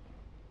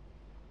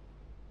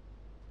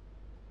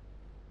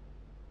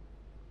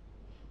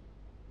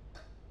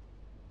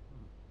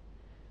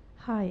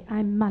 Hi,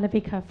 I'm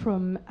Malavika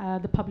from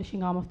the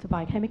publishing arm of the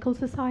Biochemical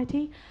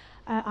Society.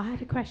 I had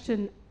a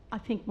question, I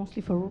think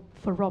mostly for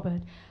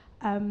Robert.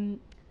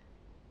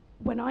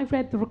 When I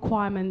read the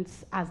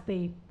requirements as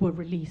they were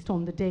released,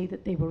 on the day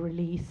that they were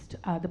released,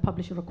 the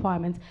publisher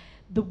requirements,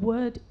 the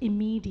word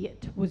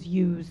immediate was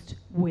used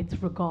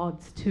with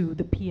regards to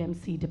the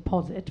PMC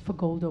deposit for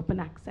gold open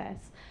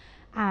access.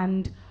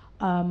 And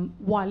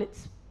while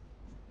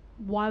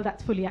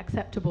that's fully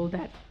acceptable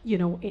that, you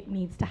know, it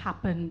needs to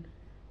happen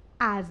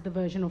as the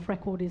version of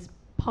record is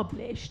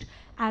published,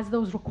 as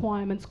those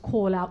requirements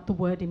call out the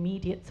word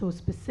immediate so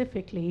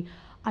specifically,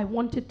 I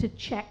wanted to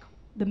check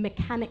the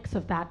mechanics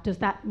of that. Does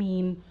that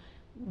mean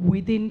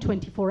within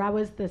 24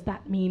 hours? Does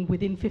that mean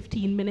within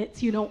 15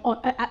 minutes? You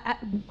know,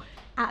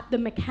 at the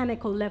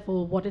mechanical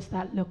level, what does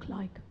that look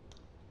like?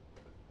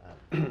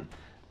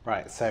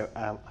 Right, so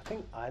I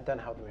think, I don't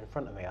have them in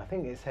front of me. I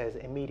think it says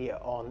immediate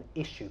on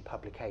issue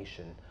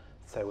publication.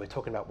 So we're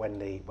talking about when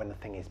the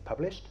thing is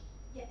published.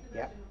 Yes, the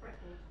Yeah. version of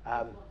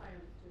record. Is what I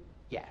understood.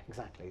 Yeah,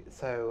 exactly.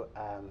 So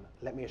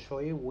let me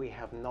assure you, we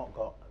have not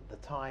got the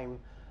time,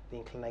 the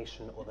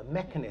inclination, or the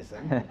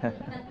mechanism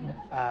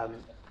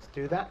to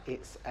do that.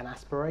 It's an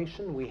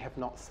aspiration. We have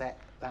not set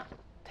that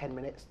 10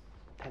 minutes,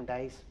 10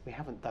 days. We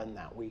haven't done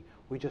that. We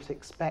just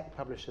expect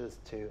publishers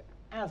to,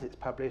 as it's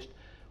published,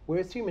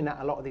 we're assuming that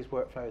a lot of these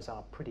workflows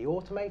are pretty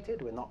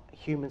automated. We're not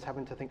humans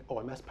having to think, oh,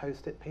 I must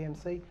post it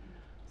PMC.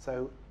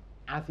 So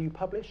as you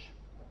publish,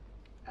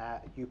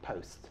 you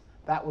post.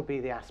 That would be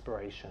the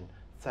aspiration.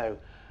 So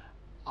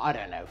I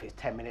don't know if it's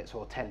 10 minutes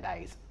or 10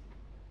 days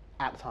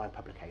at the time of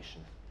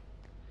publication.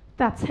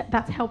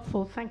 That's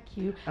helpful, thank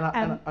you.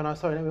 And I'm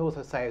sorry, let me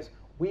also say is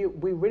we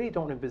really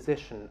don't want to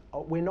position,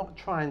 we're not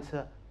trying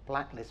to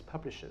blacklist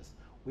publishers.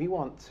 We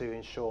want to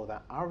ensure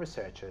that our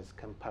researchers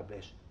can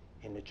publish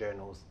in the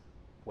journals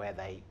where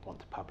they want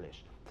to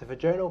publish. So if a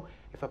journal,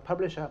 if a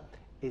publisher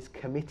is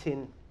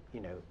committing, you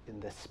know, in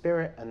the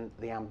spirit and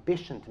the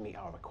ambition to meet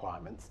our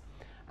requirements,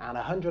 and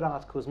 100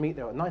 articles meet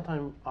their,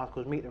 99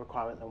 articles meet the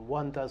requirement and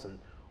one doesn't,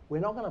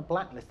 we're not going to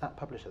blacklist that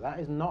publisher. That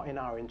is not in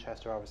our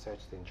interest or our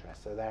researchers'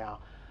 interest. So they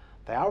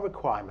are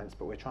requirements,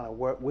 but we're trying to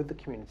work with the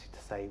community to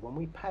say, when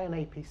we pay an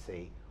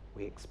APC,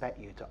 we expect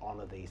you to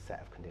honour these set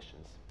of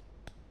conditions.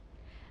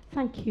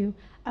 Thank you.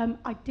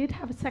 I did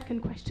have a second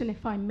question,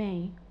 if I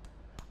may.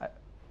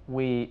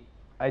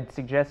 I'd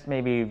suggest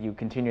maybe you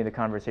continue the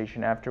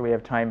conversation after. We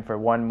have time for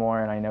one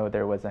more, and I know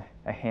there was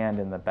a hand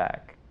in the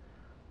back.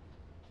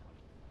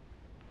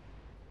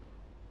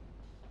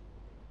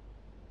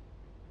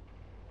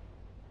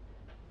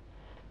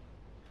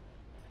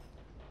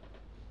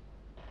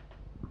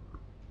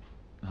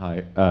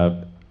 Hi,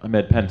 I'm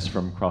Ed Pence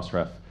from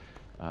Crossref.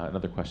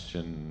 Another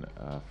question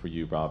for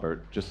you,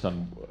 Robert, just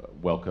on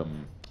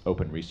Wellcome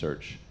Open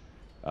Research.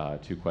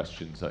 Two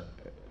questions.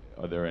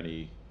 Are there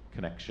any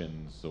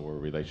connections or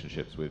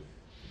relationships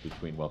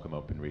between Wellcome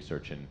Open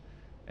Research and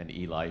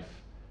eLife?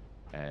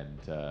 And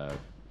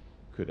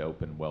could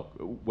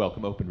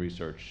Wellcome Open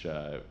Research,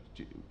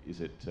 is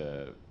it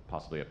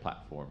possibly a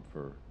platform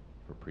for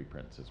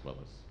preprints as well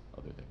as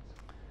other things?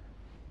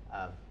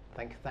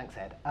 Thanks,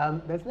 Ed.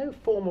 There's no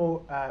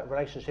formal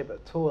relationship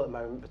at all at the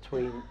moment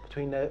between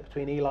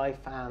eLife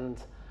and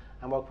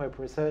Wellcome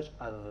Open Research,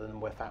 other than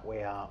the fact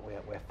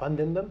we're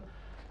funding them.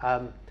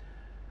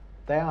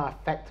 They are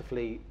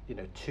effectively, you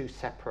know, two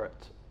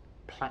separate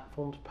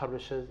platforms,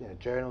 publishers, you know,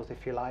 journals,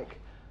 if you like.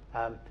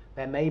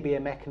 There may be a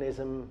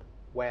mechanism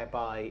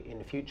whereby in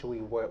the future we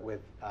work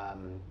with,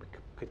 we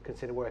could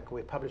consider working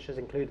with publishers,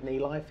 including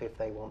eLife, if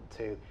they want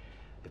to,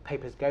 if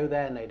papers go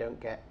there and they don't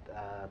get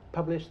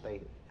published,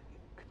 they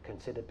could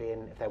consider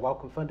being, if they're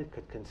Wellcome funded,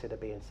 could consider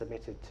being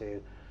submitted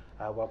to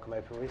Wellcome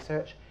Open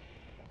Research.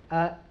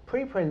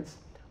 Preprints,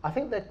 I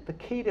think that the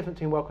key difference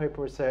between Wellcome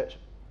Open Research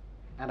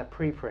and a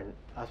preprint,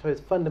 I suppose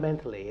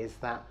fundamentally, is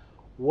that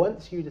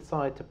once you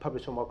decide to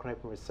publish on Wellcome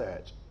Open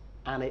Research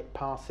and it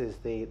passes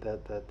the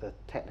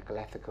technical,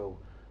 ethical,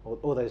 or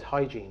all those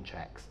hygiene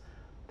checks,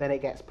 then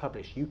it gets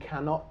published. You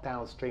cannot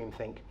downstream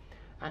think,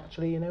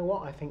 actually, you know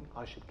what, I think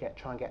I should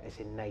try and get this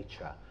in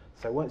Nature.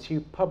 So once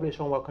you publish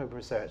on Wellcome Open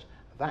Research,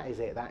 that is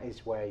it, that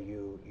is where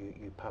you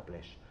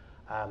publish.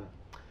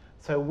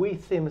 So we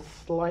seem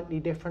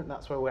slightly different.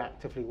 That's where we're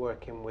actively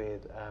working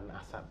with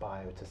Asset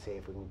Bio to see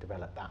if we can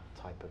develop that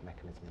type of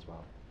mechanism as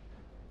well.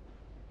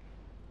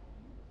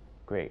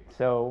 Great.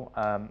 So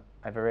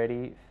I've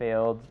already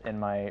failed in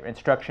my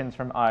instructions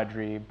from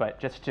Audrey, but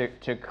just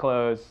to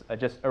close,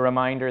 just a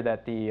reminder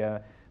that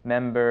the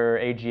member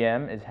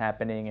AGM is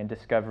happening in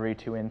Discovery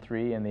 2 and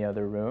 3 in the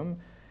other room.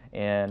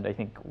 And I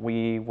think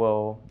we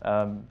will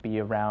be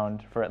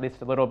around for at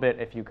least a little bit.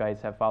 If you guys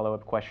have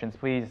follow-up questions,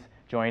 please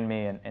join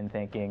me in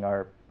thanking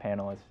our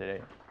panelists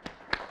today.